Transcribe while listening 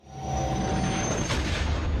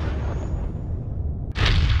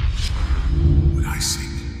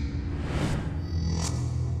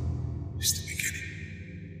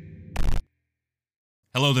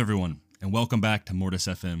Hello there, everyone, and welcome back to Mortis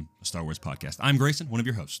FM, a Star Wars podcast. I'm Grayson, one of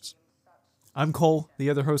your hosts. I'm Cole,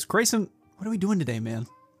 the other host. Grayson, what are we doing today, man?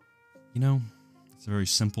 You know, it's a very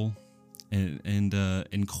simple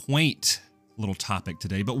and quaint little topic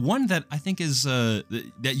today, but one that I think is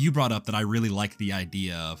that you brought up that I really like the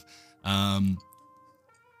idea of.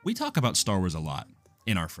 We talk about Star Wars a lot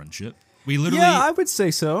in our friendship. We literally, yeah, I would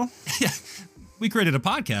say so. Yeah, we created a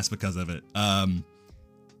podcast because of it.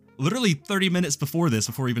 Literally 30 minutes before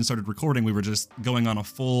we even started recording, we were just going on a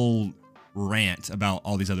full rant about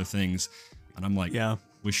all these other things. And I'm like, yeah,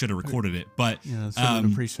 we should have recorded it. But yeah, it's a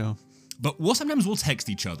pre-show. But sometimes we'll text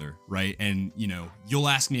each other, right? And, you know, you'll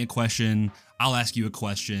ask me a question, I'll ask you a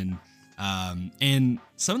question. And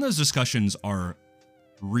some of those discussions are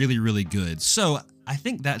really, really good. So I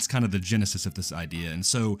think that's kind of the genesis of this idea. And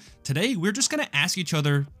so today we're just going to ask each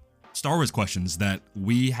other Star Wars questions that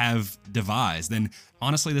we have devised. And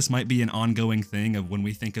honestly, this might be an ongoing thing of when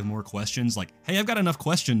we think of more questions, like, hey, I've got enough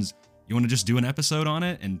questions. You want to just do an episode on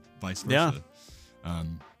it, and vice versa. Yeah.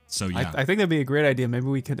 So yeah, I think that'd be a great idea. Maybe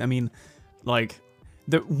we could. I mean, like,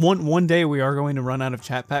 one day we are going to run out of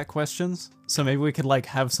chat pack questions, so maybe we could like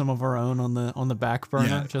have some of our own on the back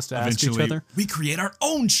burner just to ask each other. We create our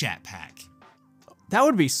own chat pack. That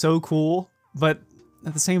would be so cool. But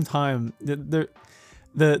at the same time,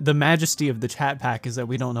 the majesty of the chat pack is that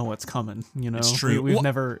we don't know what's coming. You know, it's true. We've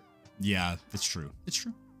never. Yeah, it's true. It's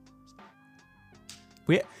true.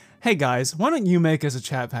 Hey guys, why don't you make us a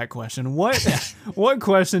chat pack question? What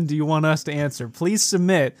question do you want us to answer? Please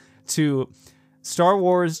submit to Star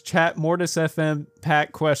Wars Chat Mortis FM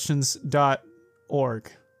Pack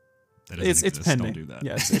Questions.org. It's pending. Don't do that.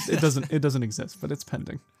 Yes, it doesn't exist, but it's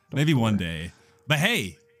pending. Maybe one day. But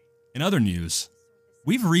hey, in other news,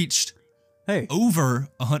 we've reached over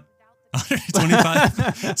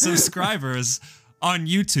 125 subscribers on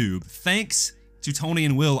YouTube. Thanks to Tony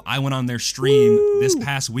and Will. I went on their stream this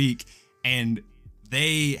past week, and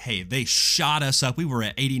they shot us up. We were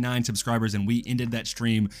at 89 subscribers, and we ended that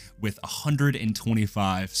stream with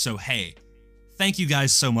 125. So hey, thank you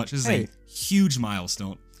guys so much. This is a huge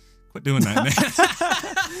milestone. Quit doing that,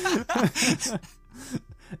 man.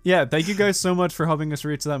 Yeah, thank you guys so much for helping us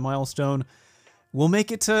reach that milestone. We'll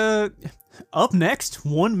make it to up next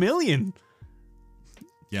 1 million.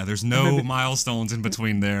 Yeah, there's no milestones in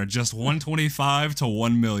between there. Just 125 to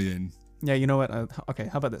 1 million. Yeah, you know what? Okay,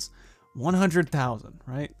 how about this? 100,000,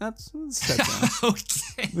 right? That's set down.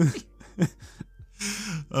 Okay.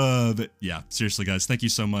 But yeah, seriously, guys, thank you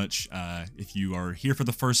so much. If you are here for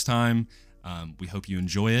the first time, we hope you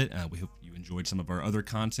enjoy it. We hope you enjoyed some of our other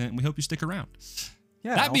content, and we hope you stick around.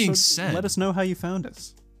 Yeah. That being said, let us know how you found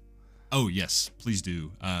us. Oh yes, please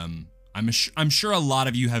do. I'm sure a lot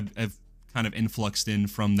of you have kind of influxed in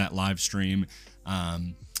from that live stream,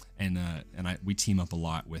 we team up a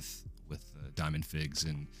lot with Diamond Figs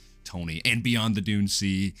and Tony and Beyond the Dune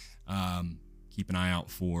Sea. Keep an eye out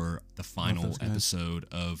for the final episode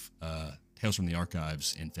of Tales from the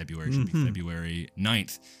Archives in February. It should be February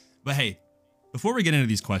 9th. But hey, before we get into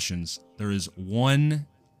these questions, there is one.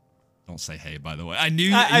 Don't say hey, by the way. I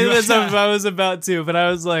knew I was about to, but I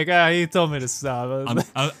was like, he told me to stop.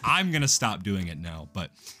 I'm gonna stop doing it now.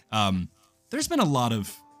 But there's been a lot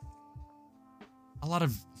of I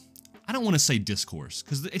don't want to say discourse,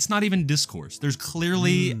 because it's not even discourse. There's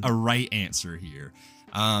clearly a right answer here.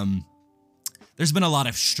 There's been a lot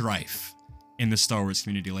of strife in the Star Wars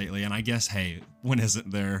community lately, and I guess, hey, when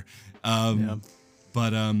isn't there?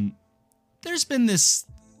 But there's been this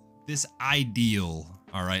ideal,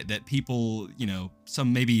 all right, that people, you know,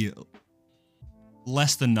 some maybe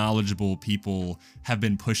less than knowledgeable people have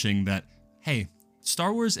been pushing that, hey,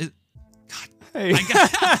 Star Wars is... God, hey.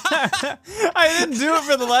 I didn't do it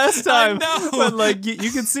for the last time. I know. But like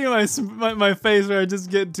you can see my face where I just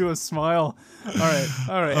get into a smile. All right.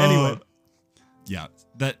 Anyway, yeah,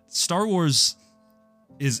 that Star Wars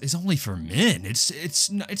is only for men.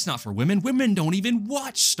 It's not for women. Women don't even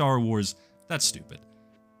watch Star Wars. That's stupid.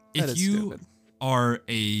 If you are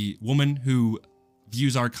a woman who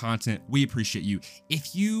views our content, we appreciate you.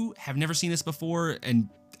 If you have never seen this before and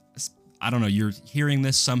I don't know, you're hearing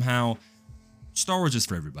this somehow, Star Wars is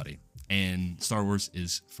for everybody, and Star Wars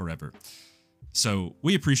is forever. So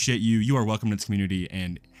we appreciate you. You are welcome to this community.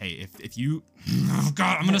 And hey, if you, oh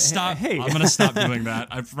God, I'm gonna stop. Hey. I'm gonna stop doing that.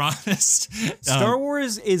 I promised. Star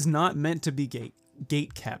Wars is not meant to be gate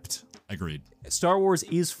kept. Agreed. Star Wars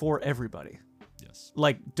is for everybody. Yes.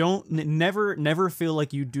 Like, never feel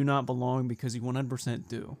like you do not belong, because you 100%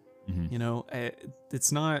 do. You know,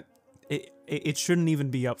 it's not. It shouldn't even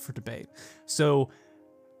be up for debate. So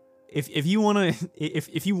if you want to,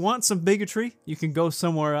 if you want some bigotry, you can go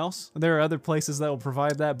somewhere else. There are other places that will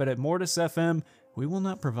provide that, but at Mortis FM, we will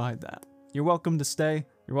not provide that. You're welcome to stay.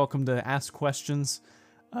 You're welcome to ask questions,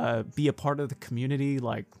 be a part of the community.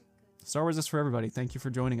 Like, Star Wars is for everybody. Thank you for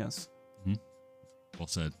joining us. Mm-hmm. Well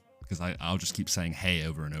said. Because I'll just keep saying hey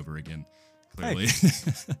over and over again. Clearly.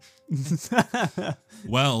 Hey.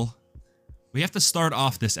 Well, we have to start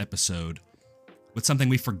off this episode with something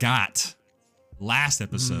we forgot last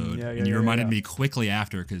episode, and you reminded me quickly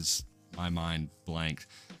after because my mind blanked.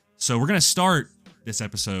 So we're gonna start this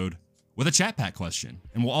episode with a chat pack question,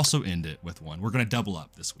 and we'll also end it with one. We're gonna double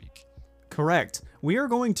up this week. Correct. We are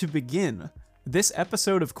going to begin this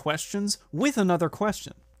episode of questions with another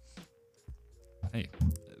question. Hey,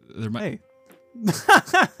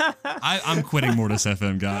 I'm quitting Mortis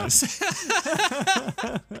FM, guys. This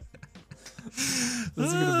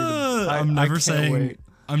is gonna be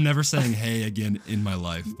I'm never saying hey again in my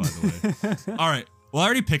life, by the way. All right. Well, I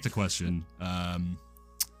already picked a question.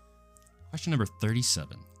 Question number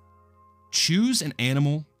 37. Choose an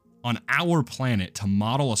animal on our planet to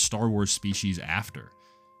model a Star Wars species after.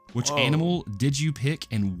 Which animal did you pick,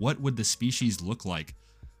 and what would the species look like?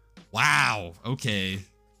 Wow. Okay.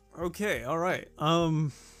 Okay. All right.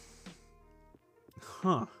 I'm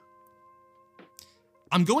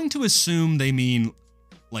going to assume they mean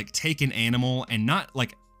like take an animal and not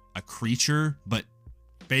like a creature, but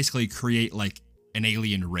basically create like an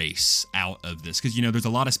alien race out of this. Because, you know, there's a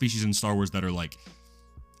lot of species in Star Wars that are like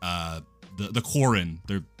the Quarren.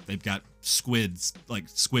 They've got squids, like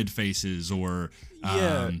squid faces, or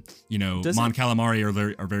you know, Mon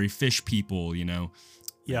Calamari are very fish people, you know.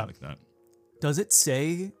 Yeah. Like that. Does it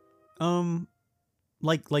say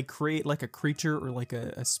like create like a creature or like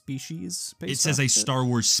a species? It says a Star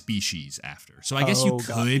Wars species after. So I guess you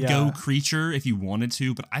could go creature if you wanted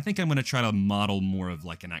to, but I think I'm going to try to model more of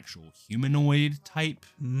like an actual humanoid type.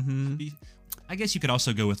 Mm-hmm. I guess you could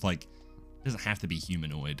also go with like, it doesn't have to be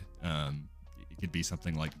humanoid. It could be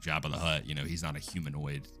something like Jabba the Hutt. You know, he's not a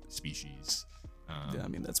humanoid species. Yeah, I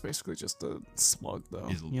mean, that's basically just a slug though.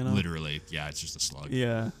 You know? Literally, yeah, it's just a slug.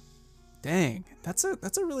 Yeah. Dang, that's a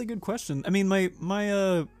really good question. I mean, my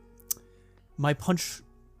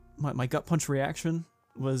gut punch reaction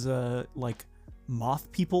was like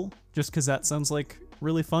moth people, just because that sounds like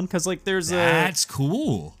really fun. Because like that's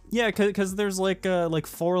cool. Yeah, because there's like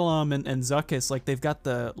Forlom and Zuckuss, like they've got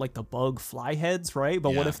the bug fly heads, right?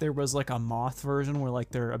 But what if there was like a moth version where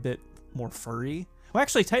like they're a bit more furry? Well,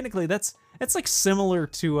 actually, technically, it's like similar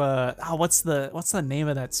to what's the name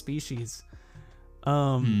of that species?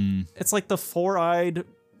 It's like the four-eyed,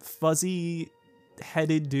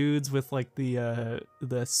 fuzzy-headed dudes with like the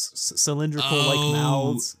cylindrical like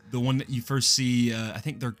mouths. The one that you first see. I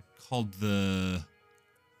think they're called the. I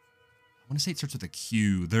want to say it starts with a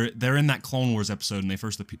Q. They're in that Clone Wars episode, and they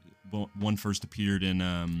first appeared in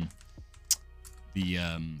the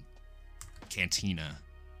cantina.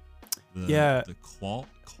 The quals.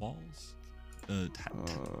 The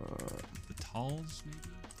Talls, maybe.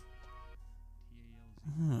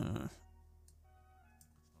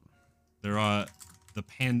 They're the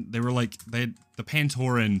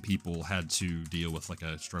Pantoran people had to deal with like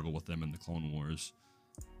a struggle with them in the Clone Wars.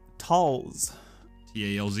 Talz.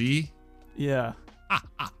 Talz? Yeah. I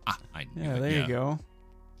knew it. There you go.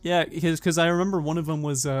 Yeah, because I remember one of them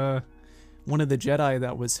was one of the Jedi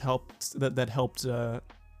that was helped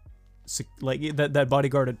like that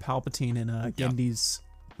bodyguarded Palpatine in Gendy's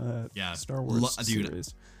Star Wars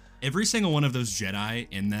series. Every single one of those Jedi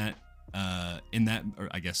in that or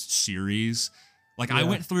I guess series, like I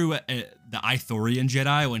went through the Ithorian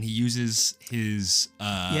Jedi when he uses his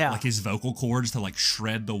like his vocal cords to like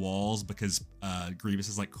shred the walls because Grievous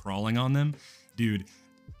is like crawling on them. Dude,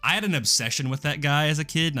 I had an obsession with that guy as a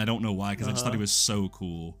kid, and I don't know why, because I just thought he was so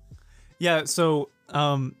cool. Yeah, so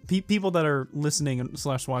people that are listening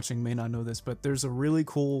 / watching may not know this, but there's a really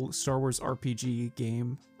cool Star Wars RPG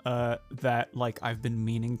game that like I've been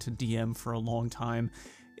meaning to DM for a long time.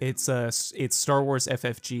 It's Star Wars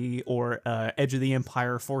FFG or Edge of the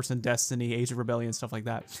Empire, Force and Destiny, Age of Rebellion, stuff like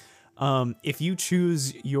that. If you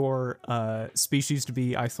choose your species to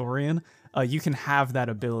be Ithorian, you can have that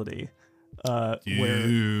ability.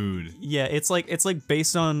 Dude. It's like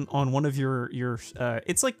based on one of your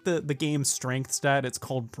it's like the game's strength stat. It's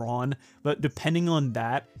called Brawn, but depending on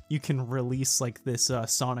that, you can release like this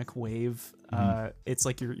sonic wave. It's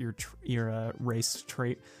like your race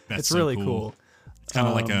trait. That's it's so really cool. It's kind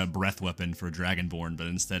of like a breath weapon for Dragonborn, but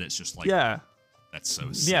instead it's just like that's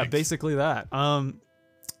so sick. Yeah, basically that.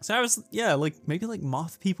 So I was, like maybe like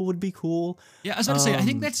moth people would be cool. Yeah, I was about to say, I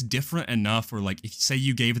think that's different enough where like, if say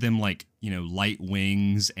you gave them like, light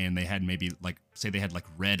wings and they had maybe like, say they had like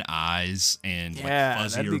red eyes and like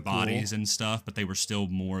fuzzier bodies and stuff, but they were still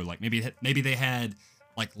more like, maybe they had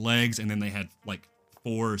like legs and then they had like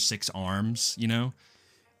 4 or 6 arms,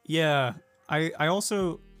 Yeah, I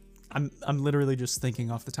also, I'm literally just thinking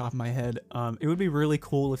off the top of my head, it would be really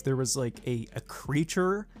cool if there was like a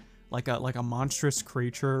creature, like a monstrous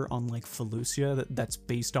creature on like Felucia that's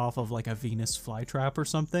based off of like a Venus flytrap or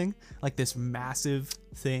something, like this massive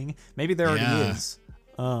thing. Maybe there already is.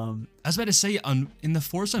 I was about to say, in the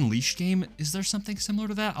Force Unleashed game, is there something similar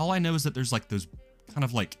to that? All I know is that there's like those kind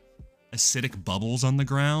of like acidic bubbles on the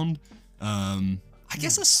ground. I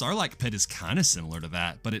guess a Sarlacc pit is kind of similar to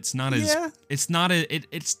that, but it's not as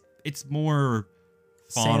it's more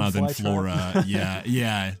fauna than flora.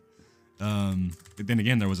 yeah. But then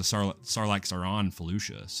again, there was a Sarlacc Saran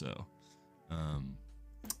Felucia, so.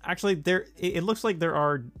 Actually, it looks like there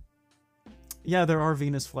are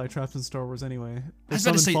Venus flytraps in Star Wars anyway. There's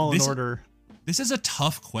some in Fallen Order. This is a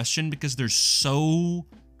tough question because there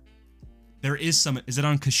is some. Is it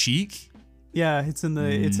on Kashyyyk? Yeah, it's in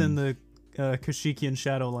the Kashyykian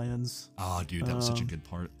Shadowlands. Oh, dude, that was such a good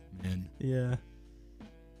part, man. Yeah.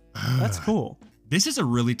 That's cool. This is a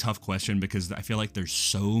really tough question because I feel like there's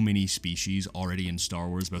so many species already in Star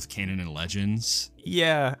Wars, both canon and legends.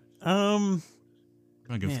 Yeah. Man,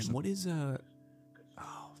 what is I'm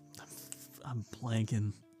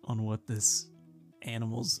blanking on what this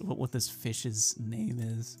fish's name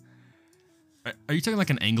is. Are you talking like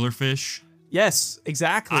an anglerfish? Yes,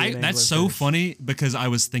 exactly. That's so funny because I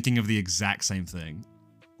was thinking of the exact same thing.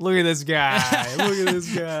 Look at this guy. Look at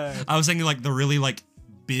this guy. I was thinking like the really like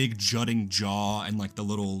big jutting jaw and like the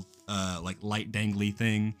little like light dangly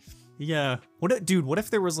thing. Yeah. What if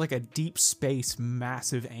there was like a deep space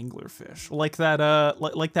massive anglerfish? Like that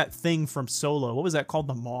like that thing from Solo. What was that called?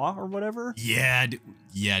 The Maw or whatever? Yeah,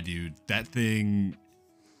 dude. That thing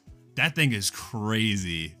is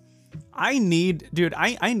crazy. I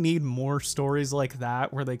need more stories like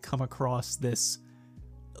that where they come across this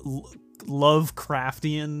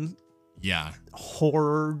Lovecraftian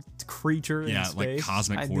horror creature in space. Like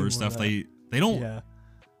cosmic horror stuff. They don't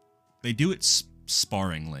they do it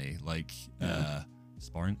sparingly, like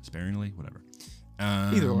sparingly, whatever.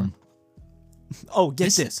 Either or. Oh,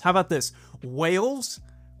 this. How about this? Whales,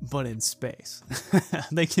 but in space.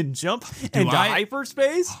 They can jump into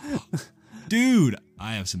hyperspace. Dude,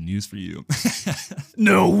 I have some news for you.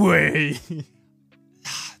 No way.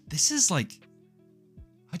 This is like,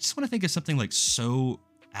 I just want to think of something like so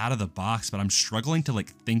out of the box, but I'm struggling to like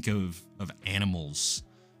think of animals.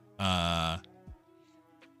 That's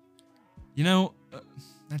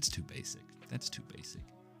too basic.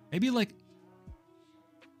 Maybe like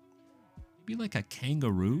a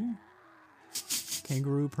kangaroo.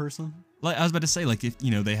 Kangaroo person. Like I was about to say, like if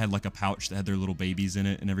they had like a pouch that had their little babies in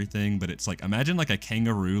it and everything, but it's like imagine like a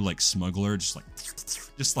kangaroo like smuggler just like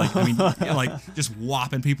just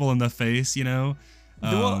whopping people in the face, Well,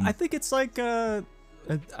 I think it's like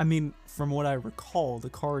from what I recall,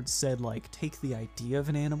 the card said like take the idea of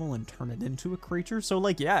an animal and turn it into a creature. So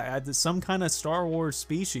like some kind of Star Wars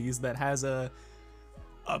species that has a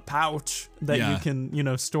pouch that you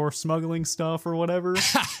can store smuggling stuff or whatever.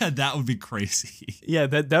 That would be crazy. Yeah,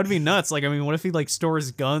 that would be nuts. Like, I mean, what if he like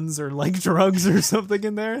stores guns or like drugs or something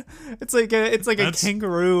in there? It's like a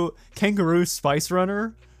kangaroo spice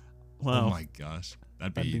runner. Wow. Oh my gosh,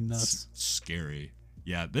 that'd be nuts. Scary.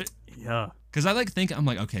 Yeah. Because I'm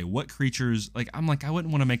like, okay, what creatures? Like, I'm like, I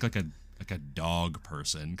wouldn't want to make like a dog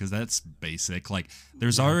person because that's basic. Like,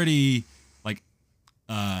 there's already like.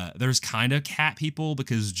 There's kind of cat people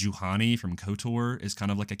because Juhani from KOTOR is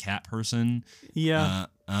kind of like a cat person. Yeah.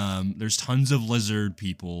 There's tons of lizard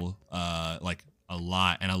people, like a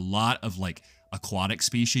lot of like aquatic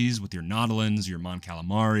species with your Naudilans, your Mon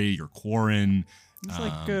Calamari, your Quarren. It's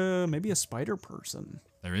like maybe a spider person.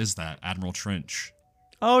 There is that Admiral Trench.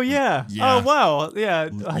 Oh yeah. Oh wow. Yeah.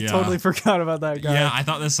 I totally forgot about that guy. Yeah, I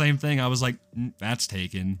thought the same thing. I was like, that's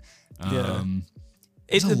taken. See,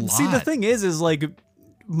 the thing is like.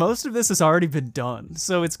 Most of this has already been done,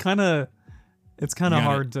 so it's kind of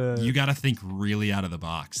hard to. You got to think really out of the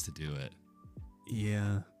box to do it.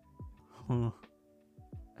 Yeah. Huh.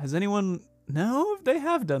 Has anyone? No, they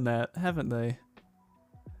have done that, haven't they?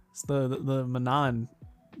 It's the Manon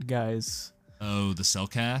guys. Oh, the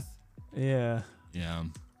Selkath? Yeah. Yeah.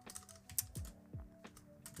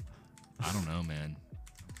 I don't know, man.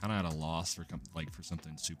 I'm kind of at a loss for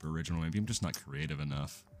something super original. Maybe I'm just not creative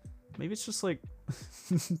enough. Maybe it's just like,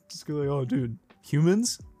 just go like, oh, dude,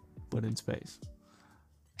 humans, but in space.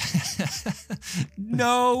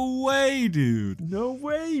 No way, dude. No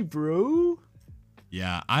way, bro.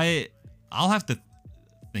 Yeah, I'll have to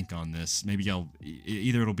think on this. Maybe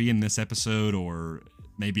either it'll be in this episode or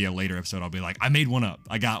maybe a later episode. I'll be like, I made one up.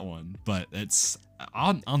 I got one, but it's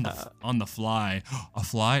on the fly. A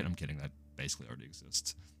fly? I'm kidding. That basically already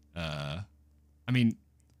exists. I mean,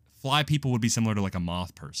 fly people would be similar to like a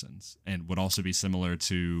moth person's, and would also be similar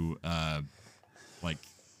to like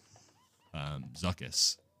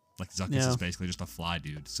Zuckuss. Like Zuckuss is basically just a fly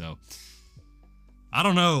dude. So I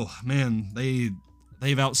don't know, man.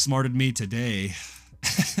 They've outsmarted me today.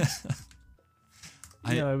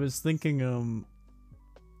 I was thinking,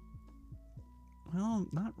 well,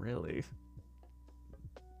 not really.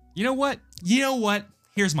 You know what?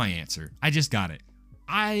 Here's my answer. I just got it.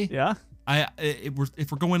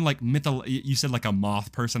 If we're going like you said like a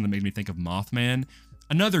moth person, that made me think of Mothman.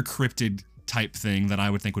 Another cryptid type thing that I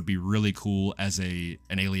would think would be really cool as an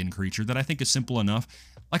alien creature that I think is simple enough,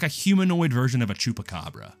 like a humanoid version of a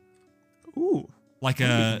chupacabra. Ooh.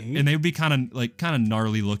 And they would be kind of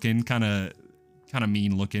gnarly looking, kind of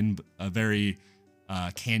mean looking, a very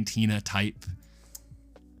cantina type.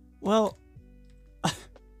 Well,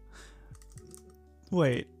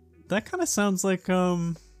 wait, that kind of sounds like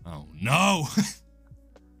Oh no.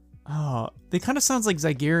 They kind of sounds like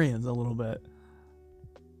Zygerians a little bit.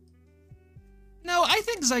 No, I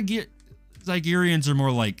think Zygerians are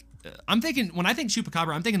more like. I'm thinking when I think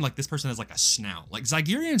chupacabra, I'm thinking like this person has like a snout. Like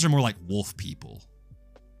Zygerians are more like wolf people.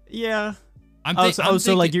 Yeah.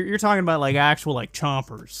 So like you're talking about like actual like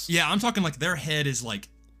chompers. Yeah, I'm talking like their head is like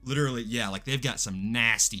literally, yeah, like they've got some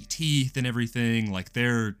nasty teeth and everything. Like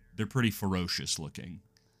they're pretty ferocious looking.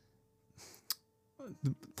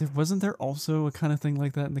 Wasn't there also a kind of thing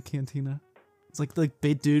like that in the cantina? It's like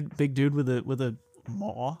big dude with a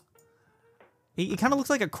maw. He kind of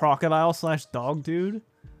looks like a crocodile / dog dude.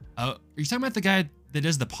 Are you talking about the guy that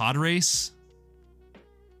does the pod race?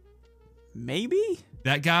 Maybe?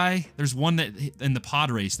 That guy? There's one that in the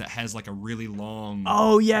pod race that has like a really long.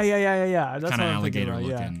 Oh, yeah. That's kind of alligator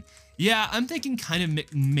looking. Yeah, I'm thinking kind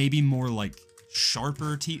of maybe more like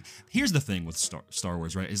sharper teeth. Here's the thing with Star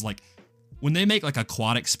Wars, right? Is like when they make like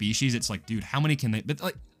aquatic species, it's like, dude, how many can they? But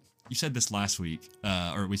like you said this last week,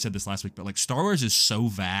 or we said this last week, but like Star Wars is so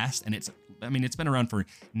vast, and it's been around for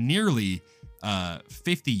nearly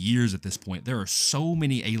 50 years at this point. There are so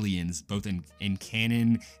many aliens, both in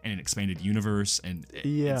canon and in expanded universe, and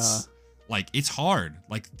it's hard.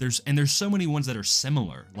 Like there's so many ones that are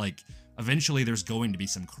similar. Like eventually, there's going to be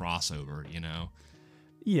some crossover, you know?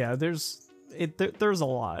 Yeah, there's a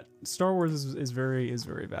lot. Star Wars is very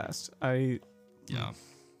vast.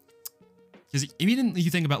 Because even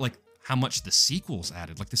you think about like how much the sequels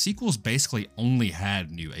added. Like the sequels basically only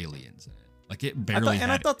had new aliens in it. Like it barely had.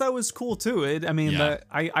 And I thought that was cool too.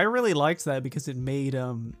 I really liked that because it made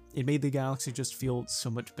the galaxy just feel so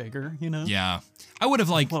much bigger, you know? Yeah. I would have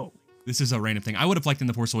liked, this is a random thing, I would have liked in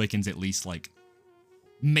The Force Awakens at least like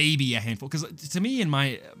maybe a handful. Because to me, in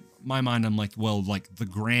my mind, I'm like, well, like the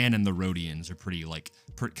Gran and the Rhodians are pretty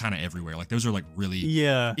kind of everywhere. Like those are like really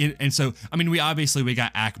and so I mean we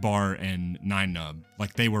got Akbar and Nine Nub,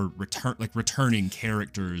 like they were returning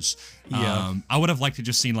characters. I would have liked to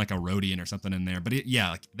just seen like a Rhodian or something in there, but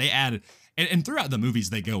like they added and throughout the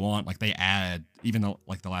movies they go on, like they add, even though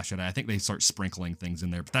like The Last Jedi, I think they start sprinkling things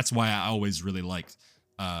in there. But that's why I always really liked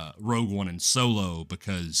Rogue One and Solo,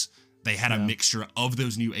 because they had a mixture of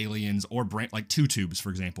those new aliens or like two tubes, for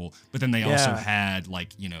example. But then they also had like,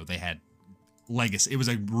 you know, they had legacy. It was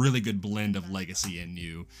a really good blend of legacy and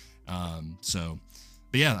new. But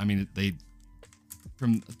yeah, I mean,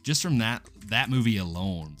 from that movie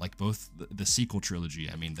alone, like both the sequel trilogy,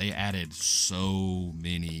 I mean, they added so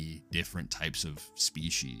many different types of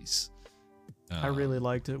species. I really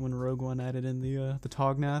liked it when Rogue One added in the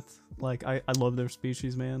Tognath. Like I love their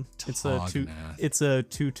species, man. It's a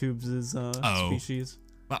two tubes' species.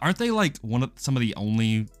 But aren't they like some of the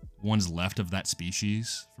only ones left of that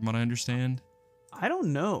species, from what I understand? I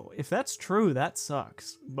don't know. If that's true, that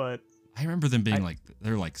sucks. But I remember them being like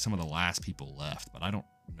they're like some of the last people left, but I don't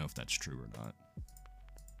know if that's true or not.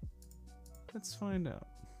 Let's find out.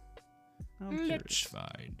 Let's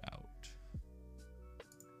find out.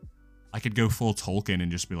 I could go full Tolkien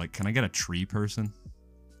and just be like, can I get a tree person?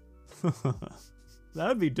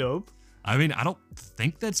 That'd be dope. I mean, I don't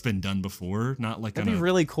think that's been done before. Not like that'd be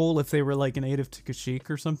really cool if they were like a native to Kashyyyk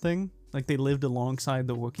or something. Like they lived alongside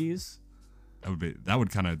the Wookiees. That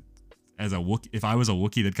would kind of, as a Wookiee, if I was a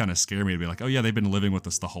Wookiee, that'd kind of scare me to be like, oh yeah, they've been living with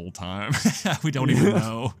us the whole time. We don't even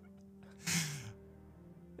know.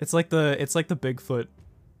 It's like the Bigfoot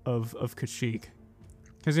of Kashyyyk.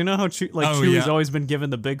 Because you know how Chewie's always been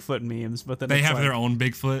given the Bigfoot memes, but then they have their own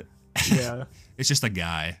Bigfoot. Yeah. It's just a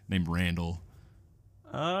guy named Randall.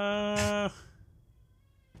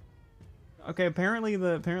 Okay, apparently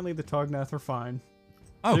the Tognath are fine.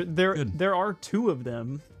 Oh, there are 2 of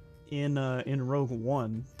them in Rogue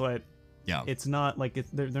One, but yeah, it's not like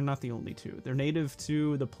they're not the only 2. They're native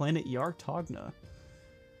to the planet Yar Togna.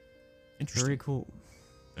 Interesting. Very cool.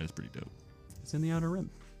 That is pretty dope. It's in the Outer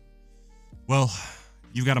Rim. Well,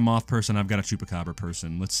 you've got a moth person, I've got a chupacabra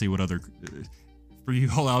person. Let's see what other for you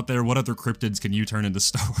all out there, what other cryptids can you turn into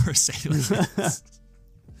Star Wars aliens?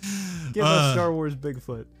 Give us Star Wars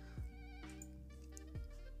Bigfoot.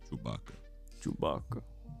 Chewbacca.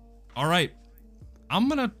 All right. I'm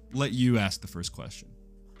going to let you ask the first question.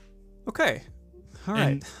 Okay. All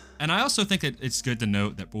right. And I also think that it's good to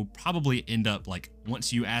note that we'll probably end up, like,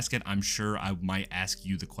 once you ask it, I'm sure I might ask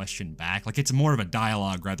you the question back. Like, it's more of a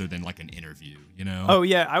dialogue rather than, like, an interview, you know? Oh,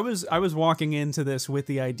 yeah. I was walking into this with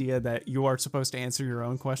the idea that you are supposed to answer your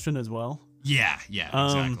own question as well. Yeah,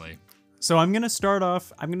 exactly. So I'm going to start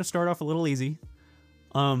off a little easy.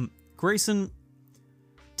 Grayson,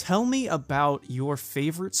 tell me about your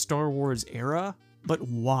favorite Star Wars era, but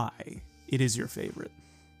why it is your favorite.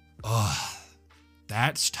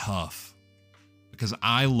 That's tough because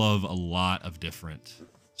I love a lot of different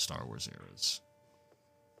Star Wars eras.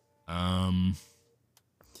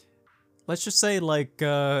 Let's just say, like,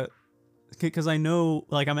 because I know,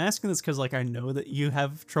 like, I'm asking this because, like, I know that you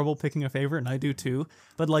have trouble picking a favorite, and I do too,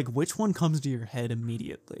 but, like, which one comes to your head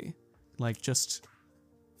immediately? Like, just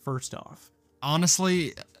first off.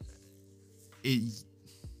 Honestly, it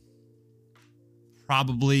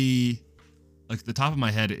probably, like, the top of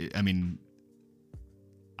my head, I mean,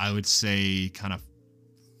 I would say kind of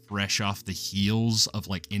fresh off the heels of,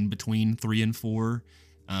 like, in between 3 and 4,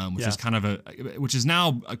 which is kind of which has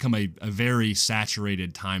now become a very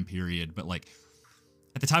saturated time period. But, like,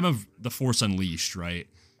 at the time of The Force Unleashed, right,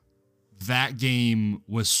 that game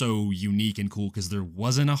was so unique and cool because there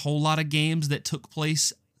wasn't a whole lot of games that took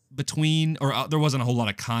place between, or there wasn't a whole lot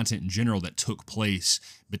of content in general that took place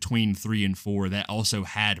between 3 and 4 that also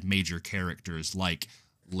had major characters like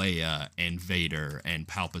Leia and Vader and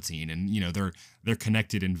Palpatine, and you know they're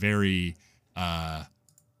connected in very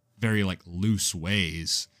like loose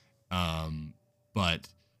ways, but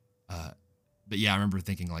yeah, I remember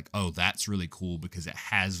thinking like, oh, that's really cool because it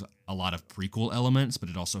has a lot of prequel elements, but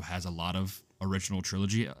it also has a lot of original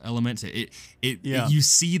trilogy elements. You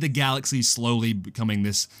see the galaxy slowly becoming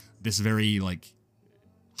this very like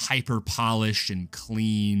hyper polished and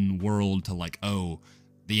clean world to like, oh,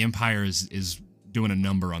 the Empire is doing a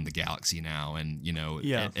number on the galaxy now, and you know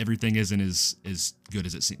everything isn't as good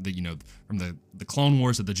as it seems. You know, from the Clone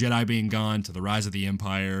Wars of the Jedi being gone to the rise of the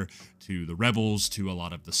Empire to the Rebels to a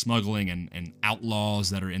lot of the smuggling and outlaws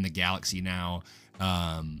that are in the galaxy now.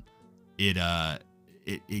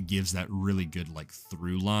 It gives that really good like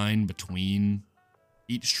through line between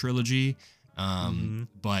each trilogy.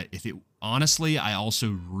 But honestly, I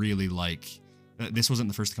also really like. This wasn't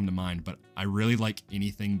the first to come to mind, but I really like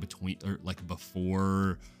anything between or like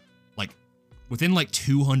before, like within like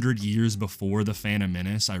 200 years before the Phantom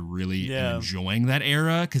Menace. I really am enjoying that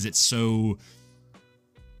era because it's so.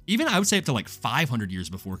 Even I would say up to like 500 years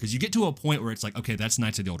before, because you get to a point where it's like, okay, that's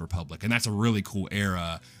Knights of the Old Republic, and that's a really cool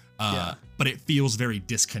era. But it feels very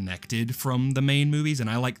disconnected from the main movies, and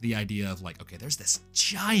I like the idea of like, okay, there's this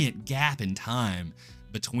giant gap in time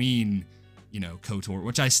between. You know, KOTOR,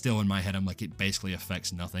 which I still in my head, I'm like, it basically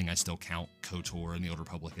affects nothing. I still count KOTOR and the Old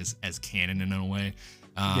Republic as canon in a way.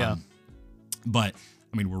 But,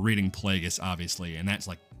 I mean, we're reading Plagueis, obviously, and that's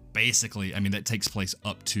like basically, I mean, that takes place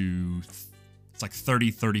up to, it's like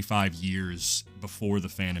 30, 35 years before the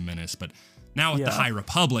Phantom Menace. But now with the High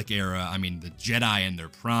Republic era, I mean, the Jedi in their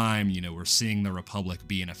prime, you know, we're seeing the Republic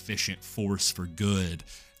be an efficient force for good.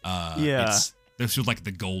 This was like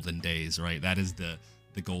the golden days, right? That is the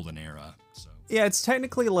golden era. So. Yeah, it's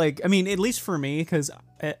technically like, I mean, at least for me, because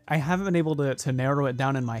I haven't been able to narrow it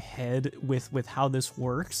down in my head with how this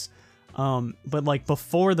works. But like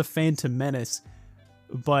before the Phantom Menace,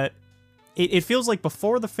 but it feels like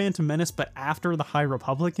before the Phantom Menace, but after the High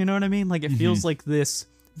Republic, you know what I mean? Like it feels like this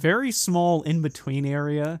very small in-between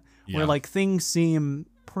area where like things seem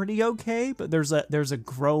pretty okay, but there's a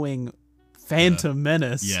growing Phantom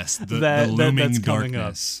Menace. Yes, the looming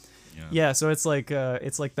darkness. Yeah, so it's like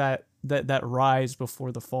that rise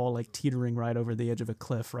before the fall, like teetering right over the edge of a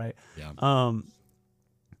cliff, right? Yeah.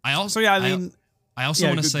 I also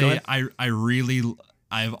want to say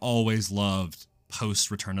I've always loved post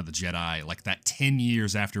Return of the Jedi, like that 10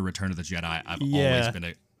 years after Return of the Jedi. I've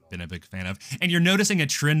always been a big fan of, and you're noticing a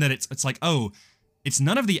trend that it's like, oh, it's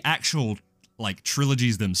none of the actual like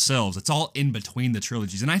trilogies themselves. It's all in between the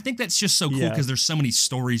trilogies. And I think that's just so cool because there's so many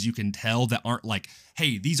stories you can tell that aren't like,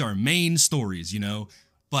 hey, these are main stories, you know?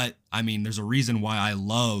 But I mean, there's a reason why I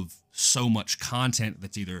love so much content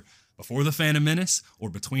that's either before the Phantom Menace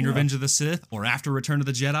or between Revenge of the Sith or after Return of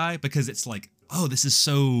the Jedi, because it's like, oh, this is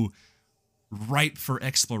so ripe for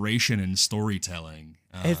exploration and storytelling.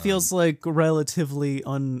 It feels like relatively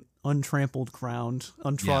untrampled ground,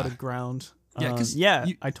 untrodden ground. Yeah, because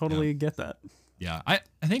I totally get that. Yeah, I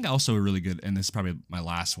think also a really good, and this is probably my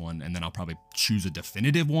last one, and then I'll probably choose a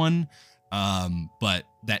definitive one. But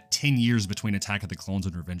that 10 years between Attack of the Clones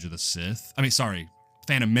and Revenge of the Sith, I mean, sorry,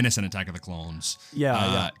 Phantom Menace and Attack of the Clones,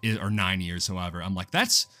 or 9 years, however, I'm like,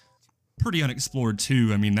 that's pretty unexplored too.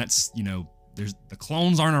 I mean, that's, you know, there's the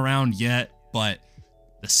clones aren't around yet, but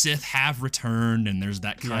the Sith have returned, and there's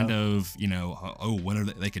that kind of, you know, when are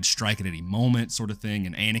they could strike at any moment sort of thing,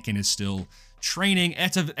 and Anakin is still training.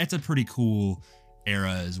 It's a pretty cool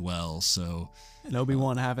era as well. So, and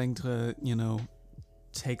Obi-Wan having to, you know,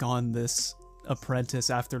 take on this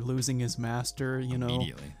apprentice after losing his master, you know,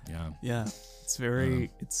 immediately. Yeah. It's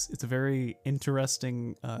very, it's a very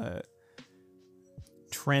interesting,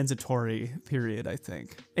 transitory period. I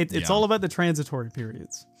think it's all about the transitory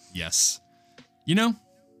periods. Yes. You know,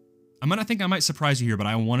 I think I might surprise you here, but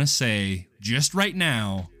I want to say just right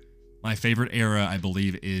now, my favorite era, I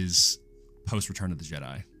believe, is post Return of the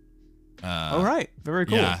Jedi. All right. Very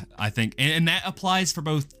cool. Yeah, I think, and that applies for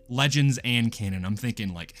both Legends and canon. I'm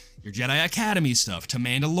thinking like your Jedi Academy stuff to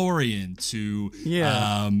Mandalorian to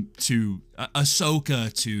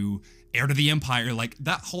Ahsoka to Heir to the Empire, like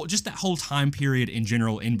that whole time period in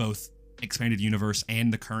general in both expanded universe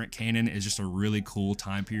and the current canon is just a really cool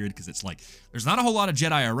time period because it's like there's not a whole lot of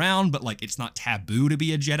Jedi around, but like it's not taboo to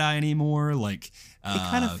be a Jedi anymore. Like it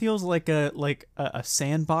kind of feels like a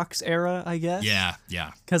sandbox era, I guess.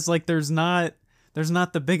 Yeah. Because like there's not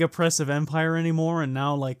the big oppressive empire anymore, and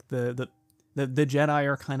now like the Jedi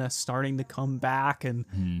are kind of starting to come back, and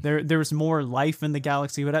there's more life in the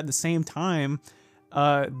galaxy, but at the same time,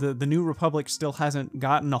 the New Republic still hasn't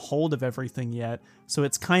gotten a hold of everything yet, so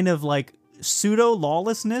it's kind of like pseudo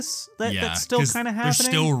lawlessness that's still kind of happening. There's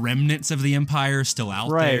still remnants of the Empire still out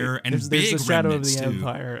there, and there's the shadow of the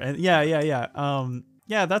Empire, and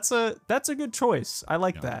that's a good choice. I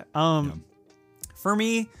like that. For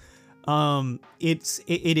me, it's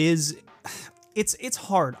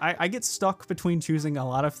hard. I get stuck between choosing a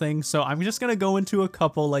lot of things, so I'm just gonna go into a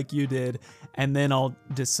couple like you did, and then I'll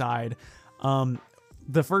decide.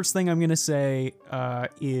 The first thing I'm going to say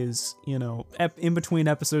is, you know, in between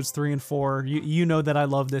episodes 3 and 4, you know that I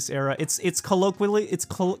love this era. It's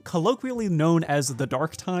colloquially known as the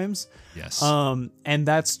Dark Times. Yes. And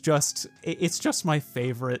that's it's just my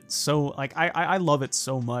favorite. So like I love it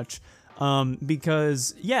so much.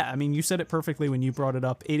 Because I mean, you said it perfectly when you brought it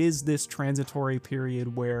up. It is this transitory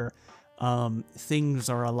period where things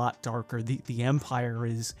are a lot darker. The Empire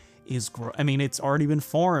I mean, it's already been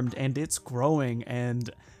formed and it's growing, and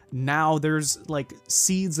now there's like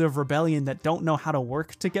seeds of rebellion that don't know how to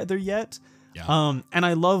work together yet. And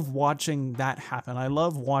I love watching that happen. I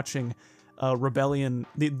love watching rebellion,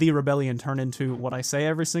 the rebellion turn into what I say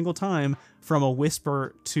every single time, from a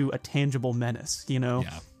whisper to a tangible menace, you know?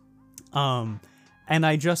 And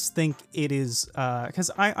I just think it is, because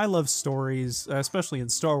I love stories, especially in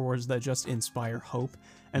Star Wars, that just inspire hope.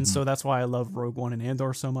 And so that's why I love Rogue One and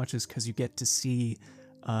Andor so much, is because you get to see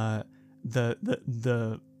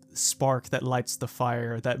the spark that lights the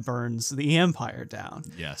fire that burns the Empire down.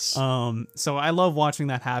 Yes. So I love watching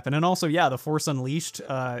that happen. And also, The Force Unleashed,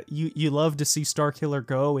 you love to see Starkiller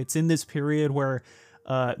go. It's in this period where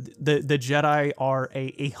the Jedi are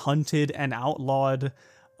a hunted and outlawed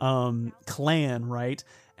clan, right?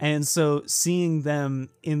 And so seeing them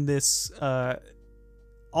in this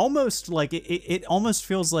almost like it almost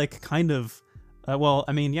feels like kind of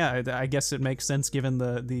I guess it makes sense given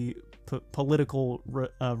the political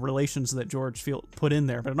relations that George put in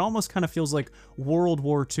there, but it almost kind of feels like World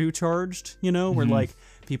War II charged, you know, where like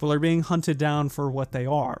people are being hunted down for what they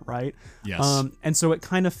are, right? Yes. And so it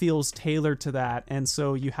kind of feels tailored to that, and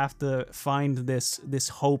so you have to find this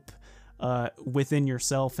hope within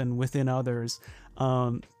yourself and within others.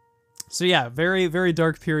 So very, very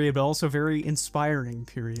dark period, but also very inspiring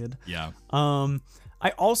period. Yeah. I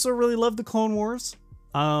also really love the Clone Wars.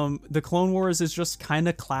 The Clone Wars is just kind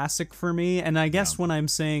of classic for me, and I guess when I'm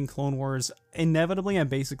saying Clone Wars, inevitably I'm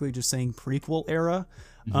basically just saying prequel era.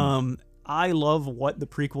 I love what the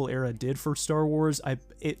prequel era did for Star Wars.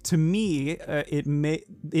 It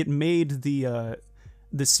made the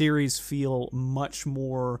series feel much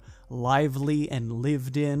more lively and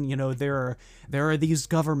lived in. You know, there are these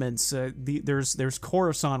governments. There's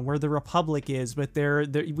Coruscant where the Republic is, but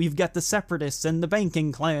we've got the Separatists and the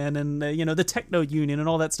Banking Clan and the Techno Union and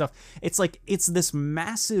all that stuff. It's like it's this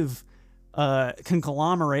massive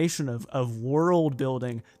conglomeration of world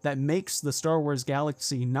building that makes the Star Wars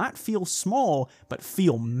galaxy not feel small but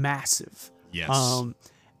feel massive. Yes.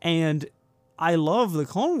 And I love the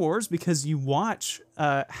Clone Wars because you watch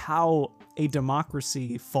how a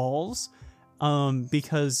democracy falls,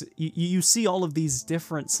 because you see all of these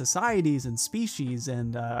different societies and species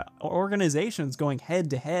and organizations going head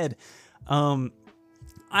to head.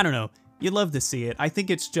 I don't know. You'd love to see it. I think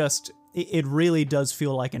it's just, it really does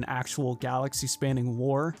feel like an actual galaxy-spanning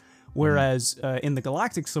war. Whereas in the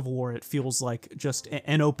Galactic Civil War, it feels like just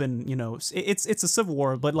an open, it's a civil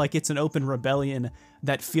war, but like it's an open rebellion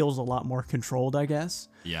that feels a lot more controlled, I guess.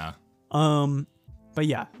 Yeah. But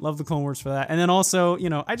yeah, love the Clone Wars for that. And then also,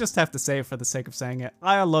 I just have to say it for the sake of saying it,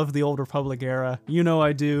 I love the Old Republic era.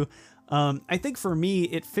 I do. I think for me,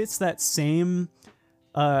 it fits that same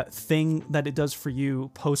thing that it does for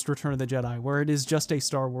you post Return of the Jedi, where it is just a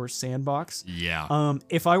Star Wars sandbox. Yeah.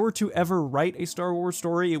 If I were to ever write a Star Wars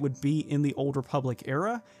story, it would be in the Old Republic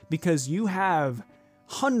era, because you have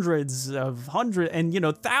hundreds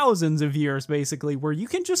and thousands of years basically where you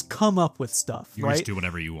can just come up with stuff. You right? Just do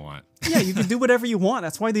whatever you want. Yeah, you can do whatever you want.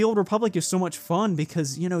 That's why the Old Republic is so much fun,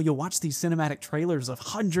 because you'll watch these cinematic trailers of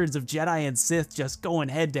hundreds of Jedi and Sith just going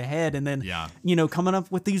head to head, and then coming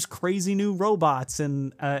up with these crazy new robots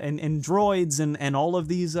and droids and all of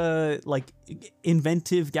these like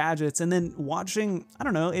inventive gadgets, and then watching, I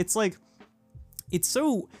don't know, it's like, it's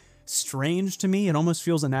so strange to me. It almost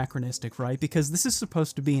feels anachronistic, right? Because this is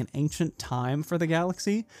supposed to be an ancient time for the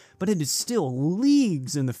galaxy, but it is still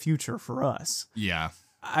leagues in the future for us. Yeah.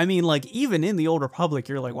 I mean, like, even in the Old Republic,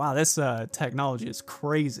 you're like, wow, this technology is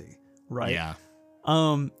crazy, right? Yeah.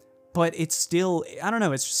 But it's still, I don't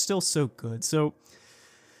know, it's still so good. So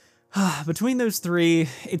between those three,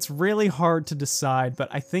 it's really hard to decide, but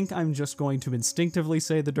I think I'm just going to instinctively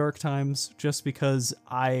say the Dark Times, just because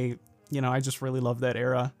I just really love that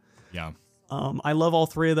era. Yeah. I love all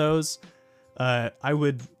three of those. I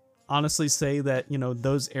would honestly say that,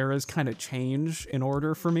 those eras kind of change in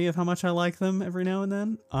order for me of how much I like them every now and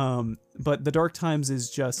then. But the Dark Times is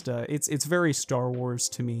just, it's very Star Wars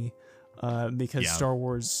to me, because Star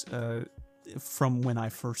Wars, from when I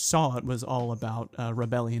first saw it, was all about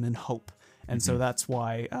rebellion and hope. And so that's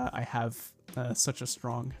why I have such a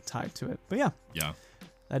strong tie to it. But yeah,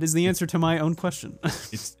 that is the answer to my own question.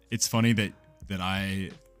 It's funny that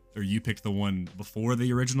you picked the one before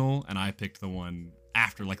the original, and I picked the one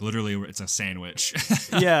after. Like, literally, it's a sandwich.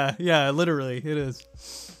 yeah, literally, it is.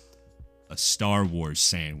 A Star Wars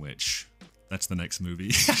sandwich. That's the next movie.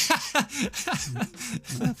 Dave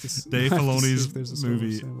Filoni's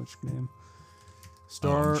movie. Sandwich name.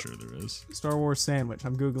 I'm sure there is. Star Wars sandwich.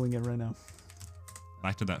 I'm Googling it right now.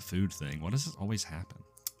 Back to that food thing. Why does this always happen?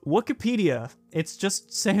 Wikipedia. It's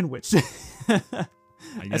just sandwich.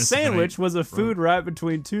 A sandwich was a food wrapped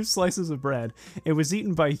between two slices of bread. It was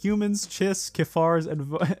eaten by humans, Chiss, Kefars,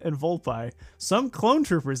 and Volpi. Some clone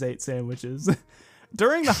troopers ate sandwiches.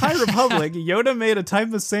 During the High Republic, Yoda made a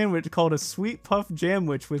type of sandwich called a sweet puff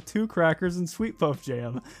jamwich with 2 crackers and sweet puff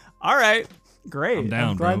jam. All right, great. I'm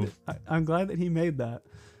down, bro. I'm glad that he made that.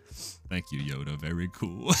 Thank you, Yoda. Very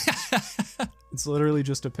cool. It's literally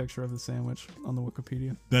just a picture of the sandwich on the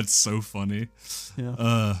Wikipedia. That's so funny.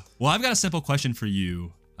 Yeah. Well, I've got a simple question for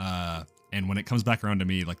you. And when it comes back around to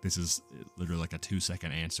me, like, this is literally like a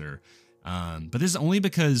 2-second answer. But this is only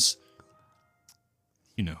because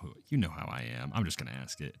you know how I am. I'm just gonna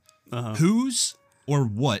ask it. Whose or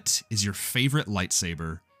what is your favorite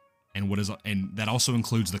lightsaber? And that also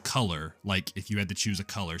includes the color, like if you had to choose a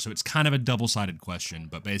color. So it's kind of a double-sided question,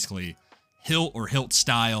 but basically hilt or hilt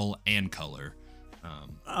style and color.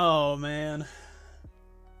 Oh man.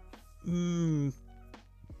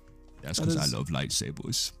 That's because I love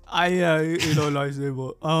lightsabers.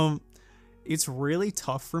 Lightsaber. It's really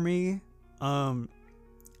tough for me.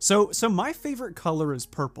 So my favorite color is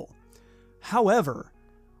purple. However,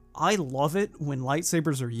 I love it when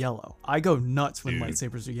lightsabers are yellow. I go nuts when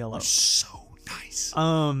lightsabers are yellow. So nice.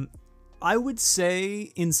 I would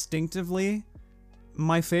say instinctively,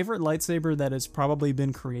 my favorite lightsaber that has probably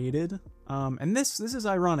been created, and this is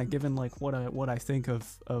ironic given like what I think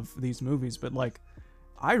of these movies, but like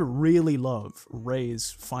I really love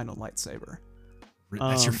Rey's final lightsaber.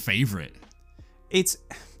 That's your favorite. It's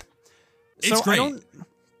so great.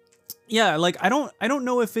 I don't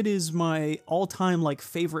know if it is my all-time like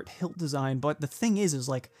favorite hilt design, but the thing is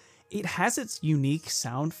like it has its unique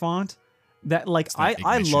sound font, That like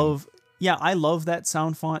I love. Yeah, I love that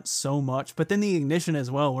sound font so much, but then the ignition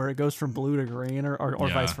as well, where it goes from blue to green or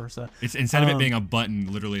vice versa. It's instead of it being a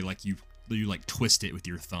button, literally like you like twist it with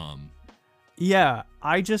your thumb. Yeah,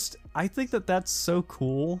 I think that that's so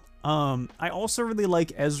cool. I also really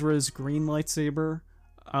like Ezra's green lightsaber.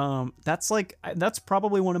 That's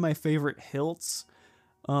probably one of my favorite hilts.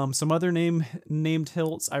 Some other named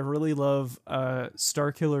hilts. I really love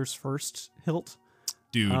Starkiller's first hilt.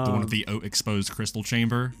 Dude, the one with the exposed crystal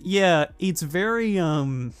chamber. Yeah, it's very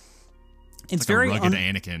it's very rugged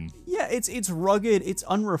Anakin. Yeah, it's rugged, it's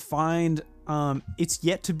unrefined, it's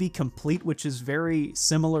yet to be complete, which is very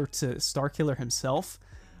similar to Starkiller himself.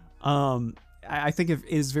 I think it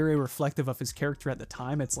is very reflective of his character at the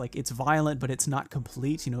time. It's like it's violent, but it's not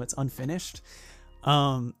complete, you know, it's unfinished.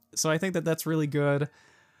 So I think that that's really good.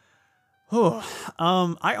 Oh,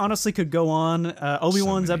 I honestly could go on.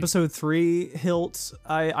 Obi-Wan's episode 3 hilt,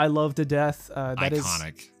 I love to death. That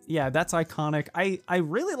iconic. Yeah, that's iconic. I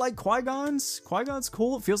really like Qui-Gon's. Qui-Gon's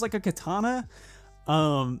cool. It feels like a katana.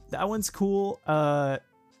 That one's cool.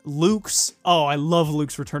 Luke's. Oh, I love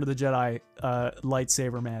Luke's Return of the Jedi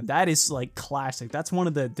lightsaber, man. That is like classic. That's one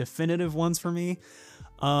of the definitive ones for me.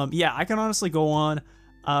 Yeah, I can honestly go on.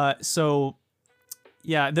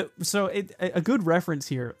 Yeah, a good reference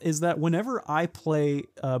here is that whenever I play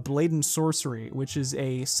Blade and Sorcery, which is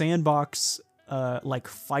a sandbox like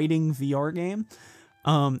fighting VR game,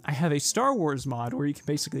 I have a Star Wars mod where you can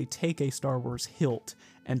basically take a Star Wars hilt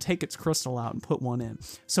and take its crystal out and put one in.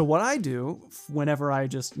 So what I do whenever I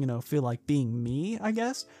just, you know, feel like being me, I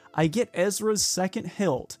guess, I get Ezra's second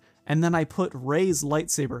hilt and then I put Rey's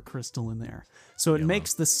lightsaber crystal in there. So it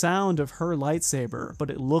makes the sound of her lightsaber, but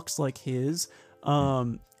it looks like his.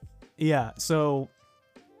 Yeah, so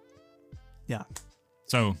yeah.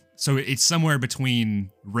 So it's somewhere between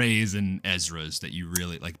Rey's and Ezra's that you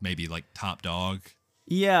really like, maybe like top dog.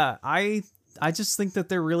 Yeah, I just think that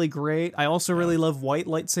they're really great. I also really love white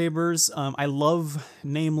lightsabers. I love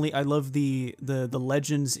the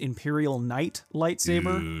Legends Imperial Knight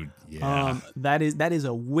lightsaber. Dude, yeah. That is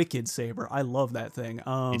a wicked saber. I love that thing.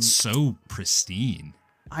 It's so pristine.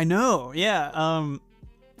 I know. Yeah.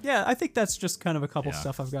 Yeah, I think that's just kind of a couple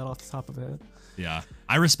stuff I've got off the top of it. Yeah,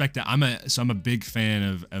 I respect that. I'm a big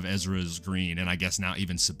fan of Ezra's green, and I guess now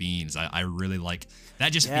even Sabine's. I really like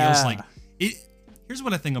that. Just feels like it. Here's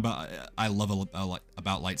what I think I love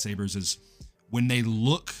about lightsabers is when they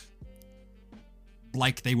look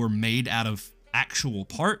like they were made out of actual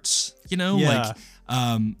parts. You know, like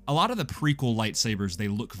a lot of the prequel lightsabers, they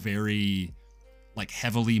look very like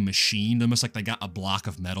heavily machined, almost like they got a block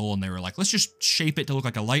of metal and they were like, let's just shape it to look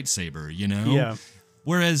like a lightsaber, you know? Yeah.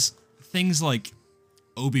 Whereas things like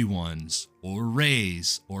Obi-Wan's or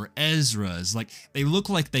Rey's or Ezra's, like they look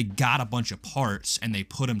like they got a bunch of parts and they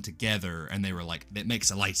put them together and they were like, that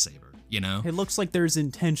makes a lightsaber, you know? It looks like there's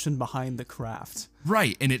intention behind the craft.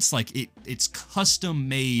 Right, and it's like it's custom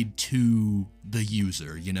made to the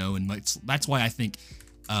user, you know? And that's why I think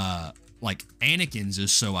like Anakin's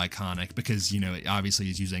is so iconic because, you know, it obviously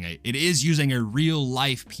is using a real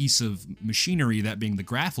life piece of machinery, that being the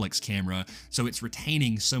Graflex camera. So it's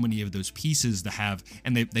retaining so many of those pieces to have,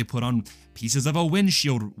 and they put on pieces of a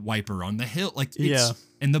windshield wiper on the hilt, like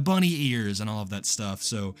and the bunny ears and all of that stuff.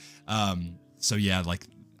 So, yeah, like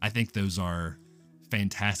I think those are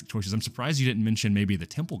fantastic choices. I'm surprised you didn't mention maybe the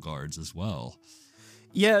temple guards as well.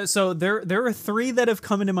 Yeah, so there are 3 that have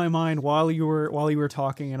come into my mind while you were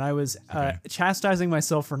talking, and I was chastising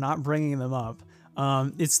myself for not bringing them up.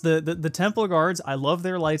 It's the Temple Guards. I love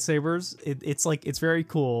their lightsabers. It's very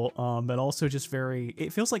cool, but also just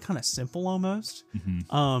it feels like kind of simple almost.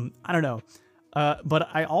 I don't know, but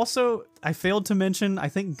I failed to mention, I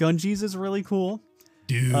think Gunji's is really cool.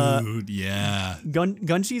 Dude, yeah.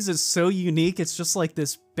 Gunji's is so unique. It's just like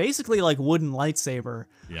this basically like wooden lightsaber.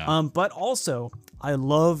 Yeah. But also I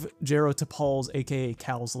love Jaro Tapal's, aka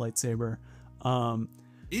Cal's lightsaber.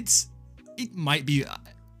 It might be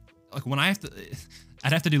like when I'd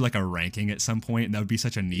have to do like a ranking at some point, and that would be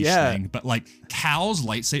such a niche thing. But like Cal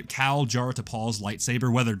Jaro Tapal's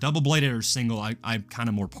lightsaber, whether double bladed or single, I'm kind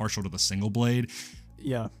of more partial to the single blade.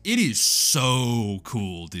 Yeah, it is so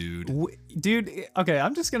cool, dude. Dude, okay,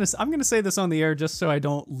 I'm gonna say this on the air just so I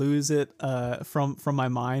don't lose it from my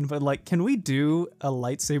mind. But like, can we do a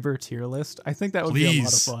lightsaber tier list? I think that would be a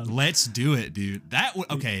lot of fun. Let's do it, dude.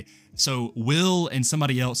 Okay. So Will and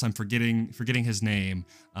somebody else, I'm forgetting his name.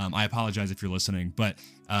 I apologize if you're listening, but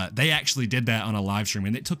they actually did that on a live stream,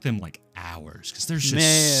 and it took them like hours because there's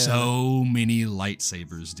just so many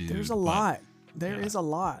lightsabers, dude. There's a lot. There is a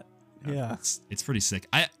lot. Yeah, it's pretty sick.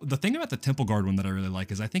 The thing about the Temple Guard one that I really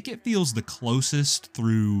like is I think it feels the closest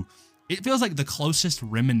through it feels like the closest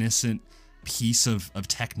reminiscent piece of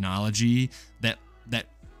technology that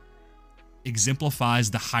exemplifies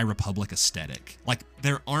the High Republic aesthetic. Like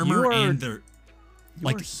their armor and their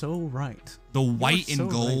like you're so right. The white and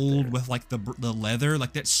gold with like the leather,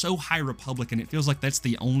 like that's so High Republic, and it feels like that's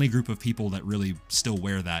the only group of people that really still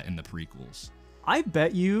wear that in the prequels. I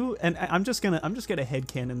bet you, and I'm just gonna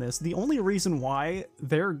headcanon this. The only reason why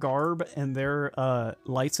their garb and their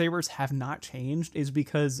lightsabers have not changed is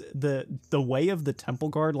because the way of the Temple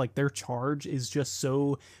Guard, like their charge, is just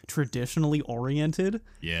so traditionally oriented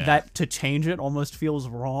that to change it almost feels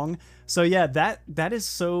wrong. So yeah, that is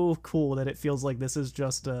so cool that it feels like this is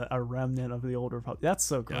just a remnant of the Old Republic. That's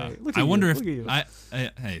so great. Yeah. Look at I wonder if Look at you.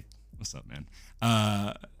 hey, what's up, man?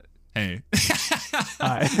 Hey.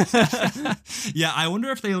 Hi. Yeah, I wonder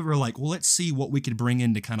if they were like, well, let's see what we could bring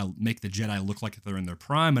in to kind of make the Jedi look like if they're in their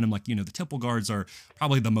prime. And I'm like, the Temple Guards are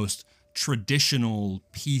probably the most traditional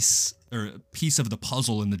piece of the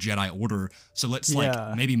puzzle in the Jedi Order. So let's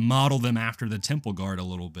like maybe model them after the Temple Guard a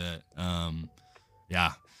little bit.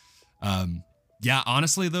 Yeah,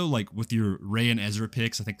 honestly though, like with your Rey and Ezra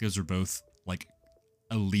picks, I think those are both like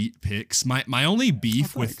elite picks. My only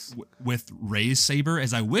beef with Rey's saber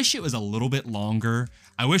is I wish it was a little bit longer.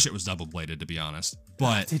 I wish it was double bladed, to be honest.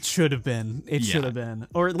 But it should have been. It should have been,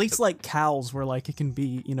 or at least like Cal's, where like it can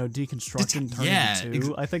be deconstructed and turned into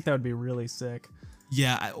two. I think that would be really sick.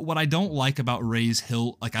 Yeah, what I don't like about Rey's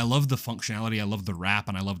hilt, like I love the functionality, I love the wrap,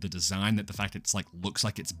 and I love the design. That the fact it's like looks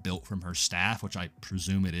like it's built from her staff, which I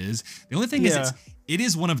presume it is. The only thing is, it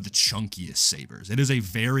is one of the chunkiest sabers. It is a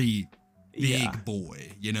very big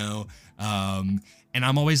boy, and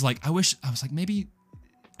I'm always like, I was like, maybe,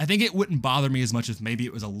 I think it wouldn't bother me as much if maybe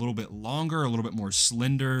it was a little bit longer, a little bit more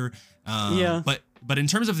slender. But in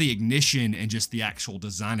terms of the ignition and just the actual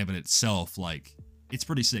design of it itself, like it's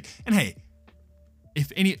pretty sick. And hey,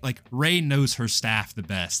 if any, like Rey knows her staff the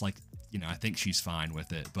best, like, I think she's fine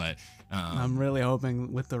with it, but I'm really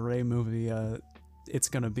hoping with the Rey movie, it's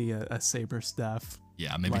going to be a saber staff.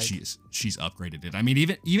 Yeah, maybe she's upgraded it. I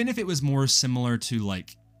mean, even if it was more similar to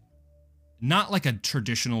like, not like a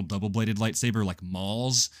traditional double-bladed lightsaber like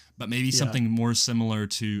Maul's, but maybe something more similar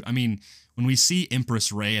to, I mean, when we see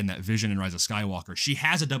Empress Rey in that Vision in Rise of Skywalker, she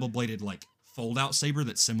has a double-bladed like fold-out saber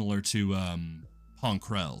that's similar to Pong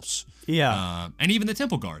Krell's. Yeah. And even the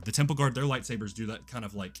Temple Guard. The Temple Guard, their lightsabers do that kind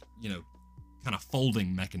of like, kind of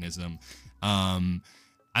folding mechanism.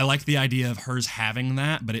 I like the idea of hers having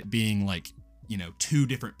that, but it being like, two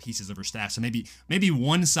different pieces of her staff. So maybe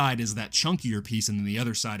one side is that chunkier piece, and then the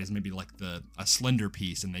other side is maybe like a slender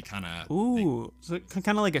piece, and they kind of so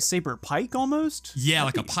kind of like a saber pike almost. Yeah,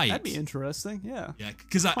 like a pike. That'd be interesting. Yeah. Yeah,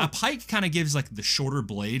 because a pike kind of gives like the shorter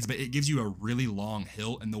blades, but it gives you a really long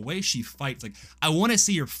hilt. And the way she fights, like I want to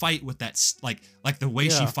see her fight with that, like the way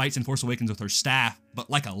she fights in Force Awakens with her staff, but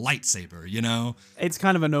like a lightsaber. It's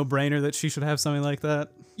kind of a no-brainer that she should have something like that.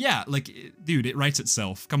 Yeah, like, dude, it writes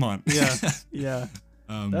itself. Come on. Yeah, yeah.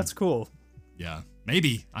 That's cool. Yeah,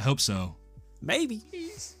 maybe. I hope so. Maybe.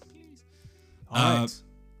 Please. All right.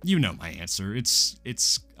 You know my answer. It's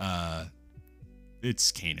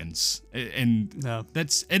Kanan's,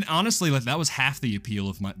 and honestly, like that was half the appeal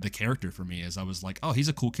of the character for me. Is I was like, oh, he's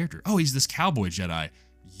a cool character. Oh, he's this cowboy Jedi.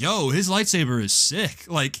 Yo, his lightsaber is sick.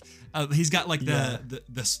 Like he's got like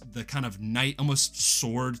the kind of knight, almost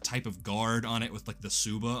sword type of guard on it with like the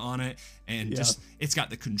Suba on it, and just it's got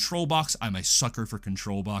the control box. I'm a sucker for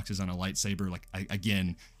control boxes on a lightsaber. Like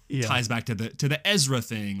ties back to the Ezra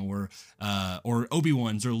thing or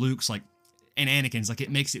Obi-Wan's or Luke's, like, and Anakin's. Like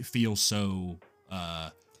it makes it feel so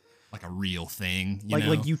like a real thing,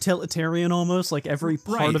 like utilitarian almost. Like every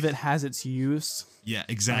part of it has its use. Yeah,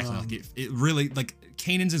 exactly. Like it really, like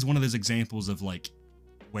Kanan's is one of those examples of like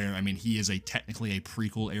where, I mean, he is technically a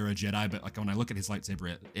prequel era Jedi, but like when I look at his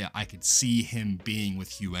lightsaber, I could see him being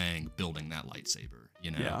with Huyang building that lightsaber,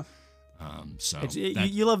 Yeah. So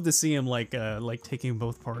you love to see him like taking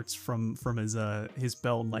both parts from his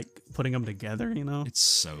belt and like putting them together, It's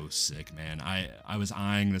so sick, man. I was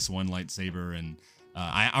eyeing this one lightsaber, and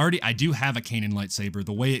I do have a Kanan lightsaber.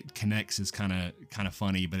 The way it connects is kind of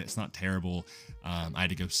funny, but it's not terrible. I had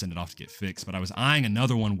to go send it off to get fixed, but I was eyeing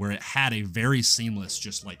another one where it had a very seamless,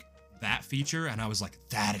 just like that feature, and I was like,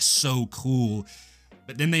 that is so cool.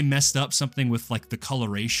 But then they messed up something with like the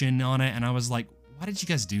coloration on it, and I was like, why did you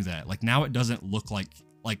guys do that? Like now it doesn't look like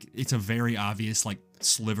it's a very obvious like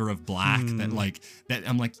sliver of black that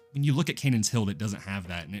I'm like, when you look at Kanan's hilt, it doesn't have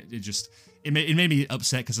that, and it made me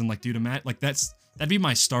upset because I'm like, dude, like that's That'd be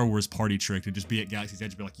my Star Wars party trick, to just be at Galaxy's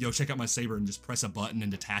Edge and be like, yo, check out my saber, and just press a button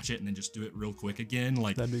and detach it and then just do it real quick again.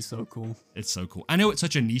 Like, that'd be so cool. It's so cool. I know it's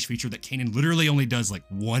such a niche feature that Kanan literally only does like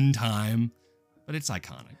one time, but it's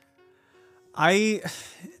iconic. I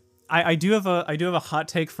do have a hot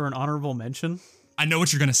take for an honorable mention. I know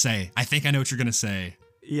what you're gonna say. I think I know what you're gonna say.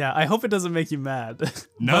 Yeah, I hope it doesn't make you mad.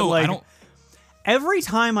 No, like, I don't. Every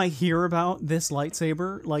time I hear about this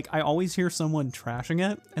lightsaber, like, I always hear someone trashing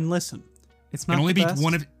it. And listen, it's not. It can only be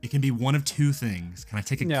best. It can be one of two things. Can I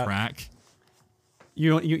take a crack?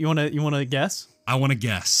 You wanna guess? I want to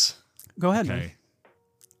guess. Go ahead. Okay. Man.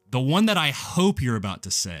 The one that I hope you're about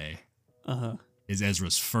to say. Is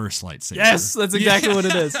Ezra's first lightsaber. Yes, that's exactly what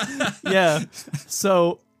it is. Yeah.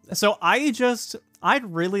 So I'd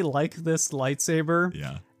really like this lightsaber.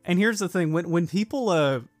 Yeah. And here's the thing: when people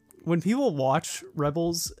watch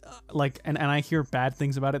Rebels, like, and I hear bad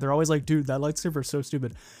things about it, they're always like, "Dude, that lightsaber is so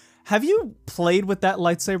stupid." Have you played with that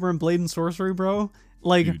lightsaber in Blade and Sorcery, bro?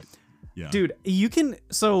 Like, dude, you can.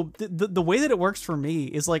 So the way that it works for me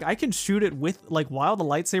is like I can shoot it with like while the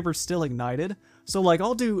lightsaber's still ignited. So like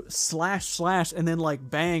I'll do slash and then like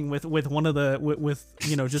bang with one of the with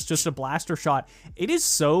you know just a blaster shot. It is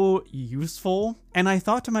so useful. And I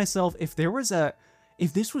thought to myself, if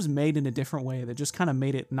this was made in a different way that just kind of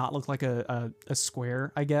made it not look like a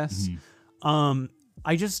square, I guess.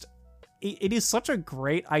 It is such a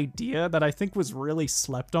great idea that I think was really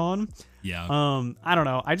slept on. Yeah. I don't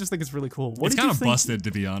know. I just think it's really cool. It's kind of busted,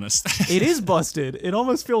 to be honest. It is busted. It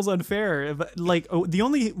almost feels unfair. Like, the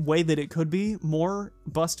only way that it could be more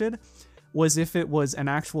busted was if it was an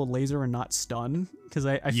actual laser and not stun. Because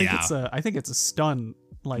I think it's a stun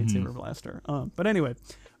lightsaber blaster. But anyway,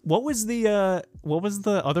 what was the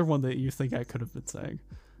other one that you think I could have been saying?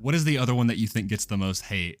 What is the other one that you think gets the most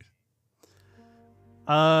hate?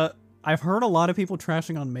 I've heard a lot of people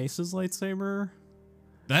trashing on Mace's lightsaber.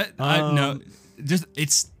 No, just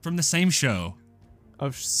it's from the same show. Oh,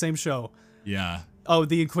 same show. Yeah. Oh,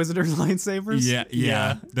 the Inquisitor's lightsabers?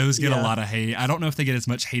 Yeah. Those get a lot of hate. I don't know if they get as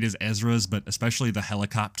much hate as Ezra's, but especially the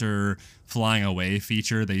helicopter flying away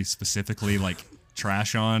feature, they specifically like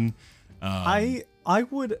trash on. I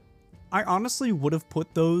honestly would have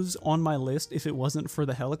put those on my list if it wasn't for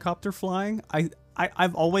the helicopter flying.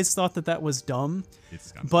 I've always thought that was dumb.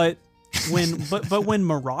 But when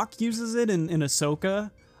Marok uses it in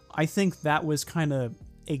Ahsoka, I think that was kind of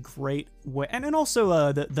a great way, and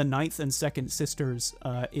also the ninth and second sisters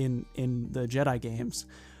in the Jedi games.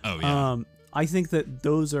 Oh yeah. I think that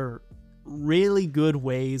those are really good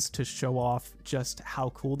ways to show off just how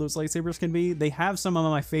cool those lightsabers can be. They have some of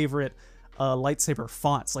my favorite lightsaber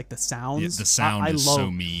fonts, like the sounds. Yeah, the sound is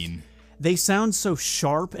so mean. They sound so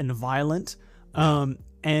sharp and violent.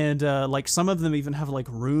 And like some of them even have like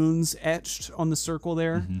runes etched on the circle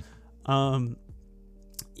there.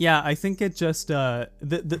 Yeah, I think it just the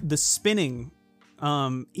spinning,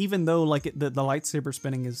 even though like the lightsaber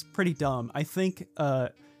spinning is pretty dumb, I think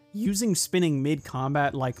using spinning mid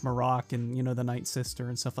combat like Marok and the Night Sister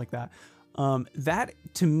and stuff like that, that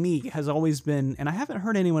to me has always been, and I haven't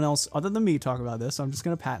heard anyone else other than me talk about this, so I'm just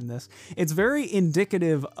gonna patent this. It's very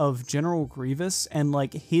indicative of General Grievous and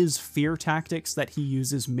like his fear tactics that he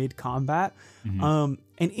uses mid combat.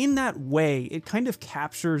 And in that way, it kind of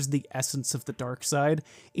captures the essence of the dark side.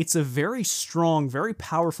 It's a very strong, very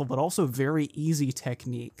powerful, but also very easy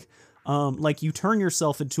technique. Like you turn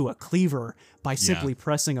yourself into a cleaver by simply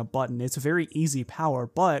pressing a button. It's a very easy power,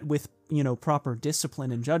 but with proper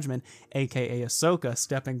discipline and judgment, aka Ahsoka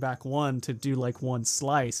stepping back one to do like one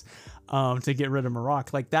slice, to get rid of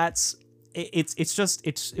Marok. Like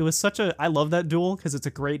it was such a, I love that duel because it's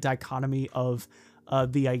a great dichotomy of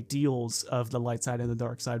the ideals of the light side and the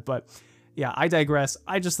dark side. But yeah, I digress.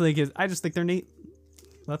 I just think they're neat.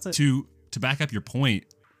 That's it. To back up your point,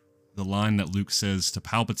 the line that Luke says to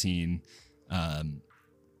Palpatine,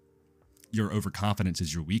 your overconfidence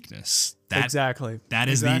is your weakness. Exactly. That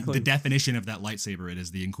is the definition of that lightsaber. It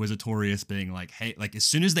is the Inquisitorius being like, hey, like as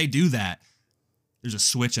soon as they do that, there's a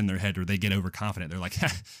switch in their head where they get overconfident. They're like,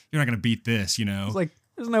 you're not going to beat this, It's like,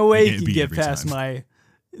 there's no way you can get past my...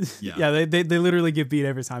 Yeah, they literally get beat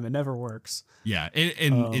every time. It never works. Yeah,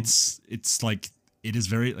 and it's like, it is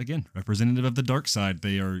very, again, representative of the dark side.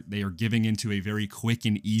 They are giving into a very quick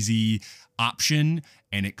and easy option,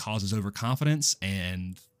 and it causes overconfidence,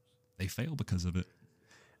 and they fail because of it.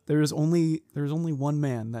 There's only one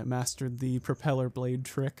man that mastered the propeller blade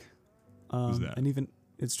trick. Who's that? And even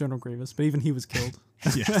it's General Grievous, but even he was killed.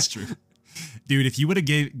 Yeah, that's true. Dude, if you would have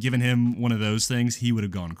given him one of those things, he would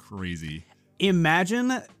have gone crazy.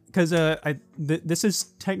 Imagine, because this is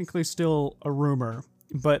technically still a rumor,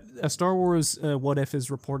 but a Star Wars What If is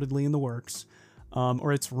reportedly in the works.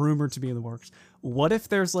 or it's rumored to be in the works. What if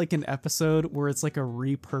there's like an episode where it's like a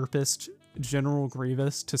repurposed General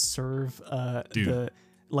Grievous to serve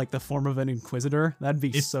the form of an Inquisitor? That'd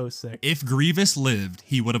be so sick. If Grievous lived,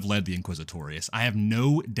 he would have led the Inquisitorius. I have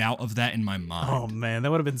no doubt of that in my mind. Oh man,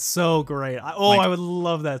 that would have been so great. I would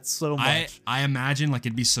love that so much. I imagine like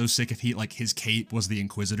it'd be so sick if he like his cape was the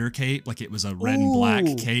Inquisitor cape, like it was a red and black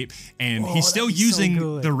cape, and he's still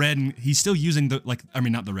using the red and he's still using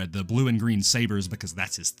the blue and green sabers because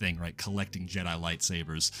that's his thing, right? Collecting Jedi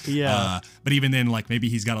lightsabers. Yeah. But even then, like maybe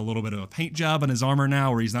he's got a little bit of a paint job on his armor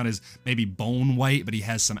now, where he's not as maybe bone white, but he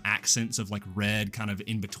has some accents of like red kind of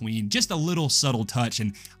in between, just a little subtle touch,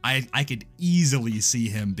 and I could easily see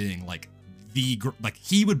him being like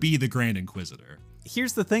he would be the Grand Inquisitor.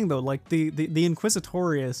 Here's the thing though, like the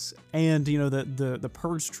Inquisitorius and the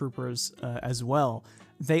Purge Troopers as well,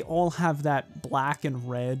 they all have that black and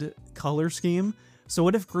red color scheme. So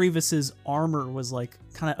what if Grievous's armor was like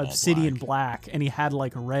kind of obsidian black and he had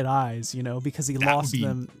like red eyes, because he lost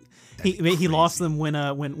them. He lost them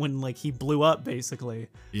when like he blew up basically.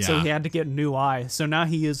 Yeah. So he had to get new eyes. So now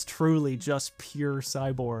he is truly just pure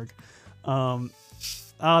cyborg.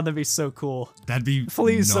 That'd be so cool. That'd be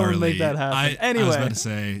please gnarly. Someone make that happen. Anyway, I was about to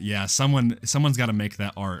say, yeah, someone's got to make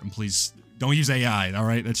that art, and please don't use AI. All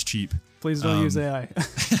right, that's cheap. Please don't use AI.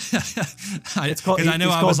 Because I know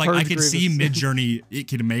I was like, I could see Midjourney, it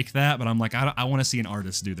could make that, but I'm like, I want to see an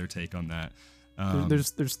artist do their take on that.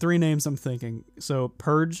 There's three names I'm thinking. So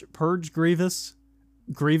Purge Grievous,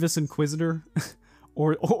 Grievous Inquisitor,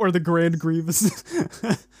 or the Grand Grievous.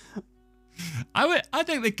 I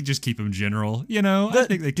think they could just keep him general. I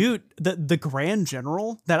think they the Grand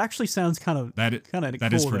General. That actually sounds kind of that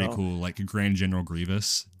cool, is pretty cool. Like a Grand General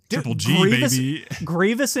Grievous. Triple G, baby.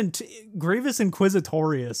 Grievous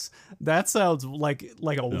Inquisitorius. That sounds like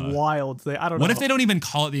a wild thing. I don't know. What if they don't even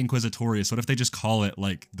call it the Inquisitorius? What if they just call it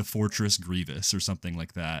like the Fortress Grievous or something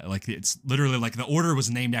like that? Like it's literally like the order was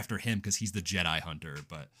named after him because he's the Jedi Hunter.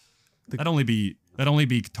 But that'd only be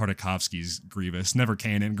Tartakovsky's Grievous, never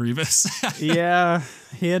canon Grievous. Yeah,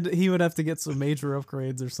 he would have to get some major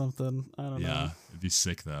upgrades or something. I don't know. Yeah, it'd be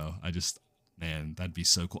sick though. Man, that'd be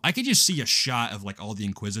so cool. I could just see a shot of like all the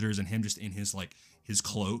Inquisitors and him just in his like his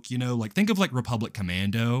cloak, like think of like Republic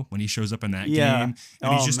Commando when he shows up in that game,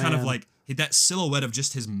 and he's just kind of like that silhouette of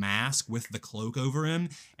just his mask with the cloak over him,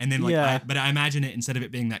 and then like but I imagine it, instead of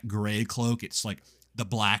it being that gray cloak, it's like the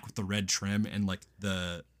black with the red trim, and like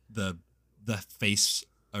the face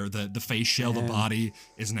or the face shell, the body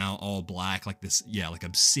is now all black, like this, like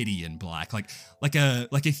obsidian black, like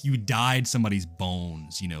if you dyed somebody's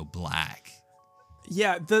bones, black.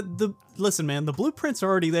 Yeah, listen, man, the blueprint's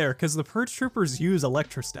already there because the Purge Troopers use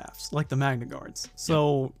electrostaffs like the Magna Guards.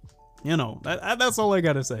 So, that's all I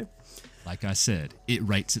gotta say. Like I said, it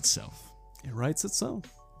writes itself. It writes itself.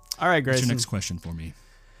 All right, Grayson. What's your next question for me?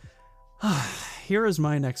 Here is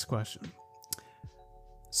my next question.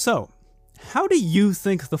 So, how do you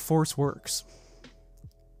think the Force works?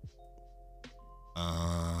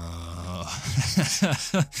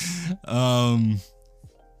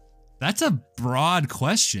 That's a broad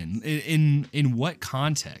question. In what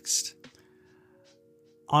context?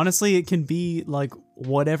 Honestly, it can be like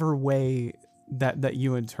whatever way that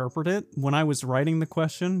you interpret it. When I was writing the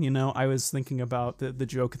question, I was thinking about the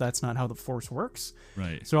joke, that's not how the Force works.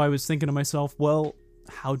 Right. So I was thinking to myself, well,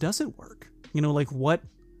 how does it work? Like what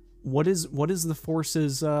is the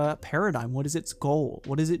Force's paradigm? What is its goal?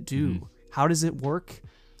 What does it do? Mm-hmm. How does it work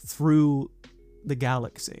through the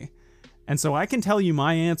galaxy? And so I can tell you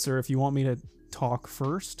my answer if you want me to talk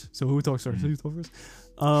first. So who talks first? Who talks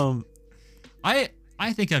first? I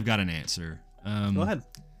think I've got an answer. Go ahead.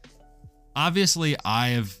 Obviously,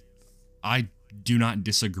 I do not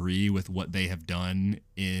disagree with what they have done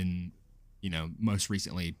in, most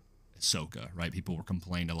recently Ahsoka, right? People were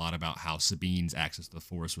complained a lot about how Sabine's access to the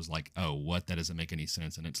Force was like, oh, what? That doesn't make any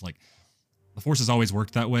sense. And it's like, the Force has always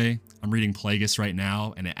worked that way. I'm reading Plagueis right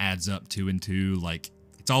now, and it adds up 2 and 2, like,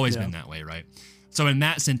 it's always been that way, right? So in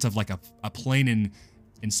that sense of like a plain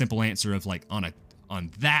and simple answer of like on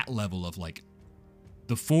that level of like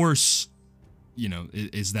the Force,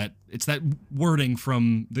 is that it's that wording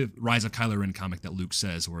from the Rise of Kylo Ren comic that Luke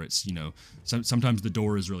says, where it's sometimes the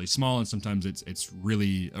door is really small and sometimes it's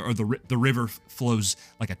really, or the river flows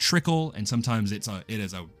like a trickle, and sometimes it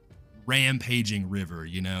is a rampaging river,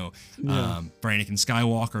 for Anakin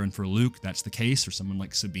Skywalker and for Luke that's the case, or someone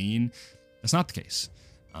like Sabine that's not the case.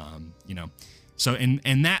 So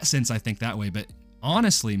in that sense, I think that way. But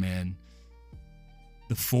honestly, man,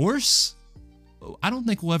 the Force, I don't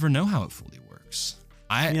think we'll ever know how it fully works.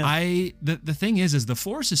 The thing is the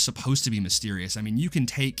Force is supposed to be mysterious. I mean, you can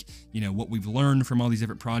take, what we've learned from all these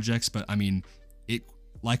different projects, but I mean, it,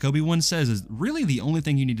 like Obi-Wan says, is really the only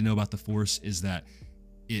thing you need to know about the Force is that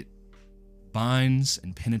it binds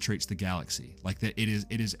and penetrates the galaxy. Like that it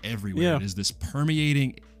is everywhere. Yeah. It is this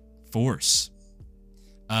permeating force.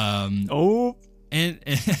 And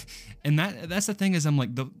that's the thing is I'm like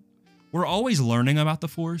we're always learning about the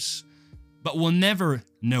Force, but we'll never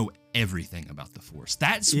know everything about the Force.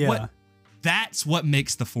 That's what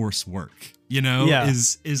makes the Force work.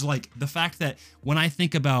 Is like the fact that when I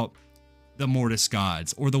think about the Mortis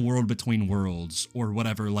gods or the world between worlds or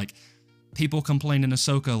whatever, like people complain in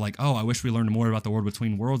Ahsoka like, oh, I wish we learned more about the world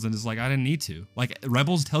between worlds, and it's like I didn't need to. Like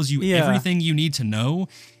Rebels tells you everything you need to know,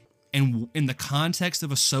 and in the context of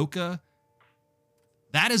Ahsoka,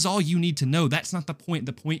 that is all you need to know. That's not the point.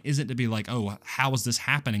 The point isn't to be like, oh, how is this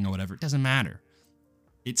happening or whatever. It doesn't matter.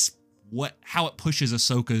 It's how it pushes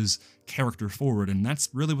Ahsoka's character forward, and that's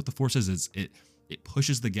really what the Force is. It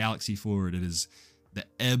pushes the galaxy forward. It is the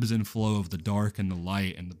ebbs and flow of the dark and the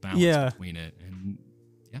light and the balance between it. And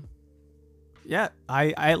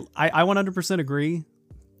I 100% agree.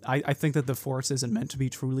 I think that the Force isn't meant to be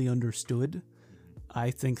truly understood.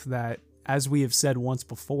 I think that, as we have said once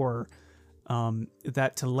before,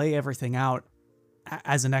 that to lay everything out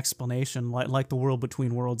as an explanation, like the world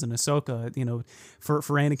between worlds in Ahsoka, for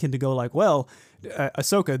Anakin to go like, well,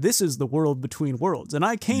 Ahsoka, this is the world between worlds, and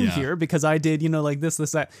I came here because I did, like this,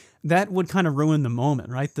 that would kind of ruin the moment,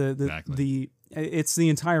 right? It's the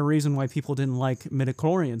entire reason why people didn't like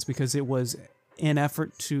midichlorians, because it was an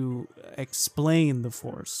effort to explain the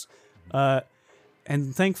Force.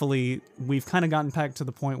 And thankfully, we've kind of gotten back to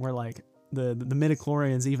the point where like the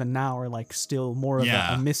midichlorians even now are like still more of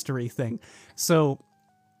a mystery thing. So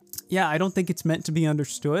I don't think it's meant to be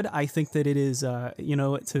understood. I think that it is,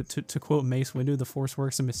 to quote Mace Windu, the Force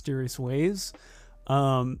works in mysterious ways.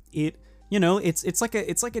 It's like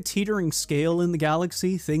a teetering scale in the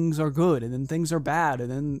galaxy. Things are good, and then things are bad,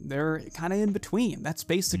 and then they're kind of in between. That's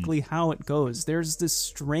basically how it goes. There's this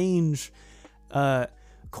strange,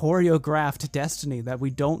 choreographed destiny that we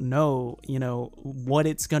don't know, what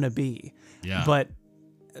it's gonna be. Yeah. But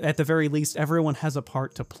at the very least, everyone has a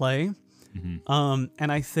part to play. Mm-hmm.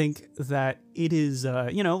 And I think that it is,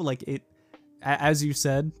 as you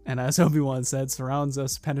said, and as Obi-Wan said, surrounds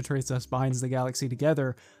us, penetrates us, binds the galaxy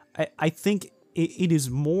together. I think it is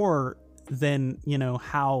more than,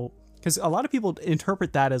 how, because a lot of people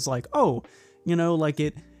interpret that as like, oh, like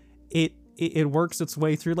it works its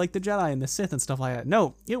way through like the Jedi and the Sith and stuff like that.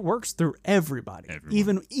 No, it works through everybody.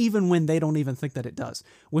 Even when they don't even think that it does,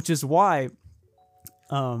 which is why,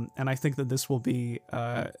 and I think that this will be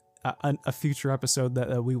a future episode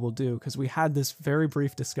that we will do, because we had this very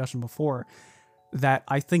brief discussion before, that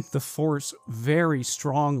I think the Force very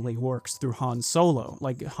strongly works through Han Solo.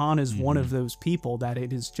 Like Han is one of those people that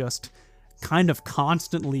it is just kind of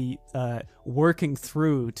constantly working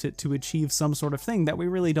through to achieve some sort of thing that we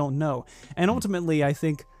really don't know. And ultimately, I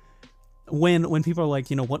think when people are like,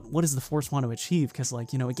 what does the Force want to achieve? Because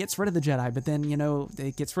like, it gets rid of the Jedi, but then,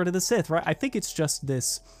 it gets rid of the Sith, right? I think it's just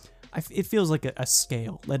this, it feels like a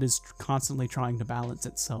scale that is constantly trying to balance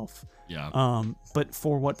itself. Yeah. But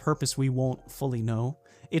for what purpose, we won't fully know.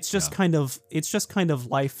 It's just kind of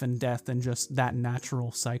life and death and just that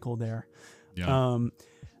natural cycle there. Yeah.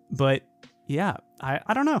 But yeah,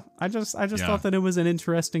 I don't know. I just thought that it was an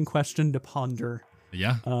interesting question to ponder.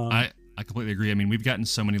 Yeah. I completely agree. I mean, we've gotten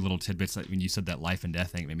so many little tidbits that when you said that life and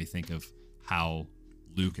death thing, it made me think of how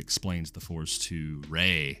Luke explains the Force to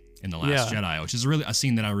Rey in The Last Jedi, which is really a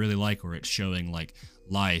scene that I really like, where it's showing like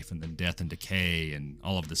life and then death and decay and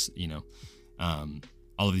all of this,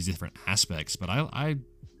 all of these different aspects. But I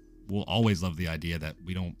will always love the idea that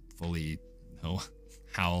we don't fully know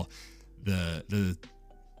how the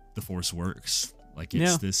Force works. Like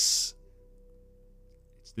it's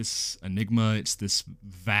this enigma. It's this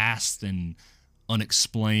vast and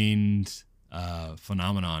unexplained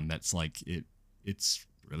phenomenon that's like it's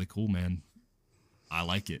really cool, man. I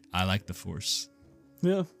like it. I like the Force.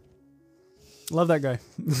 Yeah. Love that guy.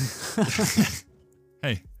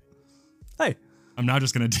 Hey. I'm now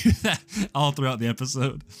just going to do that all throughout the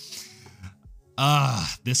episode.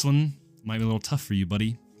 This one might be a little tough for you,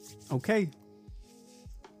 buddy. Okay.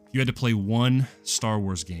 If you had to play one Star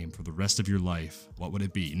Wars game for the rest of your life, what would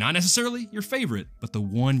it be? Not necessarily your favorite, but the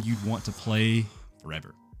one you'd want to play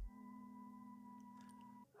forever.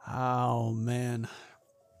 Oh, man.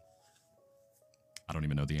 I don't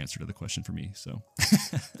even know the answer to the question for me, so.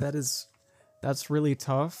 That's really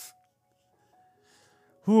tough.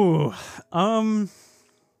 Ooh.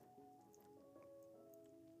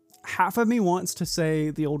 How half of me wants to say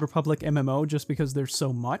the Old Republic MMO just because there's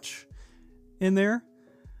so much in there.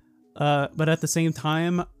 But at the same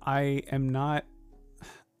time, I am not,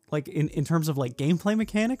 like, in terms of like gameplay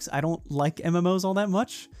mechanics, I don't like MMOs all that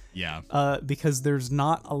much. Yeah. Because there's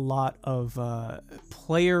not a lot of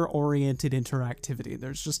player-oriented interactivity.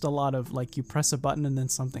 There's just a lot of, like, you press a button and then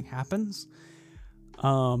something happens.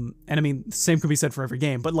 And I mean, the same could be said for every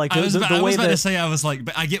game, but like I was about to say, I was like,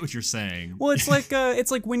 but I get what you're saying. Well, it's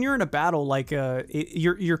like when you're in a battle, like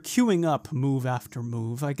you're queuing up move after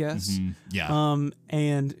move, I guess. Mm-hmm. Yeah.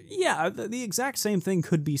 And yeah, the exact same thing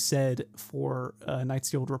could be said for Knights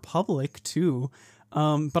of the Old Republic too.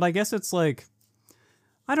 But I guess it's like,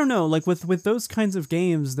 I don't know, like with those kinds of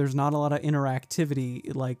games, there's not a lot of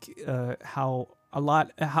interactivity, like how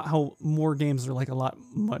more games are like a lot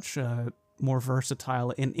much more versatile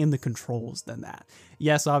in the controls than that.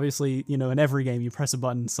 Yes, obviously, you know, in every game you press a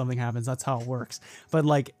button, something happens. That's how it works. But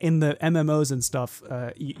like in the MMOs and stuff,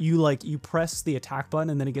 you press the attack button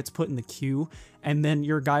and then it gets put in the queue, and then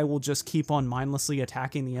your guy will just keep on mindlessly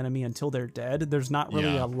attacking the enemy until they're dead. There's not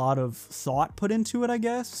really a lot of thought put into it, I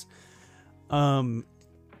guess. I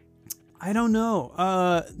don't know.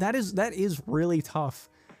 That is really tough.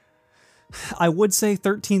 I would say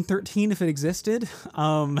 1313 if it existed.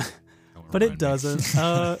 But it doesn't.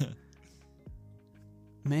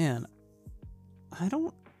 Man, I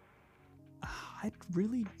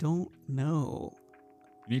really don't know.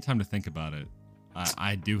 You need time to think about it.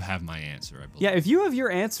 I do have my answer, I believe. Yeah, if you have your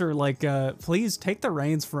answer, like, please take the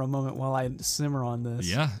reins for a moment while I simmer on this.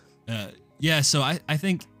 Yeah. So I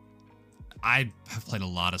think I have played a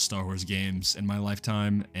lot of Star Wars games in my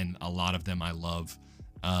lifetime, and a lot of them I love.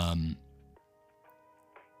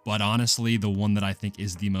 But honestly, the one that I think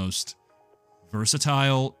is the most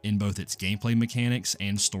versatile in both its gameplay mechanics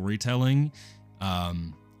and storytelling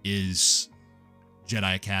is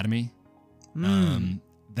Jedi Academy.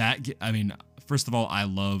 First of all, I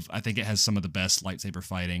think it has some of the best lightsaber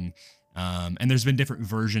fighting. And there's been different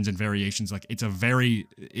versions and variations. Like it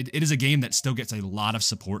is a game that still gets a lot of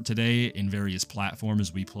support today in various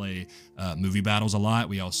platforms. We play movie battles a lot.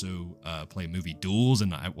 We also play movie duels,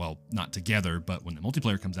 and not together, but when the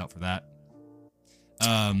multiplayer comes out for that.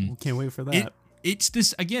 Can't wait for that. It's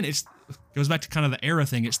this, again, it goes back to kind of the era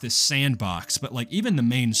thing. It's this sandbox, but like even the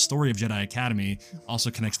main story of Jedi Academy also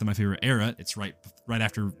connects to my favorite era. It's right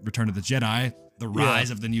after Return of the Jedi, the rise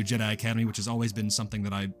of the new Jedi Academy, which has always been something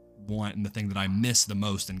that I want and the thing that I miss the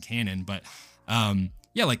most in canon. But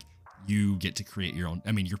like you get to create your own.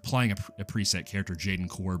 I mean, you're playing a preset character, Jaden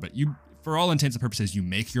Core, but you, for all intents and purposes, you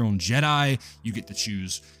make your own Jedi. You get to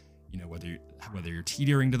choose, you know, whether you're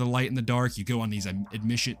teetering to the light and the dark. You go on these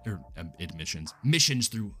missions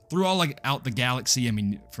through all like out the galaxy. I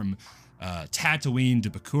mean, from Tatooine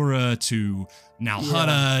to Bakura to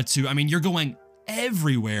Nalhutta to, I mean, you're going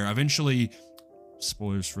everywhere. Eventually,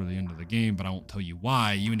 spoilers for the end of the game, but I won't tell you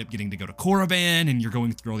why, you end up getting to go to Korriban, and you're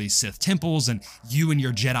going through all these Sith temples, and you and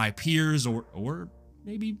your Jedi peers, or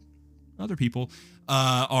maybe other people,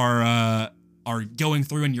 are going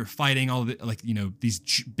through, and you're fighting all the, like, you know, these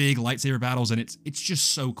big lightsaber battles, and it's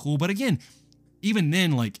just so cool. But again, even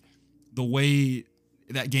then, like the way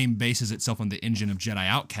that game bases itself on the engine of Jedi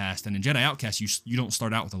Outcast, and in Jedi Outcast, you don't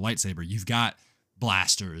start out with a lightsaber. You've got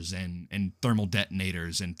blasters and thermal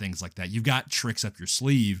detonators and things like that. You've got tricks up your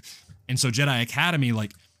sleeve. And so Jedi Academy,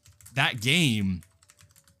 like that game,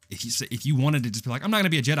 if you wanted to just be like, I'm not going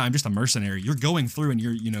to be a Jedi, I'm just a mercenary, you're going through and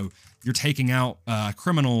you're taking out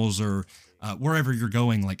criminals or wherever you're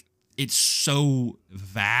going. Like, it's so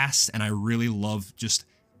vast, and I really love just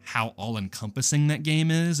how all-encompassing that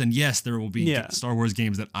game is. And yes, there will be Star Wars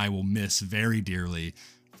games that I will miss very dearly.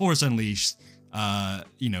 Force Unleashed,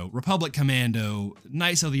 Republic Commando,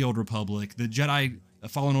 Knights of the Old Republic, the Jedi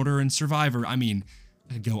Fallen Order, and Survivor. I mean,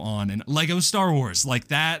 I could go on. And Lego Star Wars, like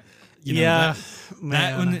that, that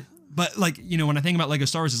one. But like, when I think about Lego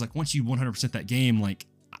Star Wars, it's like once you 100% that game, like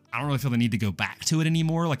I don't really feel the need to go back to it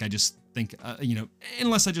anymore. Like I just think,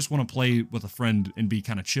 unless I just want to play with a friend and be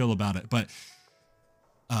kind of chill about it. But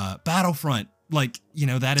Battlefront, like,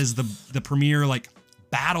 that is the premier like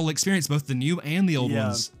battle experience, both the new and the old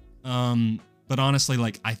ones. But honestly,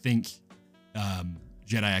 like I think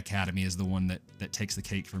Jedi Academy is the one that takes the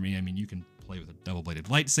cake for me. I mean, you can play with a double-bladed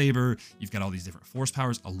lightsaber. You've got all these different force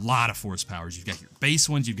powers, a lot of force powers. You've got your base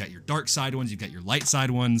ones, you've got your dark side ones, you've got your light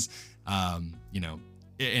side ones. And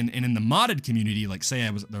in the modded community, like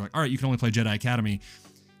they're like, all right, you can only play Jedi Academy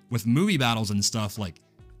with movie battles and stuff. Like,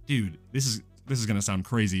 dude, this is gonna sound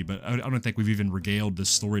crazy, but I don't think we've even regaled this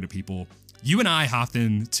story to people. You and I hopped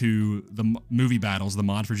into the movie battles, the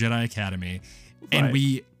mod for Jedi Academy, and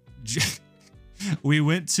we we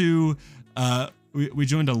went to we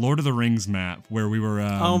joined a Lord of the Rings map where we were.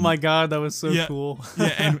 Oh my god, that was so cool.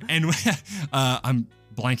 Yeah, and I'm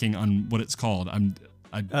blanking on what it's called.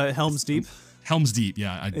 Helm's Deep. Helm's Deep.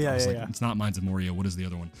 Yeah, I was like, it's not Mines of Moria. What is the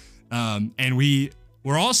other one? And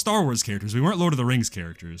we're all Star Wars characters. We weren't Lord of the Rings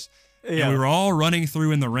characters. Yeah. And we were all running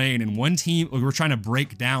through in the rain, and one team, we were trying to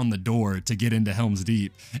break down the door to get into Helm's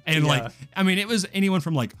Deep. And it was anyone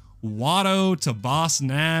from like Watto to Boss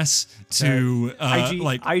Nass to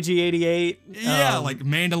IG-88. Yeah, like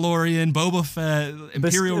Mandalorian, Boba Fett,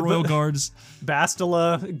 Imperial Royal Guards.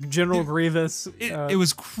 Bastila, General Grievous. It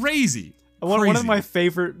was crazy. One of my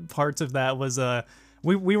favorite parts of that was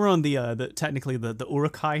we were on the technically the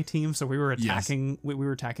Urukai team, so we were attacking we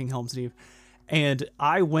were attacking Helm's Deep. And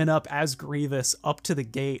I went up as Grievous up to the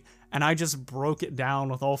gate, and I just broke it down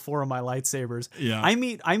with all 4 of my lightsabers. Yeah. I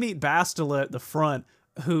meet Bastila at the front,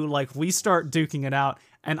 who like we start duking it out,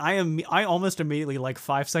 and I almost immediately, like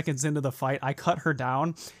 5 seconds into the fight, I cut her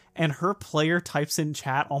down, and her player types in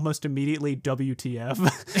chat almost immediately WTF,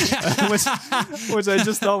 which I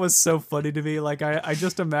just thought was so funny to me. Like I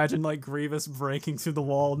just imagined like Grievous breaking through the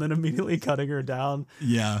wall and then immediately cutting her down.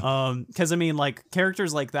 Yeah. Because I mean, like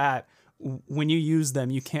characters like that, when you use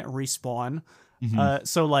them, you can't respawn. Mm-hmm.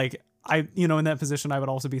 So like in that position, I would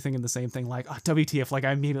also be thinking the same thing. Like WTF, like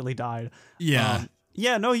I immediately died. Yeah.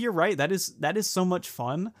 Yeah, no, you're right. That is so much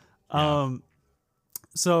fun. Yeah.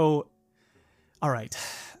 So, all right.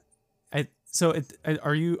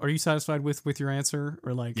 Are you satisfied with your answer,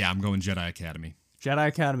 or like? Yeah, I'm going Jedi Academy. Jedi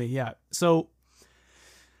Academy, yeah. So,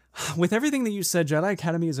 with everything that you said, Jedi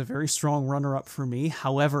Academy is a very strong runner-up for me.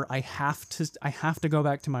 However, I have to go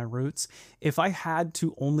back to my roots. If I had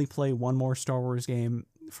to only play one more Star Wars game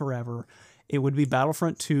forever, it would be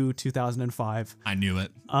Battlefront 2 2005. I knew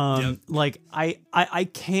it. Yep. Like I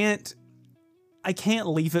can't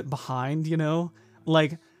leave it behind, you know?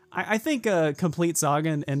 Like I think Complete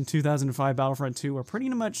Saga and 2005 Battlefront 2 were pretty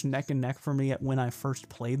much neck and neck for me when I first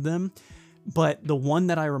played them. But the one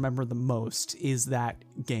that I remember the most is that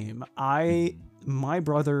game. My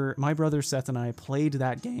brother Seth and I played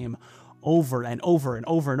that game over and over and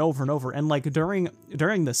over and over and over. And like during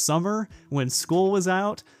the summer when school was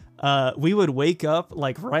out, we would wake up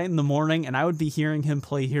like right in the morning, and I would be hearing him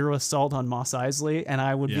play Hero Assault on Mos Eisley, and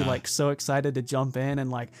I would be like so excited to jump in, and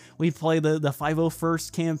like we'd play the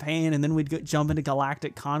 501st campaign, and then we'd jump into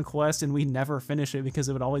Galactic Conquest, and we'd never finish it because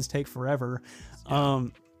it would always take forever.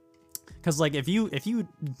 Because like if you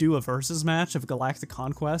do a versus match of Galactic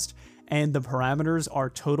Conquest and the parameters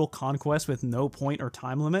are total conquest with no point or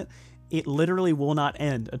time limit, it literally will not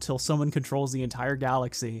end until someone controls the entire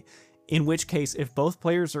galaxy. In which case, if both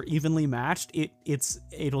players are evenly matched,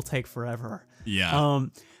 it'll take forever. Yeah.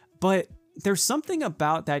 But there's something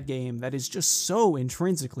about that game that is just so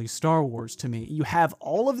intrinsically Star Wars to me. You have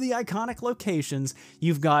all of the iconic locations.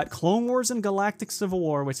 You've got Clone Wars and Galactic Civil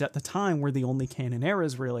War, which at the time were the only canon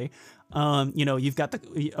eras, really. You've got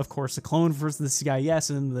of course, the Clone versus the CIS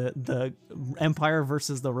and the Empire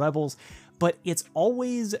versus the Rebels. But it's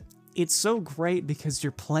so great because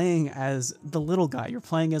you're playing as the little guy. You're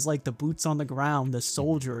playing as like the boots on the ground, the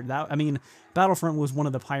soldier. Battlefront was one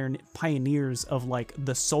of the pioneers of like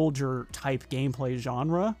the soldier type gameplay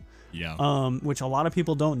genre. Yeah. Which a lot of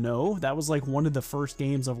people don't know. That was like one of the first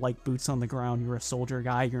games of like boots on the ground. You're a soldier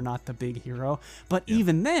guy. You're not the big hero. But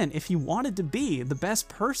even then, if you wanted to be the best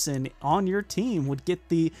person on your team, would get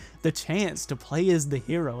the chance to play as the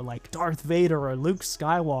hero, like Darth Vader or Luke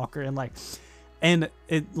Skywalker, and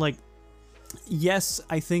it like, yes,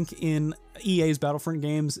 I think in EA's Battlefront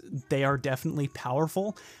games, they are definitely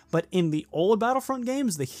powerful, but in the old Battlefront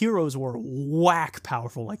games, the heroes were whack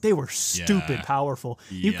powerful. Like they were stupid powerful.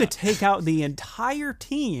 You could take out the entire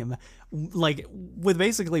team like with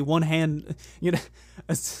basically one hand. You know,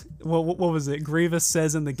 what was it? Grievous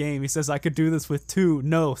says in the game, he says, "I could do this with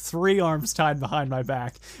 3 arms tied behind my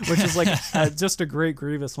back," which is like just a great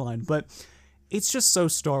Grievous line. But it's just so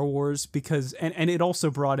Star Wars because, and it also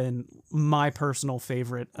brought in my personal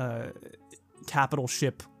favorite capital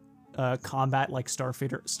ship combat, like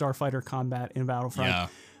starfighter combat in Battlefront,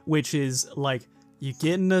 which is like you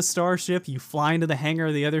get in a starship, you fly into the hangar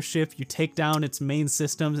of the other ship, you take down its main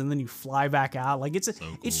systems, and then you fly back out. Like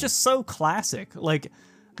it's just so classic. Like,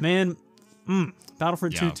 man,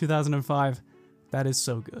 Battlefront 2 2005, that is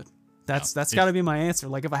so good. That's got to be my answer.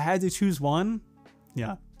 Like if I had to choose one,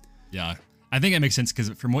 yeah. I think that makes sense because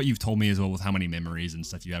from what you've told me as well with how many memories and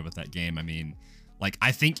stuff you had with that game, I mean, like,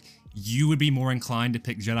 I think you would be more inclined to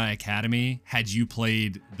pick Jedi Academy had you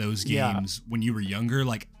played those games when you were younger.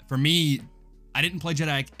 Like, for me, I didn't play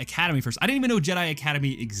Jedi Academy first. I didn't even know Jedi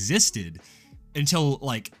Academy existed until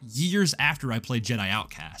like years after I played Jedi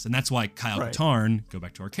Outcast. And that's why Kyle Katarn, go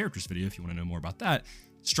back to our characters video if you want to know more about that,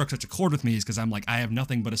 struck such a chord with me, is because I'm like, I have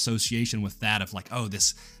nothing but association with that of like, oh,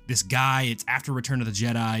 this guy, it's after Return of the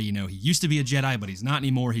Jedi, you know, he used to be a Jedi, but he's not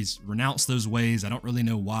anymore. He's renounced those ways. I don't really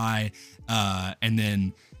know why. And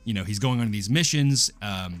then, you know, he's going on these missions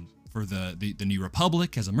for the New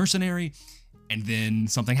Republic as a mercenary. And then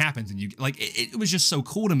something happens, and you like it was just so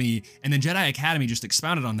cool to me. And then Jedi Academy just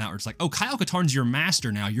expounded on that, where it's like, oh, Kyle Katarn's your master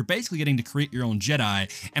now. You're basically getting to create your own Jedi,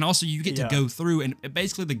 and also you get to go through. And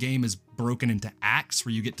basically, the game is broken into acts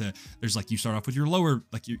where you get to. There's like you start off with your lower,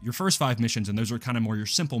 like your first 5 missions, and those are kind of more your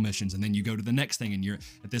simple missions, and then you go to the next thing, and you're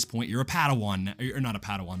at this point you're a Padawan, or not a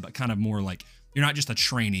Padawan, but kind of more like you're not just a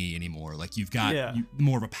trainee anymore. Like you've got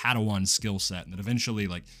more of a Padawan skill set, and then eventually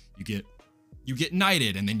like you get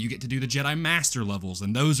knighted, and then you get to do the Jedi Master levels.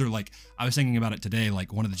 And those are like, I was thinking about it today,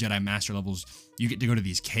 like one of the Jedi Master levels, you get to go to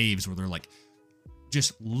these caves where they're like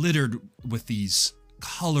just littered with these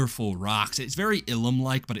colorful rocks. It's very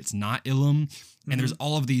Ilum-like, but it's not Ilum. And there's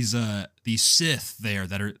all of these Sith there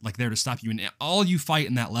that are like there to stop you. And all you fight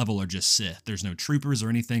in that level are just Sith. There's no troopers or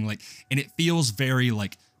anything like, and it feels very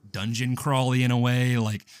like dungeon crawly in a way.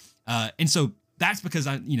 Like, and so that's because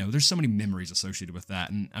there's so many memories associated with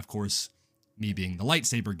that. And of course, me being the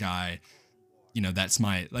lightsaber guy, that's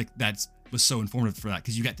was so informative for that,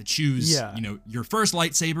 because you got to choose, your first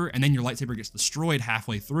lightsaber, and then your lightsaber gets destroyed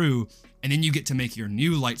halfway through, and then you get to make your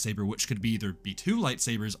new lightsaber, which could be either be 2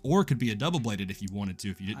 lightsabers or could be a double-bladed if you wanted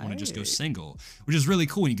to, if you didn't want to just go single, which is really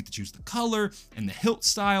cool. And you get to choose the color and the hilt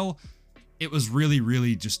style. It was really,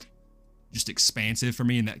 really just expansive for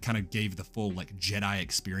me, and that kind of gave the full like Jedi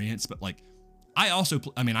experience. But like,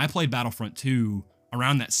 I played Battlefront 2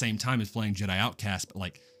 around that same time as playing Jedi Outcast, but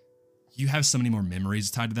like, you have so many more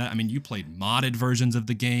memories tied to that. I mean, you played modded versions of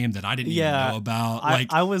the game that I didn't even know about.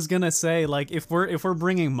 I was gonna say, like, if we're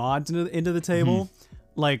bringing mods into the table,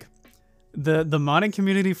 like the modding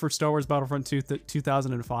community for Star Wars Battlefront 2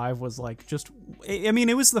 2005 was like just, I mean,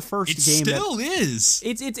 it was the first game. It still is.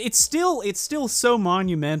 It's still so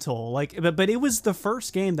monumental. Like, but it was the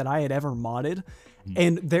first game that I had ever modded,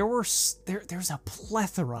 and there's a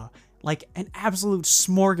plethora, like an absolute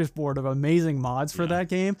smorgasbord of amazing mods for that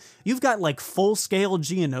game. You've got like full-scale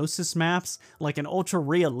Geonosis maps, like an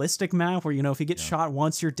ultra-realistic map where, if you get shot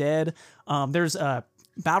once, you're dead. There's a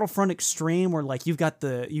Battlefront Extreme where like you've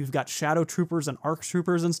got Shadow Troopers and Arc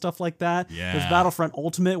Troopers and stuff like that. Yeah. There's Battlefront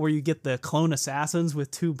Ultimate where you get the clone assassins with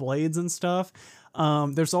 2 blades and stuff.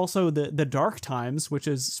 There's also the Dark Times, which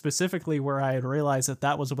is specifically where I had realized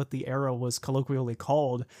that was what the era was colloquially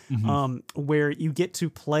called, where you get to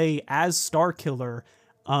play as Starkiller,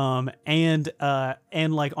 and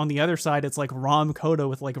like on the other side, it's like Rom Koda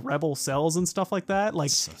with like rebel cells and stuff like that, like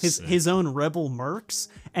so his own rebel mercs,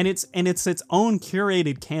 and it's its own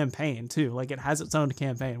curated campaign too. Like it has its own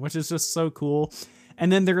campaign, which is just so cool.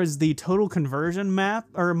 And then there is the Total Conversion map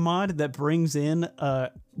or mod that brings in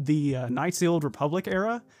the Knights of the Old Republic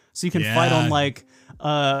era, so you can fight on like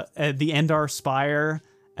the Endar Spire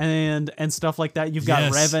and stuff like that. You've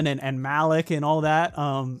got Revan and Malak and all that,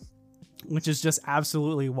 which is just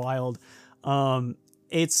absolutely wild.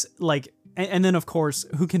 It's like, and then of course,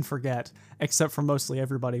 who can forget, except for mostly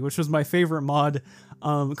everybody, which was my favorite mod,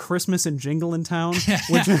 Christmas in Jinglin' Town,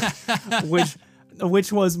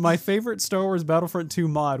 which was my favorite Star Wars Battlefront 2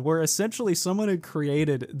 mod, where essentially someone had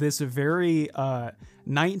created this very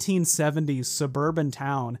 1970s suburban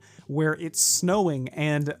town where it's snowing,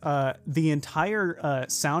 and the entire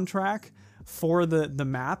soundtrack for the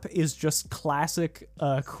map is just classic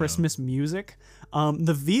Christmas music.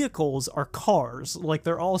 The vehicles are cars, like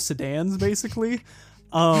they're all sedans basically.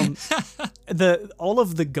 All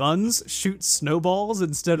of the guns shoot snowballs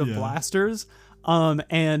instead of blasters.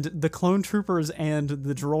 And the clone troopers and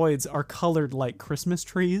the droids are colored like Christmas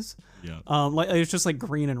trees. Like it's just like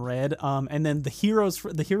green and red. And then the hero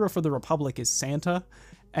for the Republic is Santa,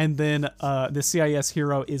 and then the CIS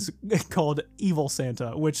hero is called Evil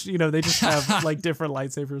Santa, which they just have like different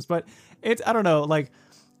lightsabers. But I don't know. Like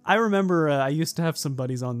I remember I used to have some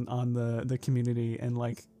buddies on the community, and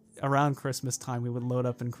like around Christmas time, we would load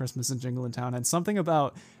up in Christmas in Jinglin' Town, and something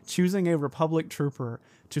about choosing a Republic trooper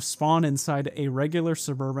to spawn inside a regular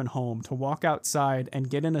suburban home, to walk outside and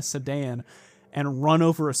get in a sedan and run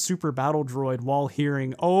over a super battle droid while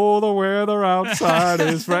hearing, "Oh, the weather outside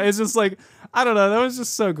is right." It's just like, I don't know, that was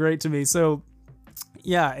just so great to me. So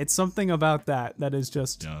yeah, it's something about that is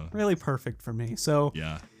just really perfect for me. So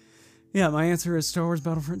yeah, my answer is Star Wars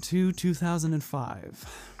Battlefront 2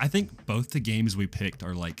 2005. I think both the games we picked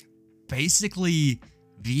are like basically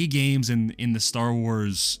the games in the Star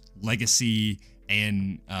Wars legacy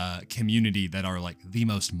and Community that are like the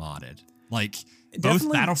most modded. Like Definitely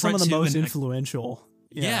both Battlefront 2 some of the most and influential.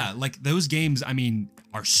 yeah, like those games, I mean,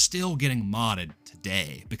 are still getting modded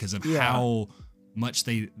today because of how much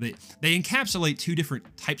they encapsulate two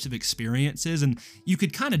different types of experiences, and you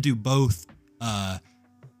could kind of do both.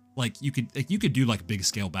 Like you could do like big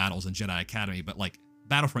scale battles in Jedi Academy, but like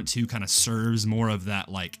Battlefront 2 kind of serves more of that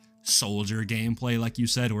like soldier gameplay, like you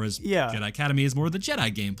said, whereas Jedi Academy is more of the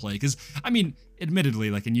Jedi gameplay. Because I mean,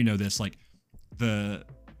 admittedly, like, and you know this, like the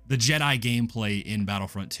Jedi gameplay in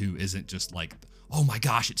Battlefront 2 isn't just like, oh my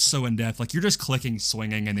gosh, it's so in depth. Like you're just clicking,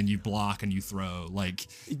 swinging, and then you block and you throw. Like,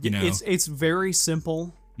 you know, it's very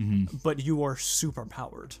simple, but you are super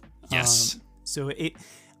powered. Yes. So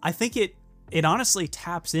I think it honestly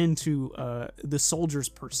taps into the soldier's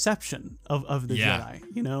perception of the Jedi,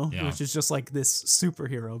 you know, which is just like this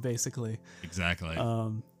superhero, basically. Exactly.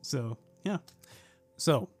 So yeah.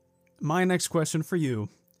 So my next question for you,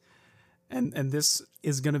 and this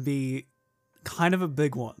is going to be kind of a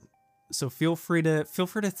big one. So feel free to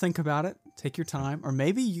think about it. Take your time, or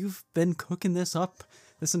maybe you've been cooking this up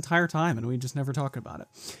this entire time and we just never talk about it.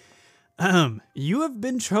 You have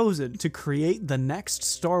been chosen to create the next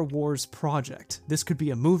Star Wars project. This could be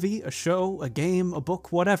a movie, a show, a game, a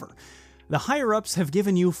book, whatever. The higher-ups have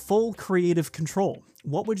given you full creative control.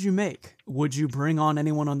 What would you make? Would you bring on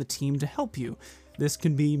anyone on the team to help you? This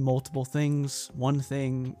can be multiple things, one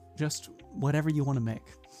thing, just whatever you want to make.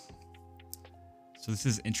 So this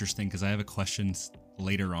is interesting because I have a question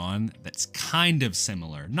later on that's kind of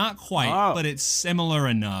similar. Not quite, but it's similar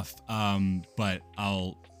enough. But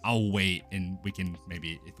I'll wait, and we can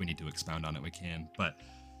maybe, if we need to expound on it, we can. But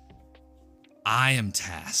I am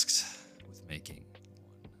tasked with making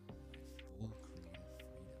one full creative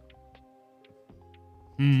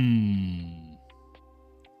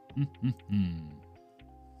freedom.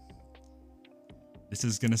 This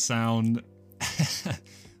is gonna sound.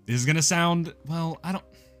 This is gonna sound, well, I don't.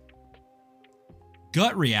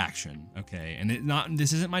 Gut reaction, okay, and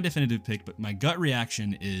this isn't my definitive pick, but my gut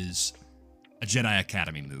reaction is a Jedi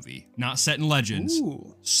Academy movie, not set in Legends,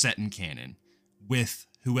 set in canon, with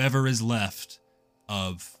whoever is left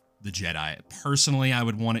of the Jedi. Personally, I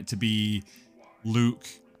would want it to be Luke,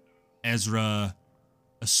 Ezra,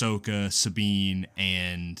 Ahsoka, Sabine,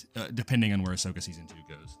 and depending on where Ahsoka season 2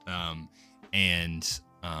 goes,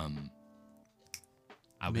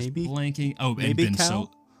 I was blanking. Oh, maybe and Ben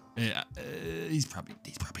Solo. He's probably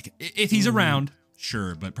if he's around,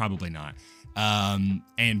 sure, but probably not.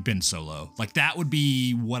 And Ben Solo, like that would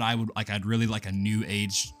be what I would like. I'd really like a new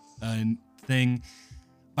age thing,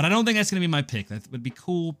 but I don't think that's gonna be my pick. That would be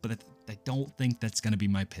cool, but I don't think that's gonna be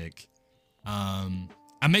my pick. Am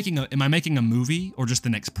I making a movie or just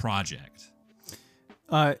the next project?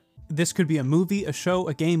 This could be a movie, a show,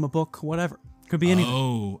 a game, a book, whatever. Could be anything.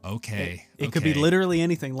 Oh, okay. It could be literally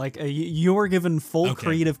anything. Like you're given full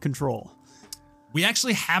creative control. We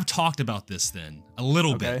actually have talked about this then a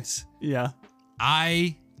little bit. Yeah.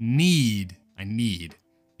 I need, and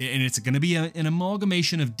it's going to be an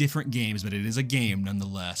amalgamation of different games, but it is a game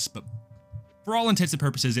nonetheless. But for all intents and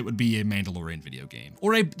purposes, it would be a Mandalorian video game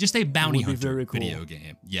or just a bounty hunter video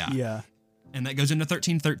game. Yeah. Yeah. And that goes into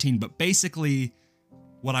 1313. But basically,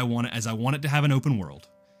 what I want it to have an open world.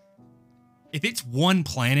 If it's one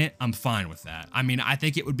planet, I'm fine with that. I mean, I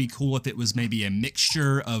think it would be cool if it was maybe a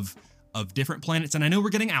mixture of different planets. And I know we're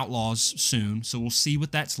getting Outlaws soon, so we'll see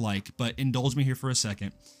what that's like. But indulge me here for a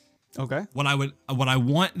second. Okay. I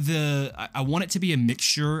want it to be a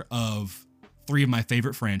mixture of 3 of my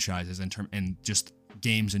favorite franchises and just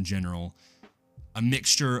games in general. A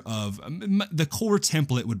mixture of the core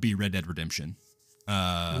template would be Red Dead Redemption.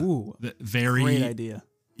 Great idea.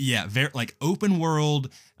 Yeah, very like open world.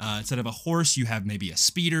 Instead of a horse, you have maybe a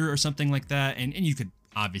speeder or something like that, and you could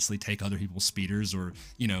obviously take other people's speeders or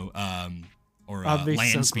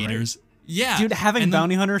land speeders. Yeah, dude, having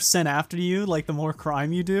bounty hunters sent after you, like the more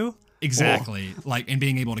crime you do. Exactly, like and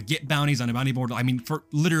being able to get bounties on a bounty board. I mean, for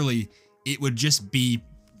literally, it would just be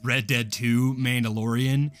Red Dead 2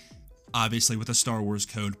 Mandalorian. Obviously with a Star Wars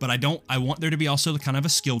code, but I want there to be also kind of a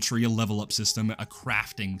skill tree, a level up system, a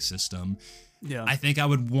crafting system. Yeah. I think I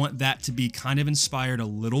would want that to be kind of inspired a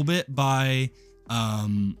little bit by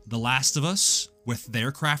The Last of Us with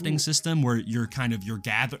their crafting system where you're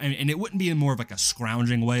gathering, and it wouldn't be in more of like a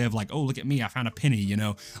scrounging way of like, oh, look at me, I found a penny, you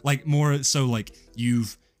know, like more so like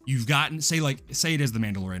you've gotten, say it is the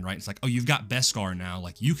Mandalorian, right? It's like, oh, you've got Beskar now.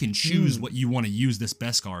 Like you can choose what you want to use this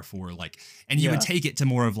Beskar for, like, and you would take it to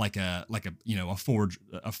more of like a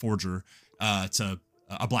forger to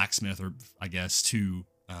a blacksmith, or I guess to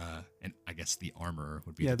and I guess the armorer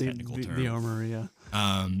would be the technical term. The armorer, yeah.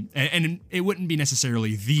 And it wouldn't be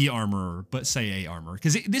necessarily the armorer, but say a armorer,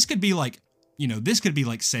 because this could be like,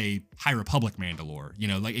 say, High Republic Mandalore,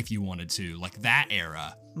 like if you wanted to, like that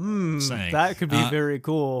era. That could be very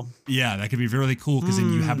cool. Yeah, that could be really cool, because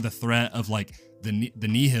then you have the threat of like the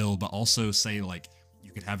Nihil, but also say like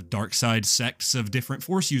you could have dark side sects of different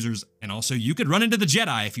Force users, and also you could run into the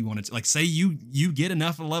Jedi if you wanted to. Like, say you get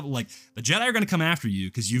enough of a level, like the Jedi are going to come after you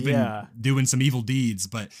because you've been doing some evil deeds,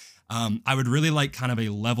 but I would really like kind of a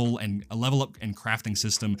level up and crafting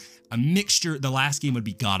system, a mixture. The last game would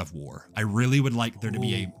be God of War. I really would like there to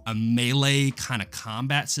be a melee kind of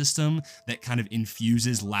combat system that kind of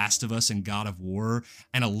infuses Last of Us and God of War,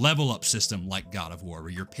 and a level up system like God of War,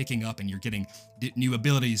 where you're picking up and you're getting new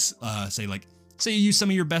abilities. Say you use some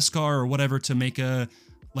of your Beskar or whatever to make a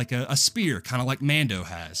spear, kind of like Mando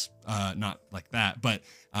has. Not like that, but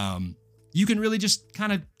you can really just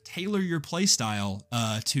kind of tailor your playstyle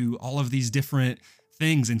to all of these different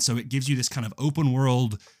things. And so it gives you this kind of open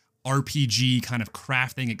world RPG kind of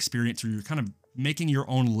crafting experience where you're kind of making your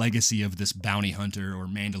own legacy of this bounty hunter or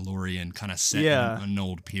Mandalorian kind of set in an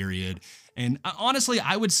old period. And honestly,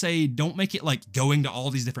 I would say don't make it like going to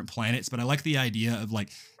all these different planets, but I like the idea of like,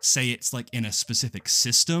 say it's like in a specific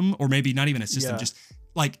system, or maybe not even a system, just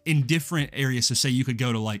like in different areas. So say you could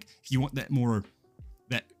go to like, if you want that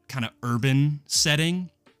kind of urban setting,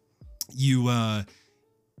 you have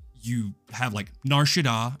like Nar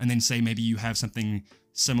Shaddaa, and then say maybe you have something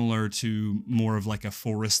similar to more of like a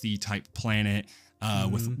foresty type planet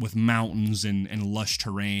with mountains and lush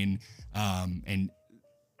terrain, and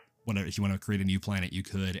whatever. If you want to create a new planet, you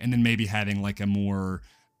could, and then maybe having like a more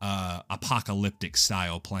apocalyptic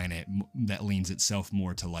style planet that leans itself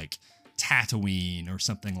more to like Tatooine or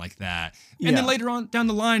something like that. And then later on down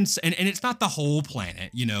the line, and it's not the whole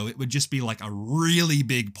planet, it would just be like a really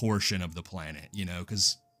big portion of the planet,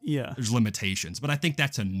 because there's limitations, but I think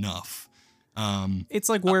that's enough. It's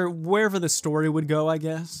like wherever the story would go, I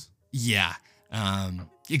guess. Yeah.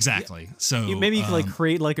 Exactly. So maybe you could like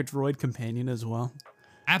create like a droid companion as well.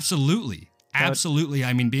 Absolutely.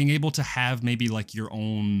 I mean, being able to have maybe like your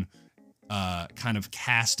own kind of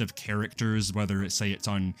cast of characters, whether it's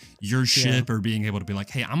on your ship, or being able to be like,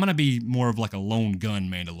 hey, I'm gonna be more of like a lone gun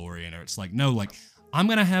Mandalorian, or it's like, no, like I'm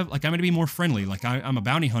gonna be more friendly, like I'm a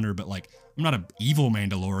bounty hunter, but like I'm not an evil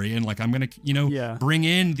Mandalorian, like I'm gonna bring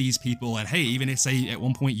in these people, and hey, even if say at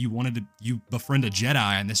one point you befriend a Jedi,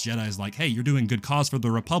 and this Jedi is like, hey, you're doing good cause for the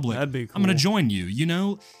Republic, that'd be cool. I'm gonna join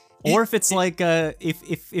you, Or if it's like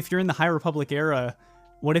if you're in the High Republic era,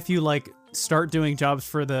 what if you like start doing jobs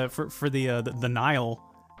for the Nile,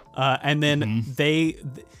 and then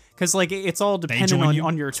because like it's all dependent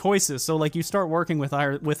on your choices. So like you start working with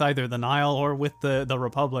either the Nile or with the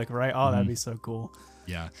Republic, right? Oh, that'd be so cool.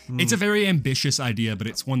 Yeah, it's a very ambitious idea, but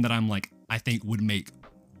it's one that I think would make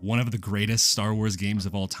one of the greatest Star Wars games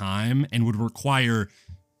of all time, and would require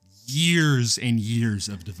years and years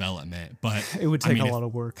of development, but it would take a lot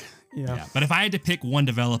of work. Yeah. But if I had to pick one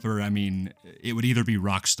developer, I mean, it would either be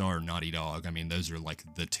Rockstar or Naughty Dog. I mean, those are like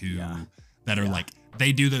the two that are like,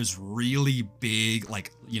 they do those really big,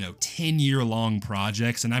 like, 10-year long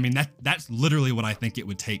projects. And I mean, that's literally what I think it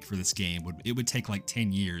would take for this game. It would take like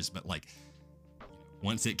 10 years, but like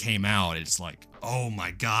once it came out, it's like, oh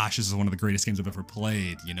my gosh, this is one of the greatest games I've ever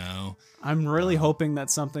played, I'm really hoping that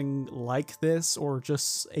something like this, or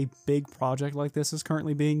just a big project like this, is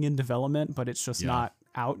currently being in development, but it's just not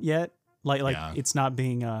out yet. Like it's not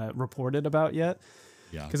being reported about yet.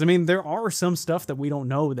 Yeah. Because I mean, there are some stuff that we don't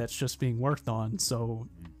know that's just being worked on. So,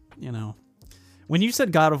 when you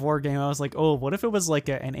said God of War game, I was like, oh, what if it was like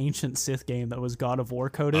an ancient Sith game that was God of War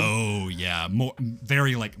coded? Oh yeah, more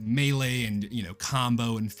very like melee and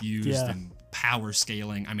combo infused and power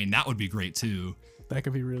scaling. I mean, that would be great too. That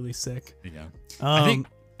could be really sick. Yeah.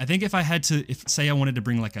 I think if I had to, say I wanted to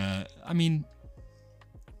bring like I'm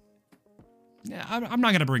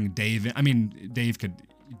not gonna bring Dave in. I mean, Dave could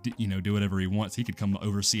do whatever he wants. He could come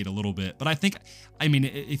oversee it a little bit. But I mean,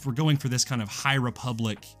 if we're going for this kind of High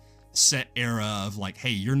Republic set era of like,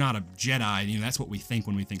 hey, you're not a Jedi, that's what we think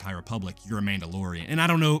when we think High Republic. You're a Mandalorian. And I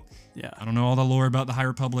don't know all the lore about the High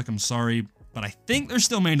Republic. I'm sorry, but I think there's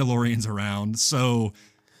still Mandalorians around. So,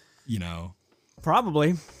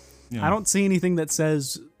 probably. I don't see anything that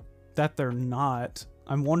says that they're not.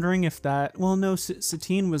 I'm wondering if that. Well, no,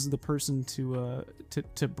 Satine was the person to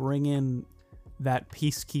bring in that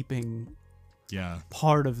peacekeeping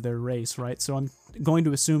part of their race, right? So I'm going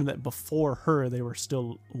to assume that before her, they were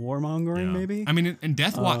still warmongering, maybe. I mean, and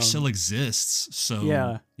Death Watch still exists,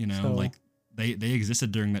 so like they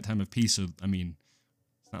existed during that time of peace. So I mean,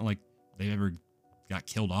 it's not like they ever got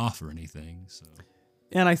killed off or anything. So,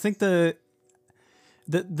 and I think the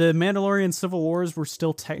Mandalorian Civil Wars were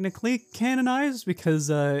still technically canonized because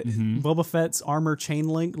Boba Fett's armor chain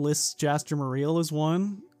link lists Jaster Muriel as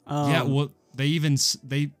one. Yeah, well, I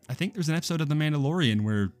think there's an episode of The Mandalorian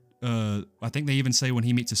where I think they even say when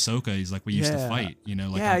he meets Ahsoka, he's like, we used to fight, you know,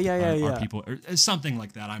 like our people, or something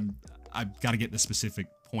like that. I've got to get the specific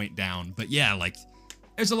point down, but yeah, like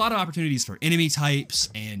there's a lot of opportunities for enemy types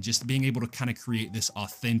and just being able to kind of create this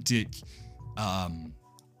authentic,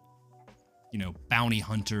 you know, bounty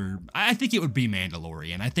hunter. I think it would be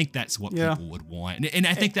Mandalorian. I think that's what people would want. And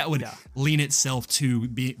I think that would lean itself to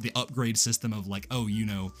be the upgrade system of like, oh, you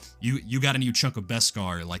know, you got a new chunk of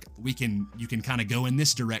Beskar. Like you can kind of go in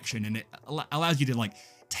this direction, and it allows you to like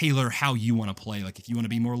tailor how you want to play. Like if you want to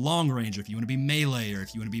be more long range, or if you want to be melee, or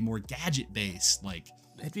if you want to be more gadget based, like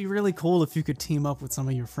it'd be really cool if you could team up with some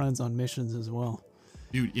of your friends on missions as well.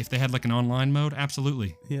 Dude, if they had like an online mode,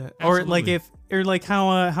 absolutely. Yeah. Absolutely. Or like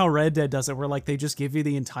how Red Dead does it, where like they just give you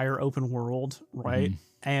the entire open world, right?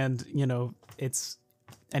 And you know, it's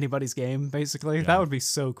anybody's game basically. Yeah. That would be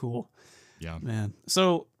so cool. Yeah, man.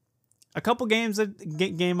 So a couple game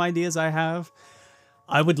ideas I have.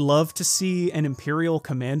 I would love to see an Imperial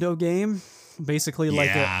Commando game. Basically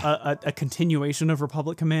like a continuation of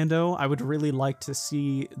Republic Commando. I would really like to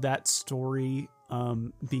see that story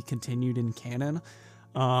be continued in canon.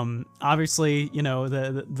 Obviously, you know,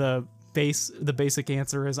 the basic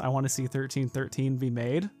answer is I want to see 1313 be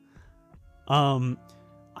made.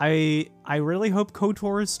 I really hope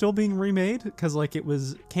KOTOR is still being remade, because like it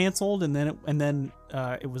was canceled and then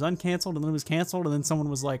it was uncanceled and then it was canceled and then someone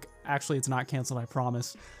was like, actually it's not canceled, I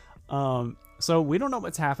promise. So we don't know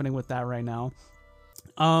what's happening with that right now.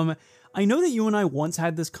 I know that you and I once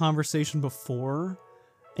had this conversation before,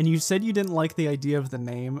 and you said you didn't like the idea of the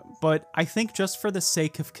name, but I think just for the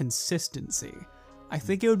sake of consistency, I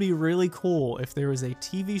think it would be really cool if there was a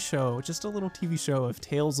TV show, just a little TV show of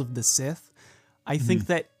Tales of the Sith. I think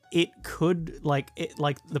that it could,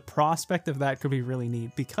 the prospect of that could be really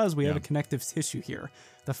neat, because we have a connective tissue here.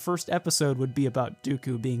 The first episode would be about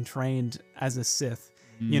Dooku being trained as a Sith,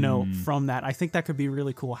 you know, from that. I think that could be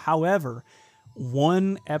really cool. However,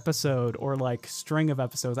 one episode or like string of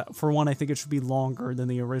episodes, for one, I think it should be longer than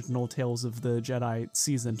the original Tales of the Jedi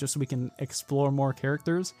season, just so we can explore more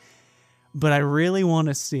characters. But I really want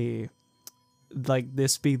to see like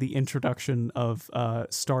this be the introduction of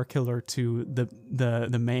Starkiller to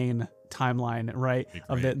the main timeline, right?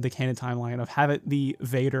 Of the canon timeline, of have it be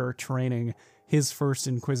Vader training his first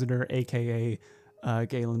Inquisitor, aka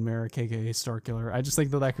Galen Merrick, aka Starkiller. I just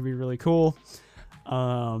think that could be really cool.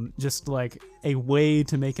 Just like a way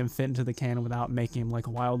to make him fit into the canon without making him like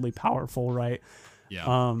wildly powerful, right?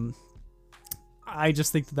 Yeah. I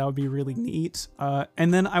just think that would be really neat.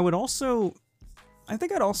 And then I'd also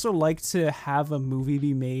like to have a movie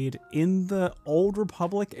be made in the Old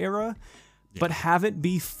Republic era, but have it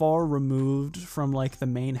be far removed from like the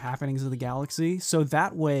main happenings of the galaxy. So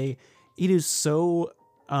that way it is so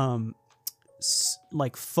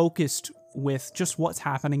like focused with just what's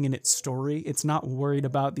happening in its story. It's not worried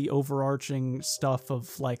about the overarching stuff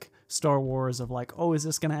of like Star Wars, of like, oh, is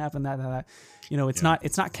this gonna happen, that you know, it's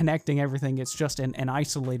not connecting everything. It's just an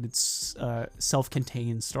isolated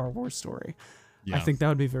self-contained Star Wars story. I think that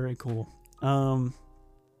would be very cool.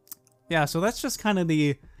 Yeah, so that's just kind of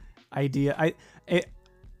the idea.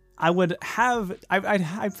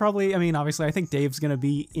 I'd probably, I mean, obviously I think Dave's gonna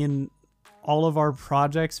be in all of our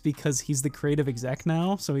projects because he's the creative exec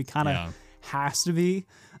now, so he kind of has to be.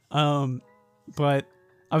 But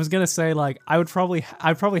I was gonna say, like, I'd probably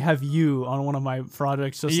have you on one of my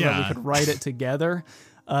projects just so that we could write it together,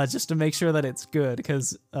 just to make sure that it's good,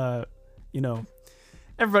 because you know,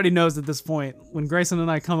 everybody knows at this point, when Grayson and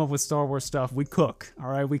I come up with Star Wars stuff, we cook. All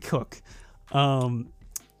right, we cook.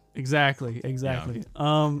 Exactly.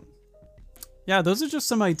 Yeah, those are just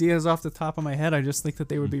some ideas off the top of my head. I just think that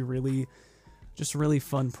they would be really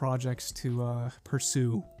fun projects to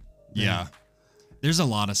pursue. Yeah. There's a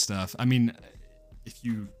lot of stuff. I mean, if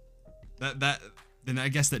you then I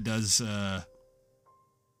guess that does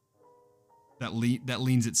that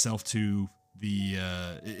leans itself to the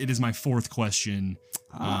it is my fourth question,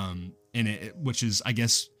 which is, I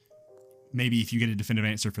guess, maybe if you get a definitive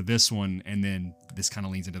answer for this one, and then this kind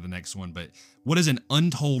of leans into the next one. But what is an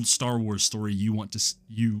untold Star Wars story you want to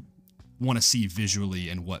see visually,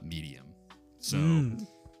 and what medium? So,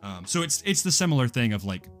 so it's the similar thing of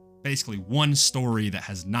like basically one story that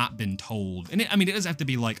has not been told, and it doesn't have to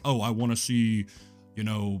be like, oh, I want to see, you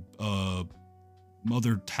know,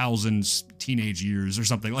 Mother Talzin's teenage years or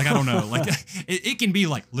something. Like, I don't know. Like, it can be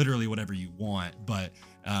like literally whatever you want, but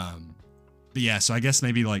But yeah, so I guess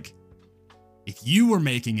maybe like if you were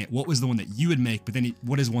making it, what was the one that you would make? But then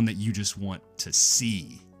what is one that you just want to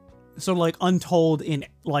see? So like untold in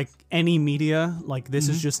like any media, like this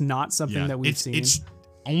is just not something that we've seen. It's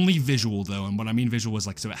only visual though, and what I mean visual is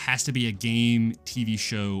like, so it has to be a game, TV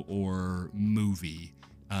show, or movie.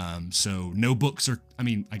 So no books or, I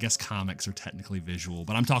mean, I guess comics are technically visual,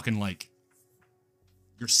 but I'm talking like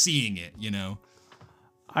you're seeing it, you know?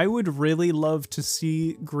 I would really love to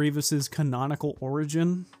see Grievous's canonical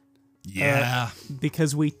origin. Yeah.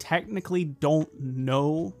 Because we technically don't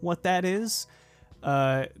know what that is.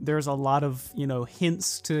 There's a lot of,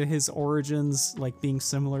 hints to his origins, like being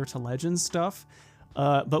similar to Legends stuff.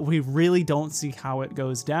 But we really don't see how it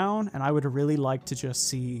goes down. And I would really like to just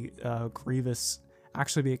see Grievous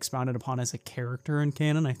actually be expounded upon as a character in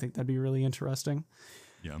canon. I think that'd be really interesting.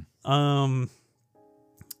 Yeah. And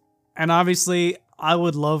obviously, I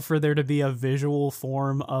would love for there to be a visual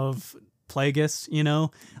form of Plagueis, Yeah.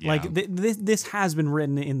 Like this has been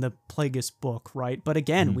written in the Plagueis book, right? But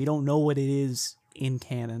again, we don't know what it is in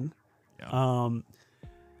canon. Yeah.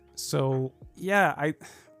 So yeah,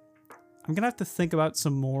 I'm gonna have to think about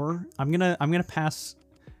some more. I'm gonna pass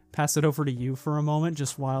it over to you for a moment,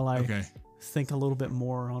 just while I think a little bit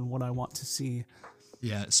more on what I want to see.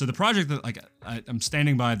 Yeah. So the project that I'm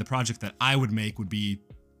standing by, the project that I would make would be,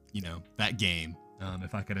 that game.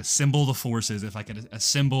 If I could assemble the forces, if I could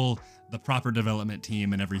assemble the proper development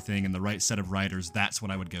team and everything and the right set of writers, that's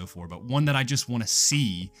what I would go for. But one that I just want to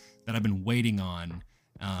see, that I've been waiting on,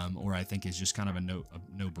 or I think is just kind of a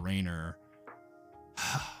no-brainer.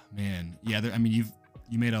 Man, yeah.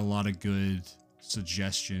 You made a lot of good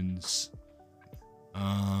suggestions.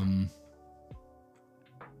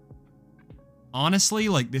 Honestly,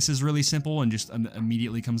 like this is really simple and just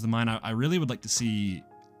immediately comes to mind. I really would like to see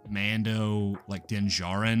Mando, like Din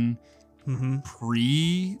Djarin,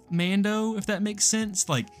 pre-Mando, if that makes sense.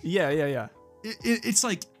 Like, yeah. It's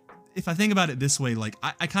like, if I think about it this way, like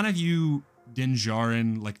I kind of view Din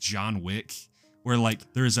Djarin like John Wick, where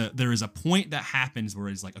like there is a point that happens where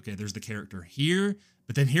it's like, okay, there's the character here,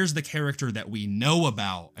 but then here's the character that we know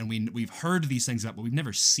about and we've heard these things about, but we've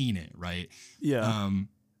never seen it, right? Yeah.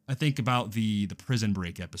 I think about the Prison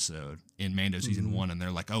Break episode in Mando season 1, and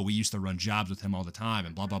they're like, oh, we used to run jobs with him all the time,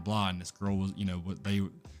 and blah blah blah. And this girl was,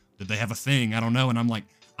 did they have a thing? I don't know. And I'm like,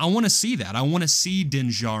 I want to see that. I want to see Din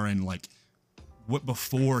Djarin like what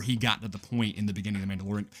before he got to the point in the beginning of the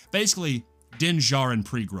Mandalorian. Basically, Din Djarin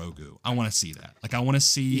pre-Grogu. I want to see that. Like I want to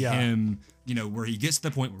see him, where he gets to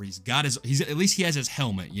the point where he's at least he has his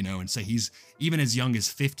helmet, and say he's even as young as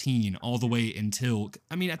 15 all the way until,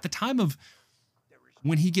 at the time of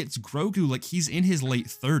when he gets Grogu, like he's in his late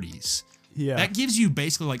 30s. Yeah. That gives you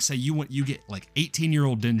basically like, say you get like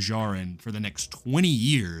 18-year-old Din Djarin for the next 20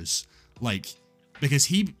 years, like because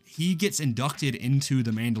he gets inducted into the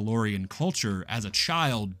Mandalorian culture as a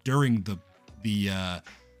child during the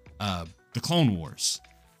Clone Wars.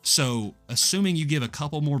 So assuming you give a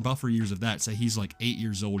couple more buffer years of that, say he's like 8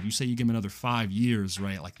 years old, you say you give him another 5 years,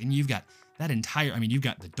 right? Like then you've got that entire, you've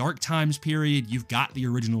got the Dark Times period, you've got the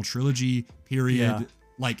original trilogy period. Yeah.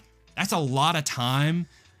 Like, that's a lot of time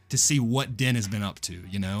to see what Din has been up to,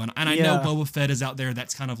 And I know Boba Fett is out there.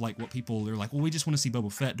 That's kind of like what people are like, well, we just want to see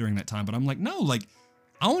Boba Fett during that time. But I'm like, no, like,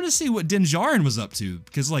 I want to see what Din Djarin was up to.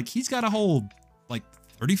 Because, like, he's got a whole, like,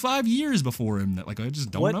 35 years before him that, like, I just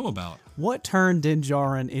don't know about. What turned Din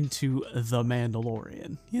Djarin into the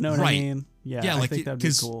Mandalorian? You know what I mean? Yeah, I think that'd be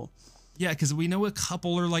cool. Yeah, because we know a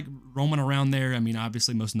couple are like roaming around there.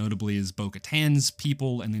 Obviously, most notably is Bo-Katan's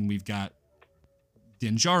people, and then we've got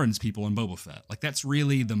Din Djarin's people and Boba Fett. Like, that's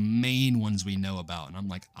really the main ones we know about. And I'm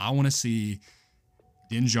like, I want to see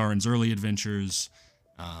Din Djarin's early adventures.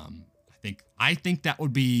 I think that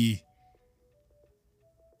would be.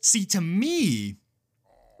 See, to me,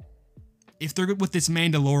 if they're good with this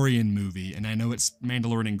Mandalorian movie, and I know it's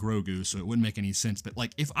Mandalorian and Grogu, so it wouldn't make any sense, but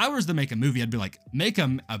like if I was to make a movie, I'd be like, make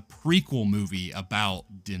a prequel movie about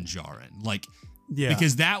Din Djarin. Like,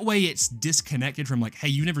 because that way it's disconnected from like, hey,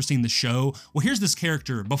 you've never seen the show. Well, here's this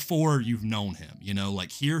character before you've known him,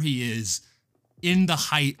 like here he is in the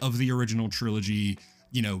height of the original trilogy,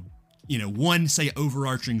 one, say,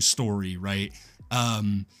 overarching story, right? Or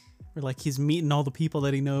like he's meeting all the people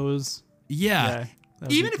that he knows. Yeah.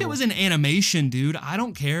 Even if it was an animation, dude, I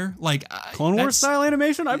don't care. Like Clone Wars style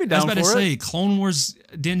animation, I'd be down for it. I was about to say, Clone Wars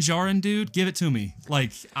Din Djarin, dude, give it to me.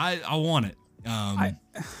 Like I want it. I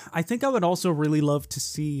think I would also really love to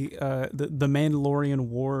see the Mandalorian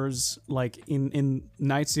Wars like in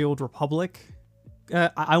Knights of the Old Republic.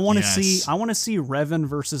 I want to see Revan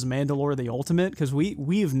versus Mandalore the Ultimate, because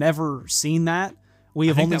we've never seen that. We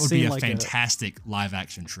have only seen that would be a fantastic live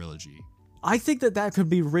action trilogy. I think that could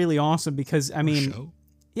be really awesome because, I mean, show.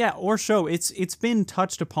 Yeah, or show. It's been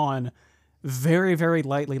touched upon very, very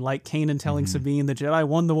lightly, like Kanan telling Sabine the Jedi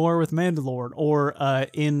won the war with Mandalore, or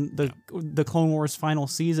in the Clone Wars final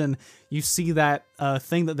season, you see that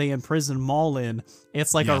thing that they imprison Maul in.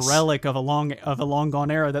 It's like a relic of a long gone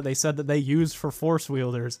era that they said that they used for Force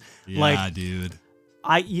wielders. Yeah, dude.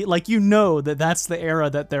 That's the era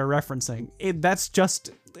that they're referencing.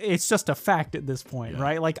 It's just a fact at this point,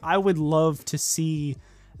 right? Like, I would love to see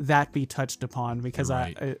that be touched upon because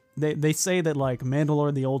they say that like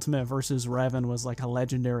Mandalore the Ultimate versus Revan was like a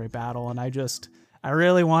legendary battle, and I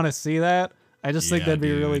really want to see that. I just think that'd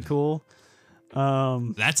be really cool.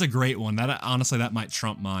 That's a great one. That honestly, that might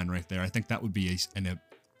trump mine right there. I think that would be an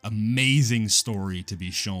amazing story to be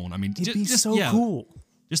shown. I mean, it'd be so cool.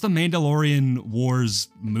 Just a Mandalorian Wars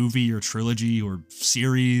movie or trilogy or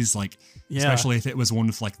series, like especially if it was one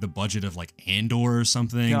with like the budget of like Andor or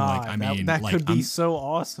something. God, like I mean, that could be so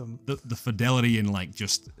awesome. The fidelity and like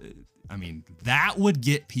just, I mean, that would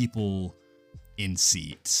get people in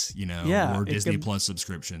seats, you know, or Disney Plus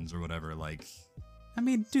subscriptions or whatever. Like, I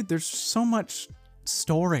mean, dude, there's so much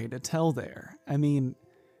story to tell there. I mean,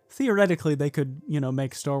 theoretically, they could,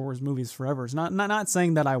 make Star Wars movies forever. It's not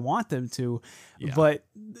saying that I want them to, but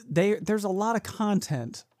there's a lot of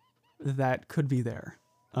content that could be there.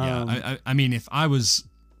 I mean, if I was,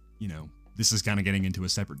 this is kind of getting into a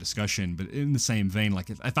separate discussion, but in the same vein, like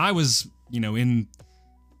if I was, in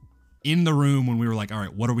the room when we were like, all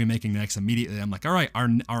right, what are we making next? Immediately, I'm like, all right,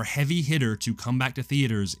 our heavy hitter to come back to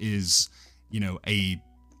theaters is, a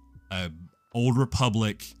Old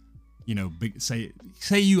Republic. Say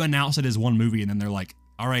you announce it as one movie and then they're like,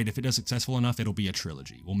 all right, if it does successful enough, it'll be a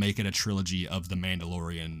trilogy. We'll make it a trilogy of the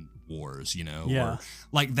Mandalorian Wars, or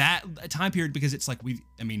like that time period, because it's like we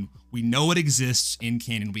know it exists in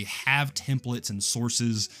canon. We have templates and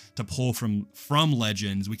sources to pull from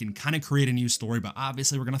legends. We can kind of create a new story, but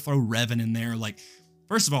obviously we're going to throw Revan in there. Like,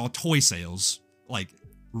 first of all, toy sales, like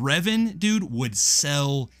Revan, dude, would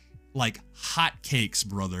sell like hotcakes,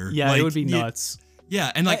 brother. Yeah, it would be nuts. Yeah,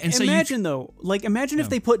 and like, and imagine if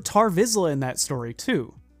they put Tar Vizsla in that story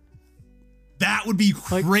too. That would be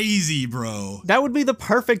crazy, bro. That would be the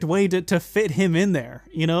perfect way to fit him in there,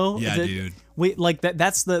 Yeah, dude. We like that.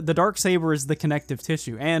 That's the Darksaber is the connective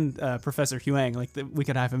tissue, and Professor Huang. Like we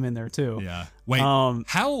could have him in there too. Yeah. Wait.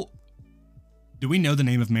 How do we know the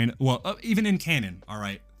name of man? Well, even in canon. All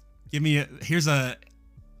right. Here's a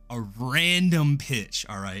random pitch.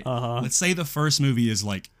 All right. Let's say the first movie is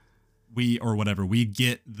like. We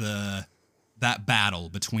get that battle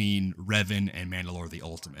between Revan and Mandalore the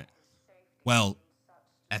Ultimate. Well,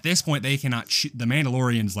 at this point, they cannot the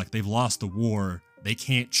Mandalorians, like, they've lost the war. They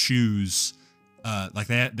can't choose,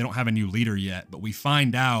 they don't have a new leader yet, but we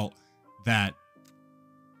find out that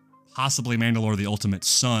possibly Mandalore the Ultimate's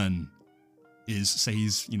son is, say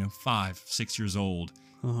he's, 5, 6 years old,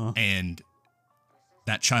 and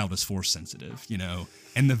that child is force sensitive,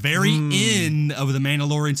 and the very end of the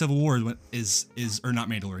Mandalorian Civil War or not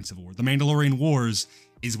Mandalorian Civil War, the Mandalorian Wars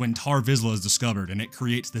is when Tar Vizsla is discovered, and it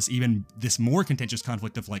creates this more contentious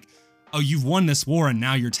conflict of like, oh, you've won this war and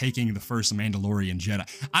now you're taking the first Mandalorian Jedi.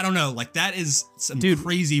 I don't know, like that is some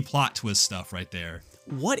crazy plot twist stuff right there.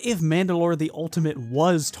 What if Mandalore the Ultimate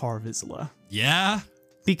was Tar Vizsla? Yeah.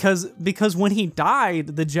 Because when he died,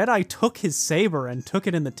 the Jedi took his saber and took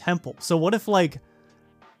it in the temple. So what if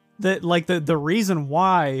the reason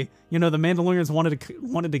why the Mandalorians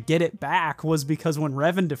wanted to get it back was because when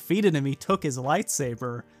Revan defeated him, he took his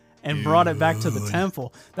lightsaber and brought it back to the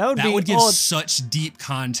temple. That would give such deep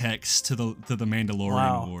context to the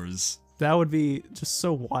Mandalorian Wars. That would be just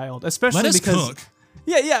so wild, especially Let us because cook.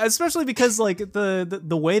 Yeah, especially because like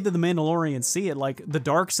the way that the Mandalorians see it, like the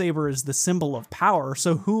Darksaber is the symbol of power.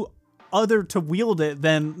 So who other to wield it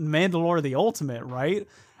than Mandalore the Ultimate, right?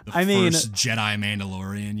 The first Jedi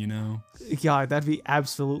Mandalorian, Yeah, that'd be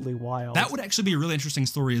absolutely wild. That would actually be a really interesting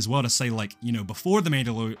story as well to say, like, before the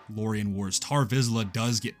Mandalorian Wars, Tar Vizsla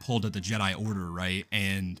does get pulled at the Jedi Order, right?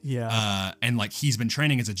 And and like he's been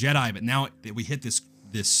training as a Jedi, but now we hit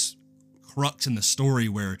this crux in the story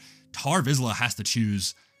where Tar Vizsla has to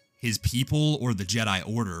choose his people or the Jedi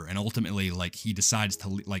Order, and ultimately, like, he decides to,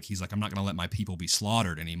 like, he's like, I'm not gonna let my people be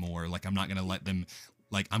slaughtered anymore. Like, I'm not gonna let them.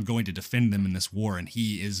 Like, I'm going to defend them in this war, and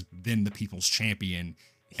he is then the people's champion.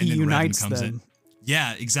 And he then unites Revan comes them. in.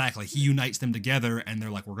 Yeah, exactly. He unites them together, and they're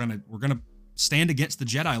like, we're gonna stand against the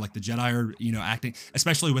Jedi. Like the Jedi are, acting,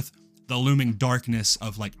 especially with the looming darkness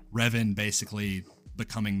of like Revan basically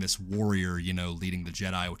becoming this warrior, leading the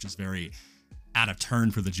Jedi, which is very out of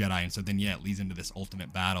turn for the Jedi. And so then it leads into this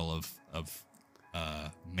ultimate battle of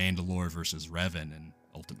Mandalore versus Revan, and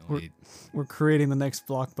ultimately. We're creating the next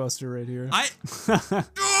blockbuster right here.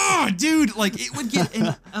 Oh, dude, like it would get,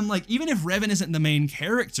 and I'm like, even if Revan isn't the main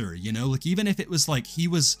character, you know, like even if it was like he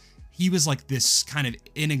was like this kind of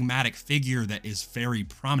enigmatic figure that is very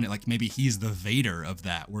prominent, like maybe he's the Vader of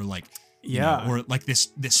that, where like, yeah, or like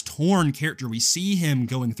this torn character, we see him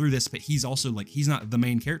going through this, but he's also like, he's not the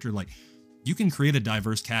main character. Like you can create a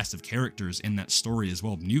diverse cast of characters in that story as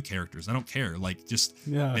well, new characters. I don't care, like just,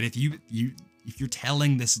 yeah. but if you're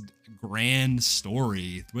telling this grand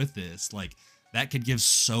story with this, like that could give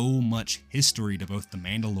so much history to both the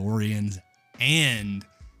Mandalorians and the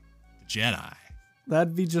Jedi.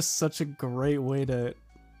 That'd be just such a great way to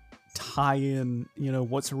tie in, you know,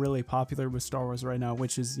 what's really popular with Star Wars right now,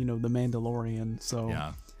 which is, you know, the Mandalorian. So,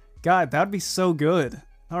 yeah. God, that'd be so good.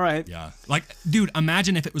 All right. Yeah. Like, dude,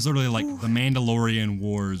 imagine if it was literally like the Mandalorian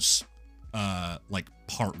Wars, like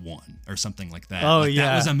part 1 or something like that. Oh, like, yeah.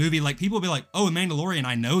 That was a movie, like people would be like, oh, Mandalorian,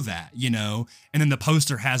 I know that, you know? And then the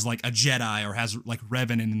poster has like a Jedi or has like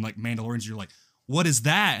Revan and like Mandalorians. You're like, what is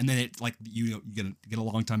that? And then it like, you get a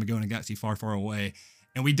long time ago in a galaxy far, far away.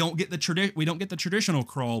 And we don't get the traditional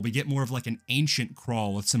crawl. We get more of like an ancient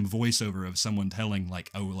crawl with some voiceover of someone telling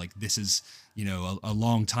like, oh, like this is, you know, a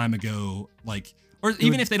long time ago, like, or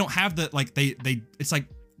even if they don't have the, like it's like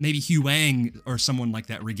maybe Hugh Wang or someone like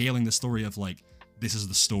that regaling the story of like, this is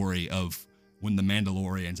the story of when the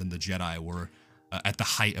Mandalorians and the Jedi were at the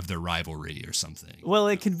height of their rivalry or something. Well,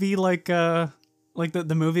 it could be like the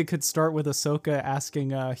movie could start with Ahsoka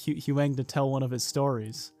asking Hugh Wang to tell one of his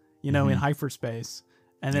stories, you know, in hyperspace.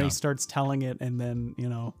 And then he starts telling it, and then, you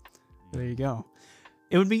know, there you go.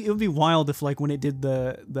 It would be wild if like when it did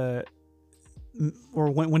when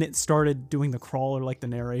it started doing the crawl or like the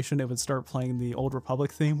narration, it would start playing the Old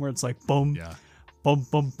Republic theme where it's like boom, boom,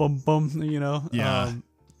 boom, boom, boom, you know? Yeah.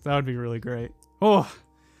 That would be really great. Oh,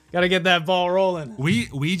 gotta get that ball rolling.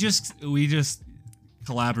 We just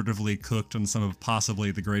collaboratively cooked on some of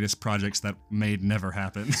possibly the greatest projects that may never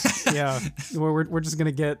happen. Yeah, we're just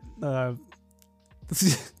gonna get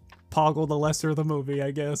Poggle the Lesser of the movie,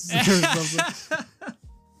 I guess.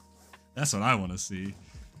 That's what I want to see.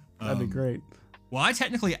 That'd be great. Well, I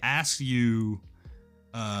technically asked you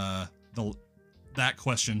that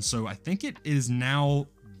question, so I think it is now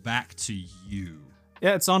back to you.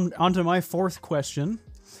 Yeah, it's onto my fourth question,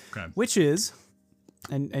 okay. Which is,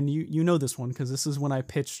 and you know this one because this is when I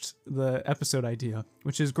pitched the episode idea,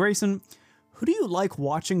 which is, Grayson, who do you like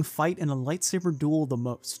watching fight in a lightsaber duel the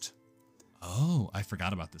most? Oh, I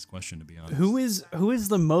forgot about this question, to be honest. Who is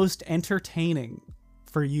the most entertaining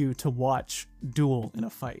for you to watch duel in a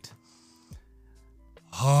fight?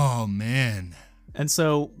 Oh, man. And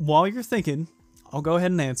so while you're thinking, I'll go ahead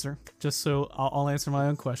and answer, just so I'll answer my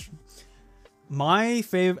own question.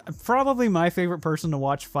 Probably my favorite person to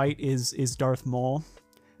watch fight is Darth Maul.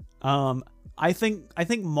 I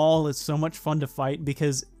think Maul is so much fun to fight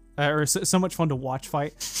because or so much fun to watch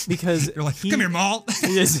fight because you're like, come here, Maul.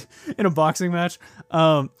 He is in a boxing match.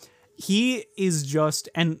 He is just,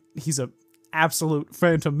 and he's a absolute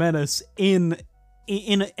phantom menace in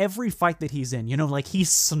every fight that he's in. You know, like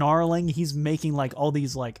he's snarling, he's making like all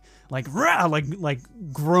these like rah, like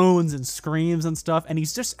groans and screams and stuff, and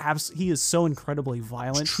he's just he is so incredibly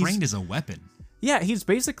violent. He's trained as a weapon. Yeah, he's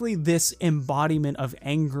basically this embodiment of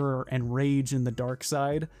anger and rage in the dark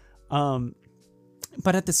side.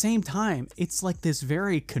 But at the same time, it's like this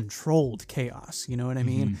very controlled chaos, you know what I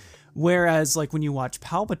mean? Mm-hmm. Whereas like when you watch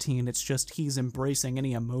Palpatine, it's just he's embracing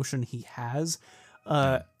any emotion he has.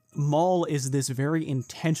 Maul is this very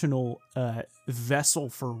intentional vessel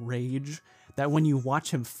for rage that when you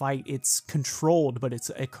watch him fight, it's controlled, but it's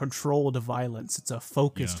a controlled violence. It's a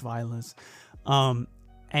focused violence.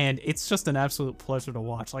 And it's just an absolute pleasure to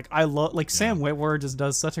watch. Like I love, like Sam Witwer just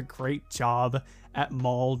does such a great job at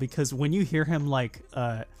Maul because when you hear him like,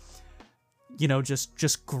 you know,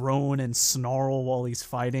 just groan and snarl while he's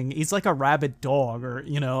fighting, he's like a rabid dog, or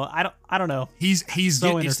you know, I don't know. He's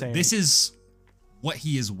so entertaining. This is what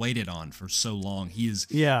he has waited on for so long. He is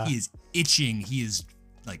itching. He is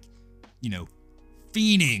like, you know,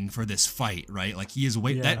 fiending for this fight, right? Like he is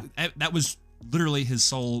that was literally his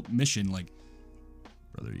sole mission. Like,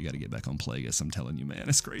 brother, you got to get back on Plagueis. I'm telling you, man,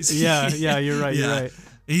 it's crazy. Yeah, you're right. You're right.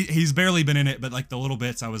 He's barely been in it, but like the little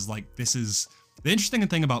bits, I was like, this is the interesting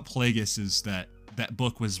thing about Plagueis is that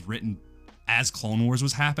book was written as Clone Wars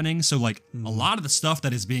was happening. So like a lot of the stuff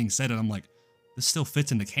that is being said, and I'm like, this still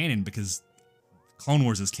fits into canon because Clone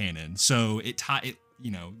Wars is canon. So it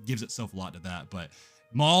you know, gives itself a lot to that. But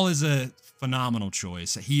Maul is a phenomenal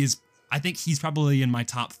choice. I think he's probably in my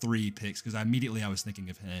top 3 picks because I was thinking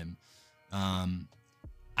of him.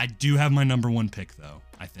 I do have my number 1 pick though,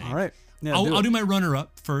 I think. All right. Yeah, I'll do my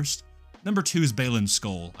runner-up first. Number 2 is Balin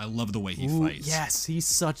Skull. I love the way he fights. Yes, he's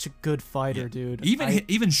such a good fighter, dude.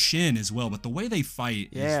 Even Shin as well, but the way they fight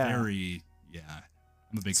is very,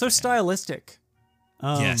 I'm a big fan. Stylistic.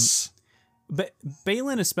 Yes. But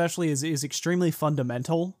Balin especially is extremely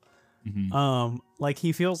fundamental. Mm-hmm. Like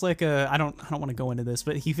he feels like I don't want to go into this,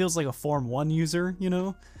 but he feels like a Form 1 user, you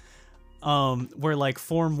know? Where like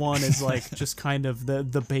Form 1 is like just kind of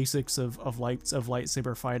the basics of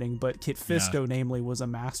lightsaber fighting, but Kit Fisto namely was a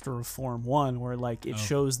master of Form 1, where like it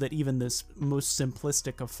shows that even this most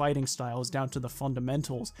simplistic of fighting styles down to the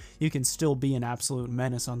fundamentals, you can still be an absolute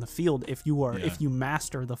menace on the field if you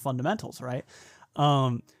master the fundamentals, right?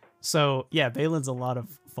 So yeah, Balin's a lot of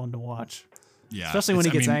fun to watch. Yeah, especially when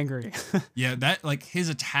he gets angry. Yeah, that like his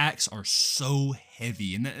attacks are so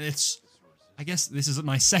heavy, and I guess this is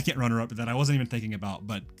my second runner-up that I wasn't even thinking about,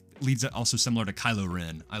 but leads also similar to Kylo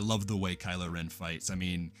Ren. I love the way Kylo Ren fights. I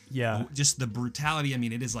mean, just the brutality. I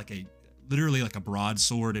mean, it is like literally like a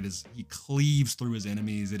broadsword. He cleaves through his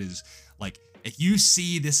enemies. It is like, if you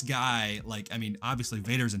see this guy, like, I mean, obviously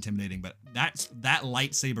Vader's intimidating, but that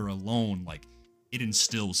lightsaber alone, like, it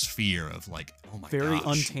instills fear of like, oh my gosh. Very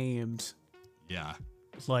untamed. Yeah.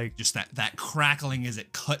 Like just that crackling as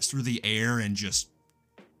it cuts through the air and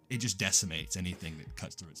it just decimates anything that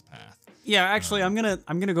cuts through its path. Yeah, actually, I'm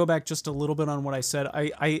gonna go back just a little bit on what I said.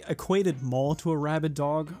 I equated Maul to a rabid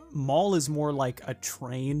dog. Maul is more like a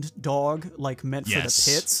trained dog, like meant for the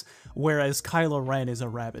pits, whereas Kylo Ren is a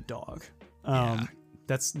rabid dog.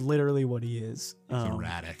 That's literally what he is. It's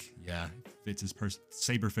erratic. Yeah, fits his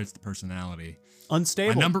saber fits the personality.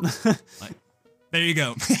 Unstable. My number. There you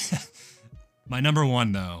go. My number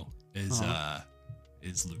 1 though is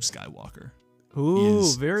Luke Skywalker. Ooh,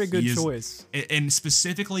 very good choice. And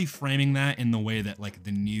specifically framing that in the way that like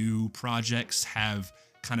the new projects have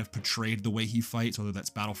kind of portrayed the way he fights, whether that's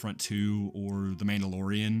Battlefront 2 or The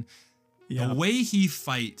Mandalorian. Yeah. The way he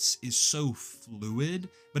fights is so fluid,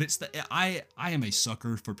 but I am a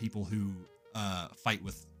sucker for people who fight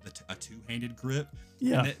with a two-handed grip.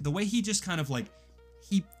 Yeah. And the way he just kind of like,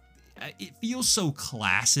 it feels so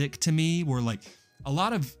classic to me, where like a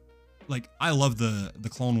lot of, like, I love the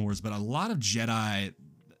Clone Wars, but a lot of Jedi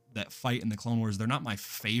that fight in the Clone Wars, they're not my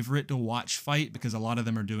favorite to watch fight, because a lot of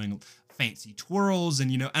them are doing fancy twirls, and,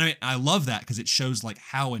 you know, I mean, I love that because it shows like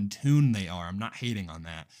how in tune they are. I'm not hating on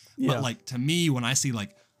that. Yeah. But like, to me, when I see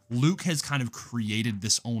like Luke has kind of created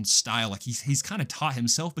this own style, like he's kind of taught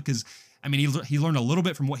himself, because I mean, he learned a little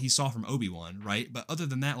bit from what he saw from Obi-Wan, right? But other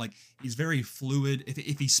than that, like, he's very fluid.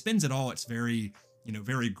 If he spins it all, it's very, you know,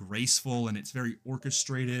 very graceful, and it's very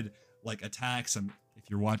orchestrated, like attacks. And if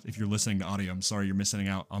you're listening to audio, I'm sorry, you're missing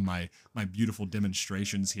out on my beautiful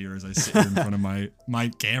demonstrations here as I sit here in front of my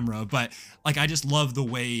camera. But like, I just love the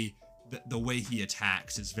way he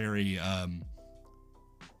attacks. It's very,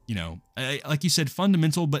 you know, like you said,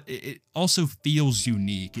 fundamental, but it also feels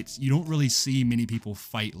unique. You don't really see many people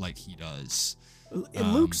fight like he does.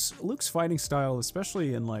 Luke's fighting style,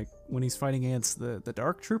 especially in like when he's fighting against the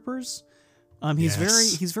Dark Troopers,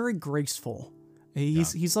 he's very graceful.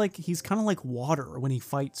 He's kind of like water when he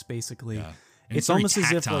fights, basically. Yeah. It's almost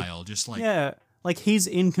tactile, as if like, just like, like he's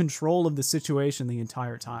in control of the situation the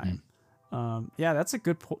entire time. That's a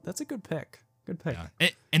good pick. Good pick. Yeah.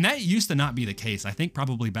 And that used to not be the case. I think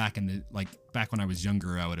probably back when I was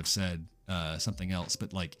younger, I would have said something else,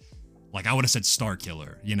 but like I would have said Star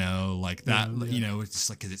Killer, you know, like that. Yeah. You know, it's just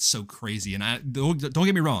like, because it's so crazy. And don't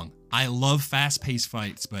get me wrong, I love fast-paced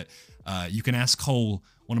fights, but you can ask Cole.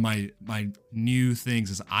 One of my new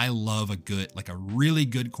things is I love a really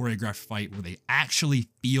good choreographed fight where they actually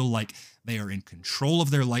feel like they are in control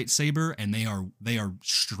of their lightsaber, and they are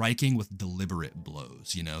striking with deliberate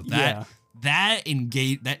blows. You know, that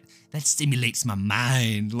stimulates my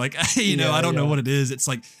mind. Like, you know, I don't know what it is. It's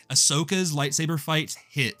like Ahsoka's lightsaber fights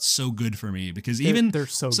hit so good for me, because they're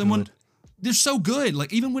so good.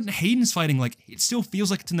 Like, even when Hayden's fighting, like, it still feels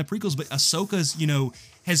like it's in the prequels, but Ahsoka's, you know,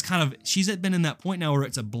 she's been in that point now where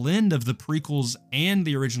it's a blend of the prequels and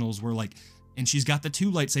the originals, where like, and she's got the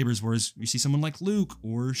two lightsabers, whereas you see someone like Luke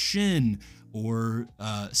or Shin or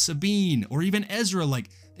Sabine or even Ezra, like,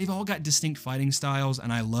 they've all got distinct fighting styles,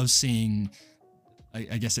 and I love seeing,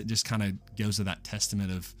 I guess it just kind of goes to that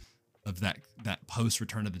testament of that post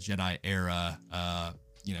Return of the Jedi era,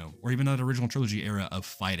 you know, or even that original trilogy era of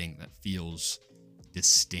fighting that feels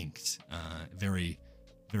distinct, very,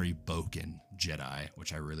 very Boken Jedi,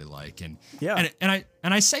 which I really like. And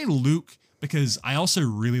I say Luke because I also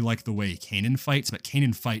really like the way Kanan fights, but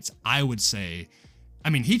Kanan fights, I would say, I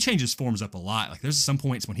mean, he changes forms up a lot. Like there's some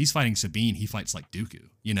points when he's fighting Sabine, he fights like Dooku,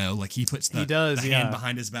 you know, like he puts the hand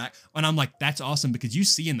behind his back. And I'm like, that's awesome because you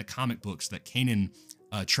see in the comic books that Kanan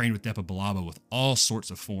trained with Depa Billaba with all sorts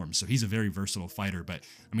of forms. So he's a very versatile fighter. But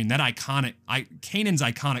I mean, that Kanan's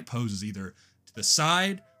iconic pose is either to the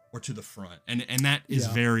side or to the front. And that is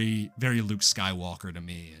very, very Luke Skywalker to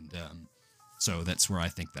me. And so that's where I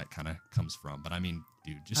think that kind of comes from. But I mean,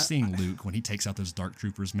 dude, just seeing Luke when he takes out those Dark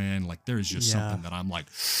Troopers, man, like there is just something that I'm like,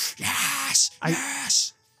 yes.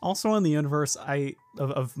 Also in the universe,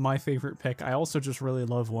 of my favorite pick, I also just really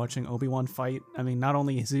love watching Obi-Wan fight. I mean, not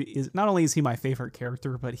only is he my favorite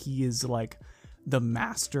character, but he is like the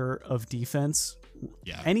master of defense.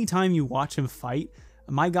 Yeah. Anytime you watch him fight,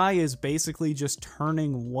 my guy is basically just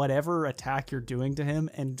turning whatever attack you're doing to him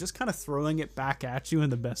and just kind of throwing it back at you in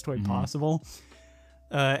the best way possible.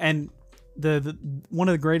 And the one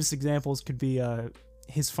of the greatest examples could be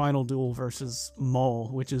his final duel versus Maul,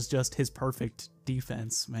 which is just his perfect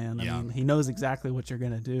defense, man. I mean, he knows exactly what you're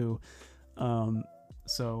gonna do.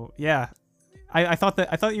 So yeah, I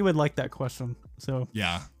thought you would like that question. So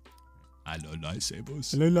yeah, I know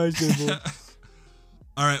lightsabers. I know lightsabers.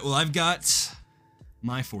 All right, well, I've got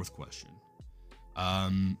my fourth question.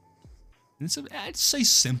 It's I'd say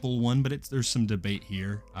simple one, but there's some debate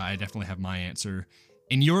here. I definitely have my answer.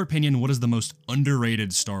 In your opinion, what is the most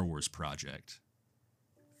underrated Star Wars project?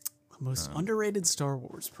 The most underrated Star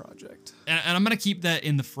Wars project. And I'm going to keep that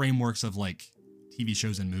in the frameworks of like TV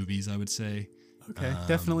shows and movies, I would say. Okay,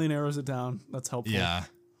 definitely narrows it down. That's helpful. Yeah,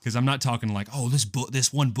 because I'm not talking like, oh,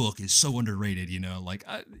 this one book is so underrated, you know? Like,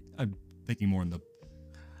 I'm thinking more in the...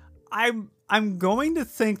 I'm going to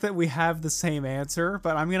think that we have the same answer,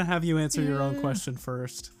 but I'm going to have you answer your own question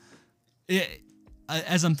first.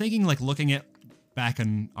 As I'm thinking, like looking at back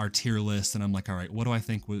on our tier list, and I'm like, all right, what do I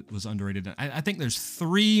think was underrated? I think there's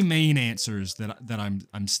three main answers that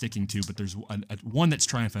I'm sticking to, but there's one that's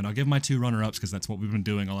triumphant. I'll give my two runner-ups because that's what we've been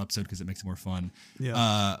doing all episode because it makes it more fun.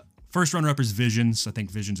 Yeah. First runner-up is Visions. I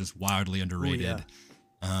think Visions is wildly underrated. Ooh,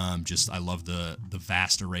 yeah. I love the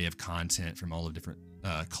vast array of content from all the different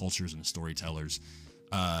cultures and storytellers.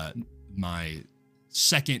 My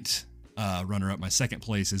second runner-up, my second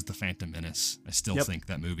place is The Phantom Menace. I still think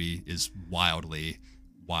that movie is wildly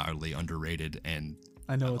underrated, and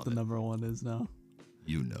I know what the number one is now.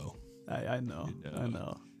 You know. I know. You know. I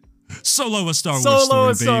know. Solo a Star Wars story,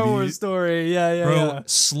 baby. Star Wars story. Yeah. Bro,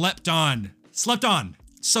 slept on.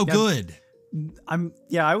 So good.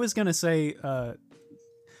 I was gonna say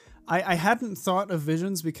I hadn't thought of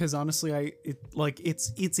Visions because honestly,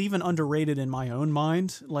 it's even underrated in my own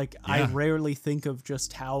mind. Like I rarely think of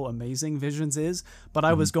just how amazing Visions is, but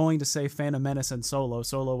I was going to say Phantom Menace and Solo.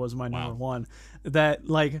 Solo was my number one. That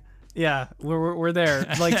we're there.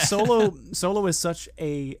 Like Solo is such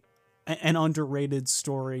an underrated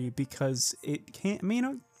story because it came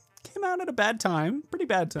out at a bad time, pretty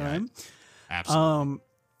bad time. Yeah, absolutely.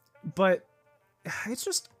 But it's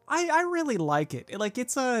just. I really like it. Like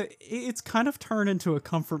it's kind of turned into a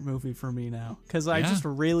comfort movie for me now because I just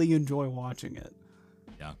really enjoy watching it.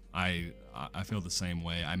 Yeah, I feel the same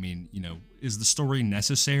way. I mean, you know, is the story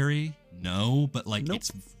necessary? No, but like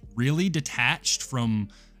it's really detached from,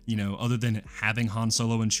 you know, other than having Han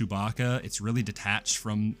Solo and Chewbacca, it's really detached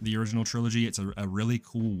from the original trilogy. It's a really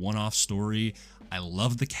cool one-off story. I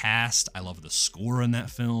love the cast. I love the score in that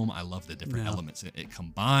film. I love the different elements it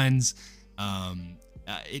combines.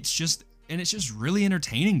 It's just really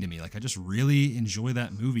entertaining to me. Like I just really enjoy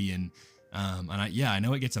that movie, and I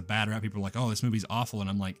know it gets a bad rap. People are like, "Oh, this movie's awful," and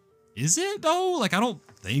I'm like, "Is it though?" Like I don't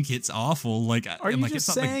think it's awful. Like are you just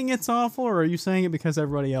saying it's awful, or are you saying it because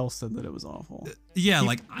everybody else said that it was awful?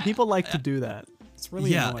 People like to do that. It's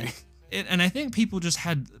really annoying. And I think people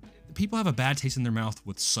have a bad taste in their mouth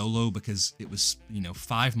with Solo because it was,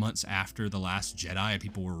 5 months after The Last Jedi and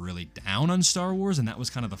people were really down on Star Wars, and that was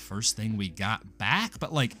kind of the first thing we got back.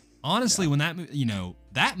 But like honestly, when that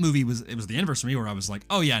movie was the inverse for me, where I was like,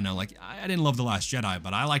 oh yeah, no, like I didn't love The Last Jedi,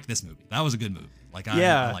 but I liked this movie. That was a good movie. Like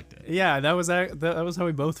I liked it. Yeah, that was how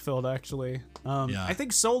we both felt actually. I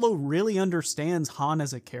think Solo really understands Han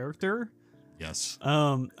as a character. Yes.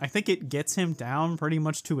 I think it gets him down pretty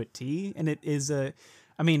much to a T, and it is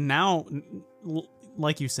now,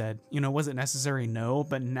 like you said, was it necessary? No,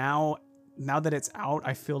 but now that it's out,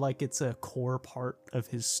 I feel like it's a core part of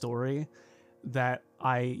his story that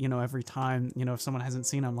every time, if someone hasn't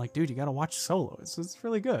seen it, I'm like, dude, you got to watch Solo. It's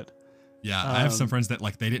really good. Yeah, I have some friends that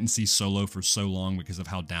like they didn't see Solo for so long because of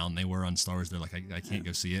how down they were on Star Wars. They're like, I can't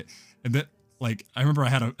go see it. And that, like, I remember I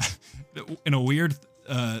had in a weird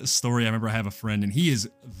story. I remember I have a friend, and he is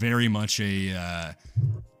very much a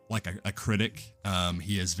like a critic.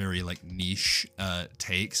 He has very like niche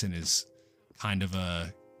takes and is kind of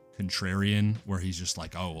a contrarian where he's just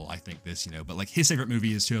like, oh, well, I think this, you know, but like his favorite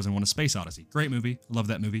movie is 2001: A Space Odyssey. Great movie. Love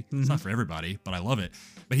that movie. It's not for everybody, but I love it.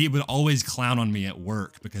 But he would always clown on me at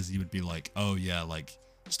work because he would be like, oh yeah, like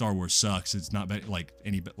Star Wars sucks. It's not like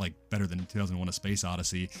better than 2001: A Space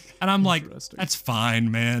Odyssey. And I'm like, that's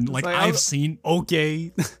fine, man. Like I've seen.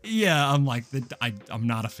 Okay. Yeah. I'm like, I'm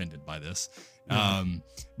not offended by this.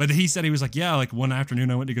 But he said, he was like, yeah, like one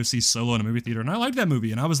afternoon I went to go see Solo in a movie theater and I liked that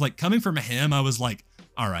movie. And I was like, coming from him, I was like,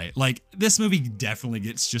 all right, like this movie definitely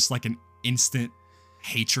gets just like an instant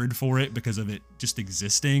hatred for it because of it just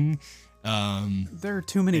existing. There are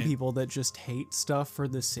too many people that just hate stuff for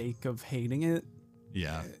the sake of hating it.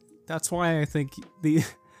 Yeah. That's why I think the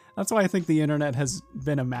internet has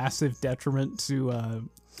been a massive detriment to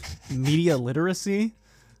media literacy.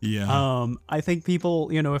 Yeah. I think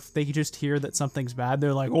people, you know, if they just hear that something's bad,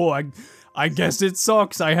 they're like, oh, I guess it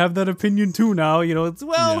sucks. I have that opinion too now. You know, it's,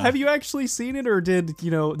 well, have you actually seen it? Or did, you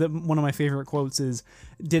know, one of my favorite quotes is,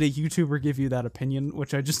 did a YouTuber give you that opinion?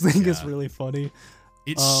 Which I just think is really funny.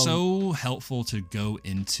 It's so helpful to go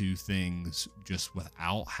into things just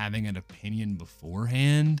without having an opinion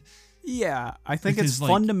beforehand. Yeah, I think it's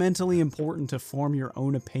fundamentally important to form your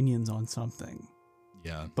own opinions on something.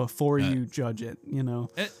 Yeah. Before you judge it, you know.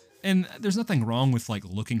 And there's nothing wrong with like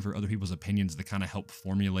looking for other people's opinions to kind of help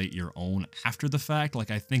formulate your own after the fact. Like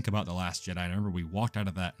I think about The Last Jedi. I remember we walked out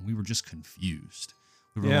of that and we were just confused.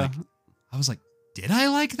 We were like, I was like, did I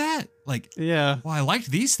like that? Like, well, I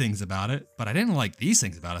liked these things about it, but I didn't like these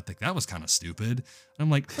things about it. Like that was kind of stupid. And I'm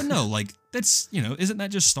like, but no, like that's, you know, isn't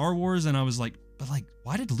that just Star Wars? And I was like, but like,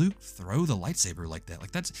 why did Luke throw the lightsaber like that?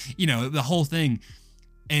 Like that's, you know, the whole thing.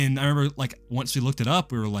 And I remember like once we looked it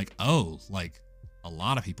up, we were like, oh, like a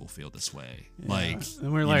lot of people feel this way. Yeah. Like,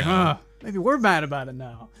 and we're like, huh, maybe we're mad about it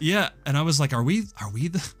now. Yeah. And I was like, are we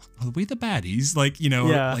the baddies? Like, you know,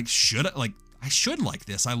 like I should like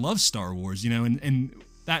this. I love Star Wars, you know, and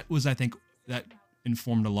that was, I think that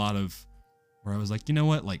informed a lot of where I was like, you know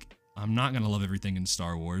what? Like, I'm not going to love everything in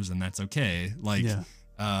Star Wars and that's okay. Like,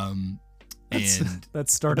 and that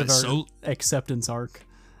started our acceptance arc.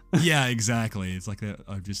 Yeah, exactly. It's like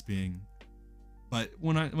of just being. But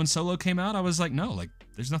when Solo came out, I was like, no, like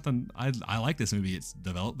there's nothing. I like this movie. It's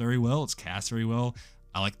developed very well. It's cast very well.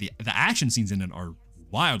 I like the action scenes in it are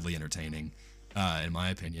wildly entertaining, in my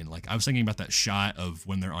opinion. Like I was thinking about that shot of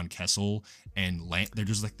when they're on Kessel and they're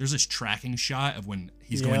just like there's this tracking shot of when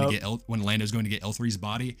he's going to get when Lando's going to get L3's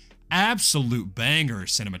body. Absolute banger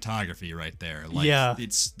cinematography right there. Like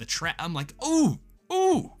it's the I'm like, ooh.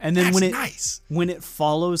 Ooh, and then when it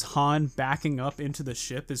follows Han backing up into the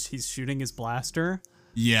ship as he's shooting his blaster.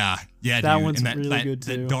 Yeah, that dude. one's really good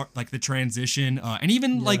too. Like the transition, and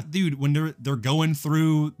even like, dude, when they're going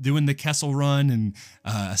through doing the Kessel Run and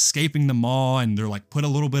escaping the maw, and they're like put a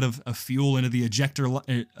little bit of fuel into the ejector.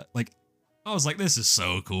 Like, I was like, this is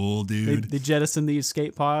so cool, dude. They jettison the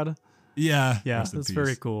escape pod. Yeah, that's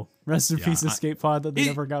very cool. Rest in peace, escape pod that they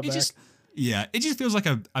never got back. It just feels like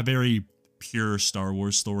a very pure Star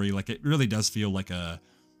Wars story. Like it really does feel like a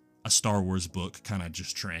Star Wars book kind of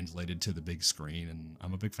just translated to the big screen, and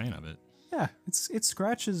I'm a big fan of it. Yeah, it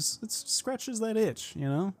scratches that itch, you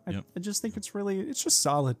know. I just think it's just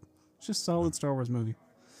solid. It's just solid Star Wars movie.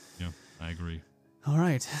 Yeah, I agree. All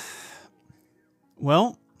right.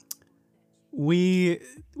 Well, we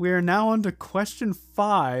are now on to question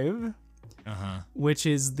 5, which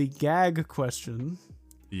is the gag question.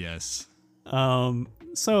 Yes.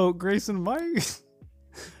 So Grayson,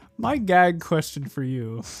 my gag question for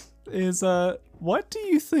you is, what do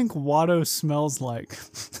you think Watto smells like?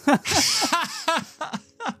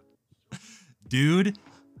 Dude,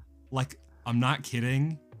 like, I'm not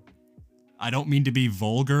kidding. I don't mean to be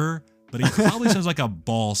vulgar, but he probably sounds like a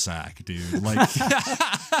ball sack, dude. Like,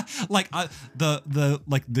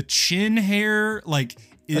 the chin hair, like,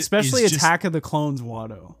 especially Attack of the Clones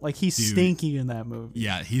Watto. Like he's stinky in that movie.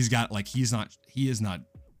 Yeah, he has not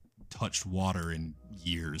touched water in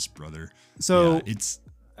years, brother. So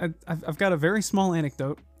I've got a very small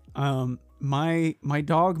anecdote. My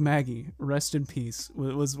dog Maggie, rest in peace,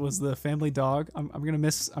 was the family dog. I'm gonna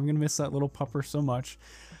miss that little pupper so much.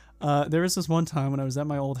 There was this one time when I was at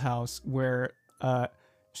my old house where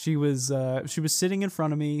she was sitting in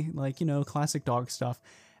front of me, like, you know, classic dog stuff.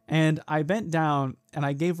 And I bent down and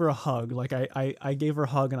I gave her a hug. Like I gave her a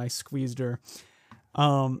hug and I squeezed her.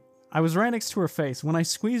 I was right next to her face. When I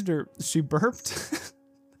squeezed her, she burped.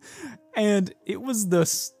 And it was the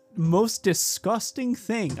most disgusting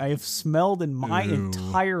thing I have smelled in my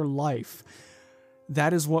entire life.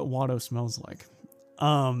 That is what Watto smells like.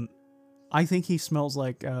 I think he smells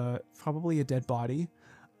like probably a dead body,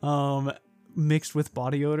 mixed with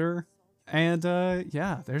body odor. And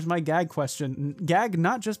yeah, there's my gag question. Gag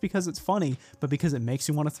not just because it's funny, but because it makes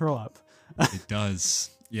you want to throw up. It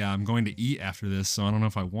does. Yeah, I'm going to eat after this, so I don't know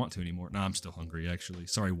if I want to anymore. No, I'm still hungry, actually.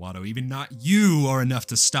 Sorry, Watto. Even not you are enough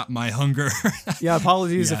to stop my hunger. Yeah,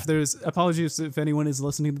 apologies if anyone is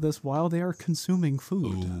listening to this while they are consuming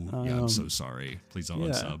food. Ooh, yeah, I'm so sorry. Please don't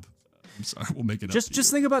unsub. I'm sorry. We'll make it up.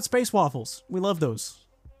 Just think about space waffles. We love those.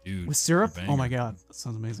 Dude, with syrup. Oh my god, that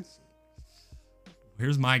sounds amazing.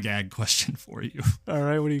 Here's my gag question for you. All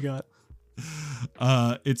right, what do you got?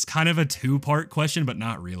 It's kind of a two-part question, but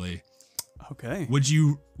not really. Okay. Would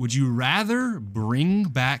you rather bring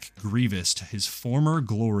back Grievous to his former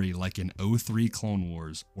glory like in 03 Clone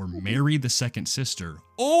Wars, or marry the second sister,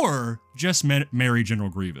 or just marry General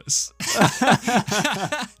Grievous?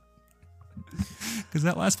 Because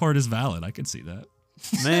that last part is valid. I can see that.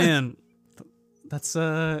 Man, that's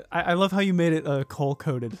I love how you made it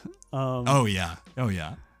coal-coated. Oh yeah.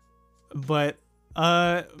 But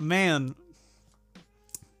man,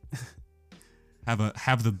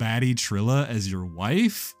 have the baddie Trilla as your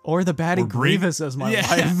wife, or the baddie Grievous as my wife.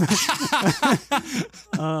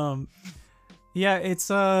 Yeah,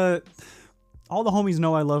 it's all the homies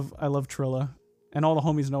know I love Trilla, and all the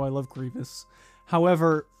homies know I love Grievous.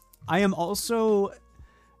 However, I am also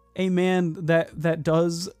a man that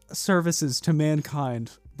does services to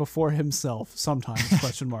mankind before himself sometimes,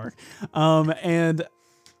 question mark. And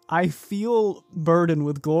I feel burdened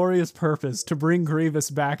with glorious purpose to bring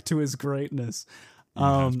Grievous back to his greatness.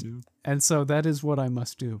 And so that is what I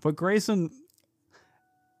must do. But Grayson,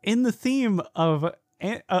 in the theme of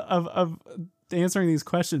answering these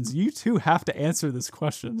questions, you too have to answer this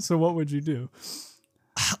question. So what would you do?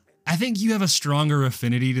 I think you have a stronger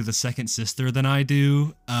affinity to the second sister than I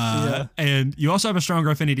do. And you also have a stronger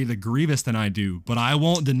affinity to Grievous than I do. But I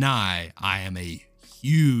won't deny I am a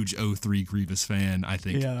huge 03 Grievous fan. I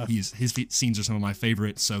think his scenes are some of my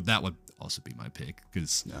favorites. So that would also be my pick.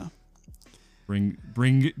 Because bring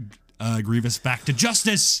Grievous back to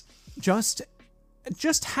justice. Just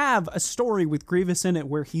have a story with Grievous in it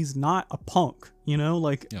where he's not a punk. You know,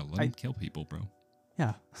 like let him kill people, bro.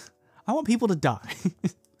 Yeah, I want people to die.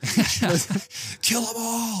 Kill them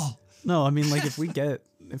all. No, I mean, like, if we get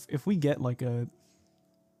like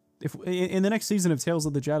if in the next season of Tales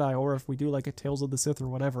of the Jedi, or if we do like a Tales of the Sith or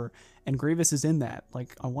whatever, and Grievous is in that,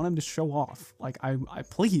 like, I want him to show off. Like, I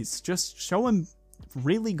please just show him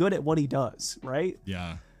really good at what he does, right?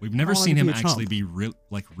 Yeah, we've never seen him actually be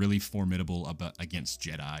really formidable against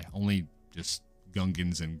Jedi. Only just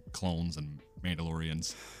Gungans and clones and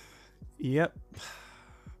Mandalorians. Yep.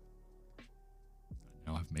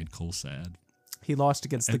 Now I've made Cole sad. He lost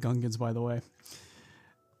against the Gungans, by the way.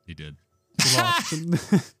 He did. He lost.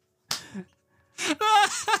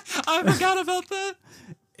 I forgot about that.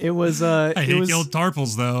 It was he killed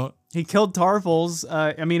Tarpals though. He killed Tarpals.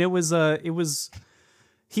 I mean, he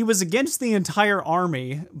was against the entire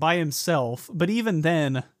army by himself, but even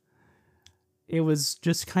then it was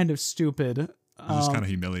just kind of stupid. It was just kind of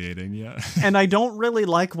humiliating, yeah. And I don't really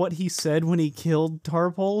like what he said when he killed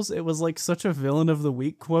Tarpals. It was like such a villain of the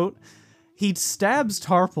week quote. He stabs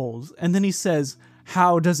Tarpals and then he says,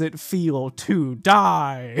 "How does it feel to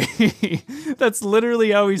die?" That's literally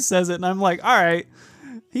how he says it. And I'm like, all right.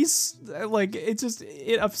 He's like,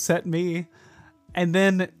 it upset me. And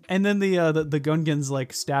then the Gungans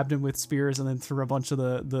like stabbed him with spears and then threw a bunch of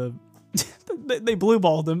the they blue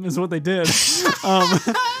balled him is what they did.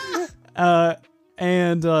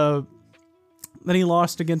 And then he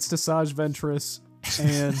lost against Asajj Ventress,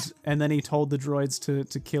 and then he told the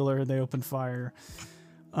droids to kill her, and they opened fire.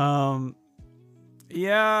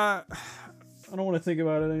 Yeah, I don't want to think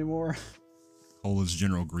about it anymore. Cole is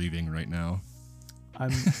general grieving right now.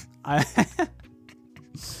 I'm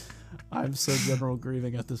so general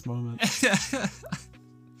grieving at this moment.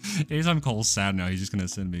 Anytime Cole's sad now, he's just gonna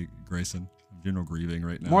send me Grayson. I'm general grieving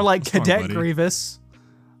right now. More like Cadet Grievous.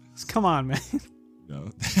 Come on, man.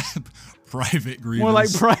 No. Private Grievous. More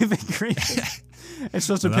like Private Grievous. It's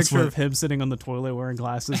just a picture of him sitting on the toilet wearing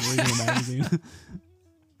glasses reading a magazine.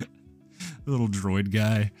 The little droid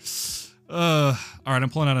guy. All right, I'm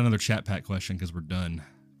pulling out another chat pack question because we're done.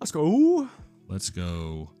 Let's go. Let's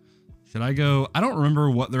go. Should I go? I don't remember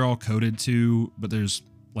what they're all coded to, but there's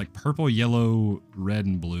like purple, yellow, red,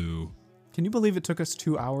 and blue. Can you believe it took us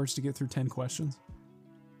 2 hours to get through 10 questions?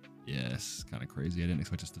 Yes, kind of crazy. I didn't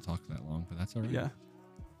expect us to talk that long, but that's all right. Yeah.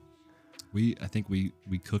 I think we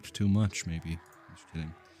cooked too much, maybe. Just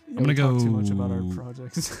kidding. Yeah, I'm gonna go too much about our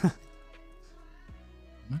projects. I'm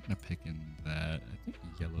not gonna pick in that. I think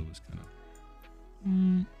yellow is kind of.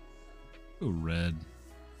 Go red.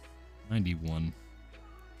 91.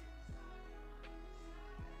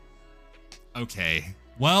 Okay.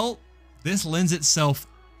 Well, this lends itself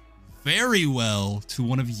very well to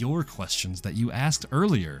one of your questions that you asked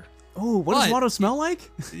earlier. Oh, what does Watto smell like?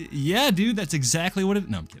 Yeah, dude, that's exactly what it...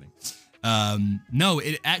 No, I'm kidding. No,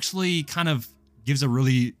 it actually kind of gives a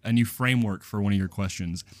new framework for one of your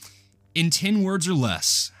questions. In 10 words or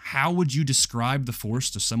less, how would you describe the Force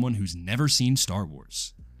to someone who's never seen Star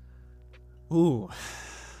Wars? Ooh.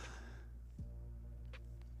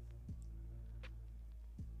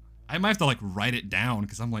 I might have to, like, write it down,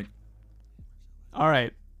 because I'm like... All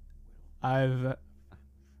right.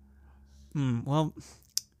 Well...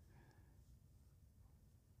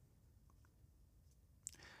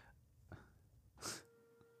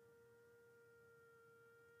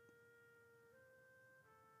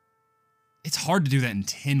 It's hard to do that in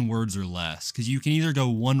 10 words or less, because you can either go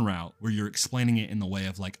one route where you're explaining it in the way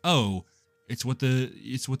of like, oh, it's what the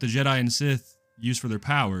Jedi and Sith use for their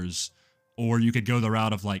powers, or you could go the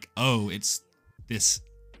route of like, oh, it's this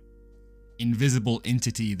invisible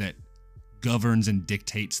entity that governs and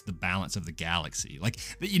dictates the balance of the galaxy. Like,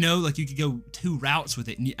 you know, like you could go two routes with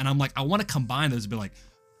it, and I'm like, I want to combine those and be like,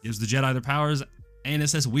 gives the Jedi their powers, and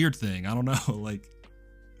it's this weird thing. I don't know, like.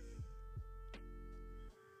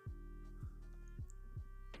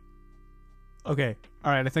 Okay,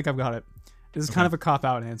 all right, I think I've got it. This is kind of a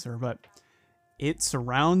cop-out answer, but it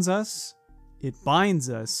surrounds us, it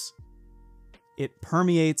binds us, it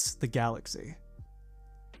permeates the galaxy.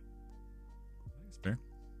 That's fair.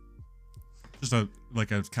 Just a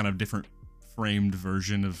kind of different framed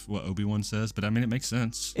version of what Obi-Wan says, but I mean, it makes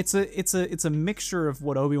sense. It's a mixture of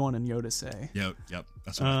what Obi-Wan and Yoda say. Yep,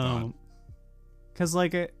 that's what I thought. Because,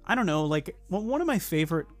 like, I don't know, like, one of my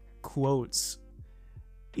favorite quotes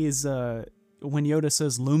is when Yoda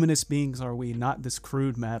says, "Luminous beings are we, not this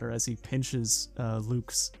crude matter," as he pinches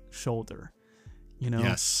Luke's shoulder. You know?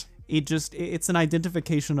 Yes. It's an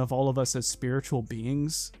identification of all of us as spiritual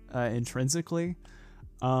beings intrinsically.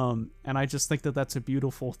 And I just think that that's a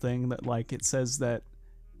beautiful thing, that, like, it says that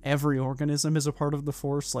every organism is a part of the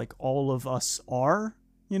Force, like all of us are,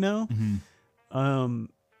 you know? Mm-hmm.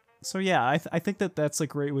 So yeah, I think that that's a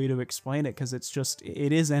great way to explain it, because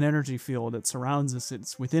it is an energy field. It surrounds us.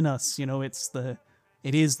 It's within us. You know, it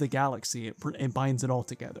is the galaxy. It binds it all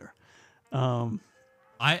together.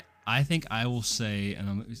 I think I will say,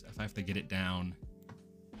 and if I have to get it down,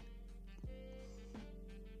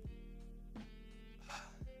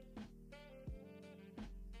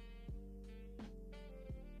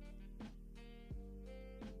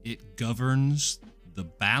 it governs the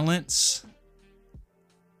balance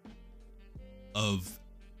of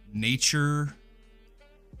nature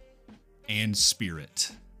and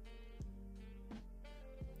spirit.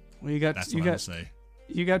 Well, you got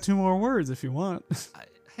two more words if you want.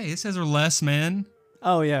 Hey, it says or less, man.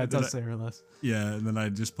 Oh yeah, it does say or less. Yeah, and then I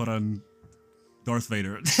just put on Darth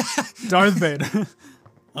Vader. Darth Vader.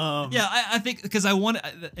 Yeah, I think because I want,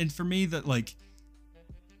 and for me that, like,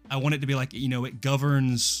 I want it to be like, you know, it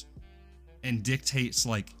governs and dictates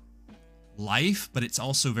like life, but it's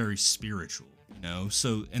also very spiritual. You know,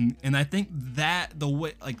 so and I think that the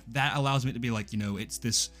way, like, that allows me to be like, you know, it's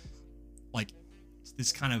this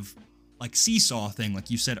kind of like seesaw thing, like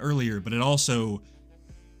you said earlier, but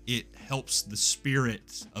it helps the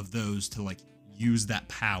spirit of those to like use that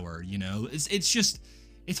power. You know,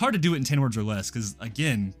 it's hard to do it in 10 words or less, because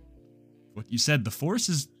again, what you said, the Force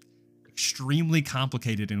is extremely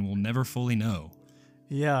complicated and we'll never fully know.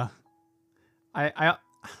 Yeah, I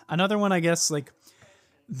another one, I guess, like,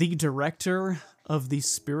 the director of the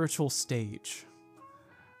spiritual stage,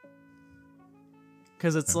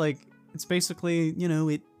 because it's like, it's basically, you know,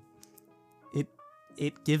 it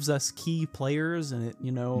gives us key players, and it,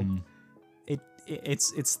 you know,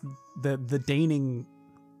 it's the deigning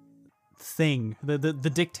thing, the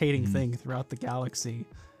dictating thing throughout the galaxy.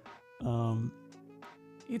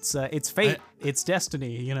 It's fate, it's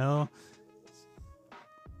destiny, you know,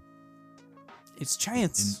 it's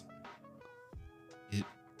chance. It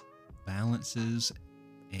balances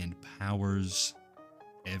and powers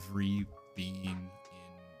every being in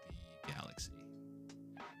the galaxy.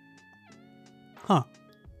 Huh.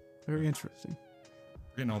 Very interesting.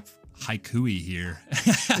 We're getting all haiku-y here.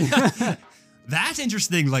 That's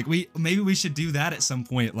interesting. Like, maybe we should do that at some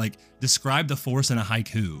point. Like, describe the Force in a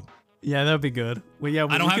haiku. Yeah, that'd be good. Well, yeah,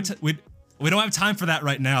 we don't have time for that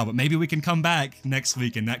right now, but maybe we can come back next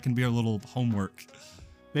week and that can be our little homework.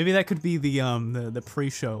 Maybe that could be the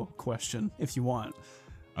pre-show question if you want.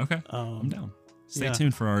 Okay, I'm down. Stay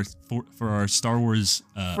tuned for our Star Wars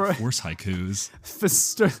Force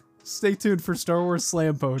haikus. Stay tuned for Star Wars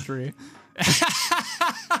slam poetry.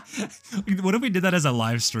 What if we did that as a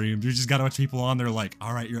live stream? You just got a bunch of people on. They're like,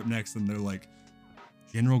 all right, you're up next. And they're like,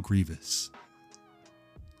 General Grievous.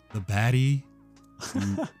 The baddie who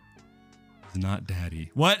is not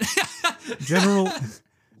daddy. What?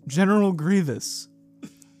 General Grievous.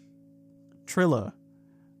 Trilla.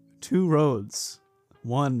 2 roads.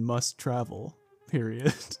 1 must travel.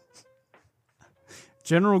 Period.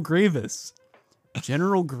 General Grievous.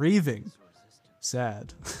 General Grieving.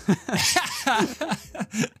 Sad.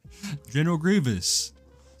 General Grievous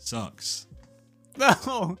sucks.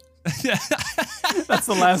 No. That's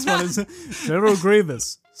the last one. Is General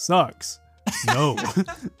Grievous sucks. No.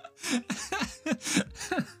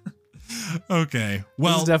 Okay.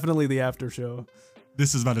 Well, this is definitely the after show.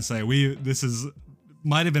 This is about to say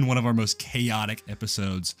might have been one of our most chaotic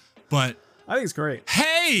episodes, but I think it's great.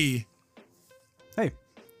 Hey. Yeah.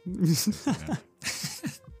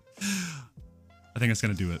 I think that's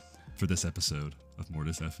going to do it for this episode of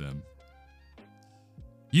Mortis FM.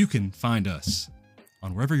 You can find us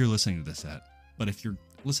on wherever you're listening to this at. But if you're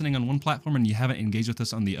listening on one platform and you haven't engaged with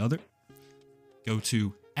us on the other, go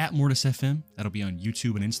to @Mortis FM. That'll be on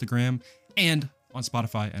YouTube and Instagram and on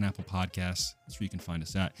Spotify and Apple Podcasts. That's where you can find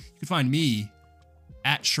us at. You can find me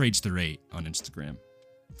 @Shradester8 on Instagram.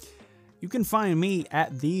 You can find me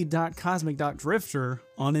at the.cosmic.drifter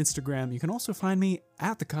on Instagram. You can also find me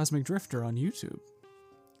at the Cosmic Drifter on YouTube.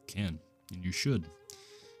 You can, and you should.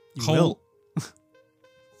 You Cole, will.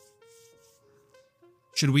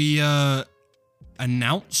 Should we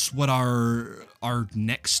announce what our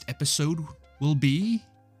next episode will be?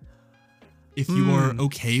 If you are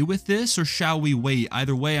okay with this, or shall we wait?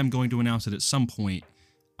 Either way, I'm going to announce it at some point.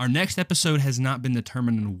 Our next episode has not been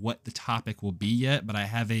determined on what the topic will be yet, but I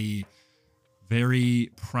have a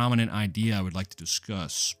very prominent idea I would like to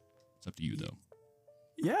discuss. It's up to you, though.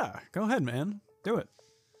 Yeah, go ahead, man. Do it.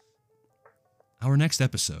 Our next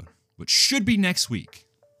episode, which should be next week,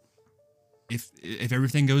 if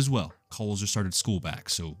everything goes well. Cole's just started school back,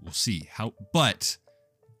 so we'll see how. But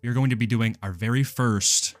we're going to be doing our very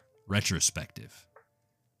first retrospective.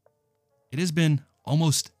 It has been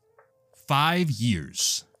almost 5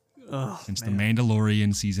 years since The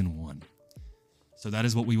Mandalorian Season 1. So that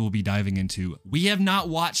is what we will be diving into. We have not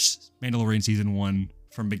watched Mandalorian Season 1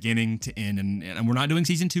 from beginning to end, and we're not doing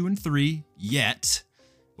Season 2 and 3 yet,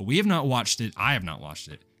 but we have not watched it. I have not watched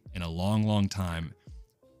it in a long, long time.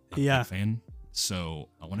 I'm a fan, so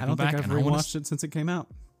I want to go back. I don't think I've rewatched it since it came out.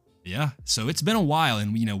 Yeah, so it's been a while,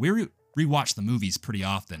 and we rewatch the movies pretty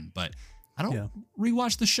often, but I don't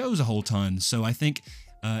rewatch the shows a whole ton. So I think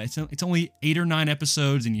it's only 8 or 9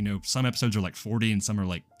 episodes, and some episodes are like 40 and some are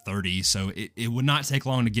like 30. So it would not take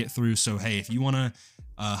long to get through. So hey, if you want to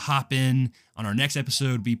hop in on our next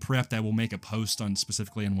episode, be prepped. I will make a post on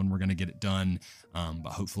specifically on when we're going to get it done.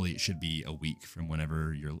 But hopefully it should be a week from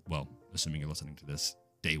whenever assuming you're listening to this,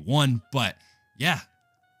 day 1. But yeah,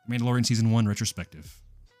 Mandalorian Season 1 retrospective.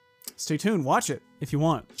 Stay tuned. Watch it if you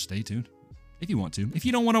want. Stay tuned if you want to. If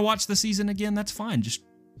you don't want to watch the season again, that's fine. Just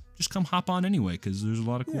come hop on anyway, because there's a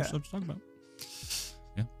lot of cool stuff to talk about.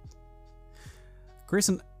 Yeah.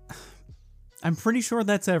 Grayson, I'm pretty sure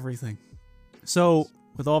that's everything. So,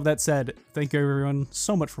 with all of that said, thank you everyone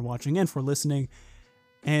so much for watching and for listening.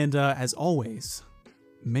 And as always,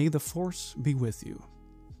 may the Force be with you.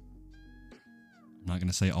 I'm not going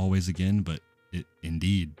to say always again, but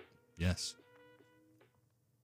indeed, yes.